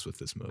obsessed with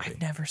this movie. I've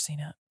never seen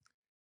it.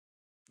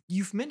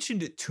 You've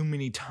mentioned it too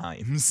many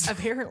times.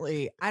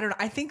 Apparently, I don't know.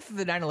 I think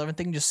the 9/11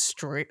 thing just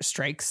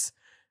strikes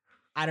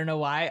I don't know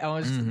why. I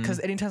was Mhm. because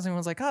anytime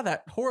someone's like, "Oh,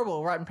 that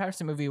horrible Rotten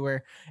Patterson movie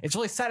where it's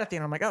really sad at the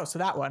end," I'm like, "Oh, so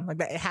that one, like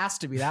that, it has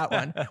to be that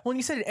one." When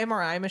you said an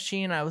MRI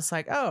machine, I was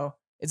like, "Oh,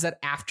 is that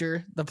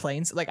after the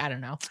planes?" Like, I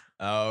don't know.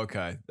 Oh,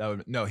 okay. That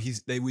would no. He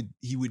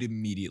would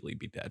immediately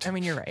be dead. I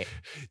mean, you're right.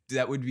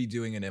 That would be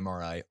doing an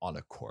MRI on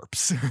a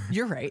corpse.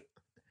 You're right.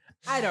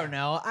 I don't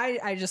know.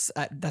 I just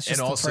that's just And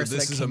the also, first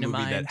this that is a came to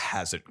movie that mind.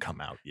 hasn't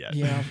come out yet.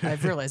 Yeah,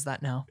 I've realized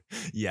that now.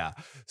 Yeah.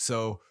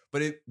 So,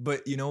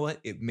 but you know what?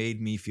 It made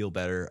me feel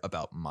better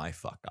about my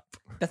fuck up.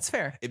 That's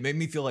fair. It made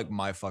me feel like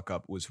my fuck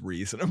up was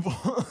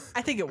reasonable.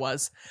 I think it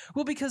was.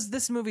 Well, because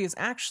this movie is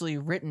actually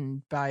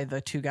written by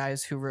the two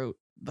guys who wrote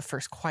the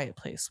first Quiet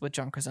Place with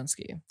John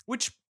Krasinski.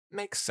 Which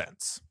makes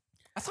sense.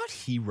 I thought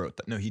he wrote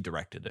that. No, he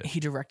directed it. He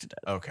directed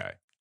it. Okay.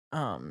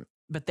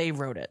 But they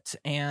wrote it,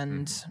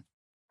 and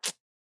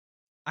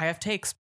I have takes.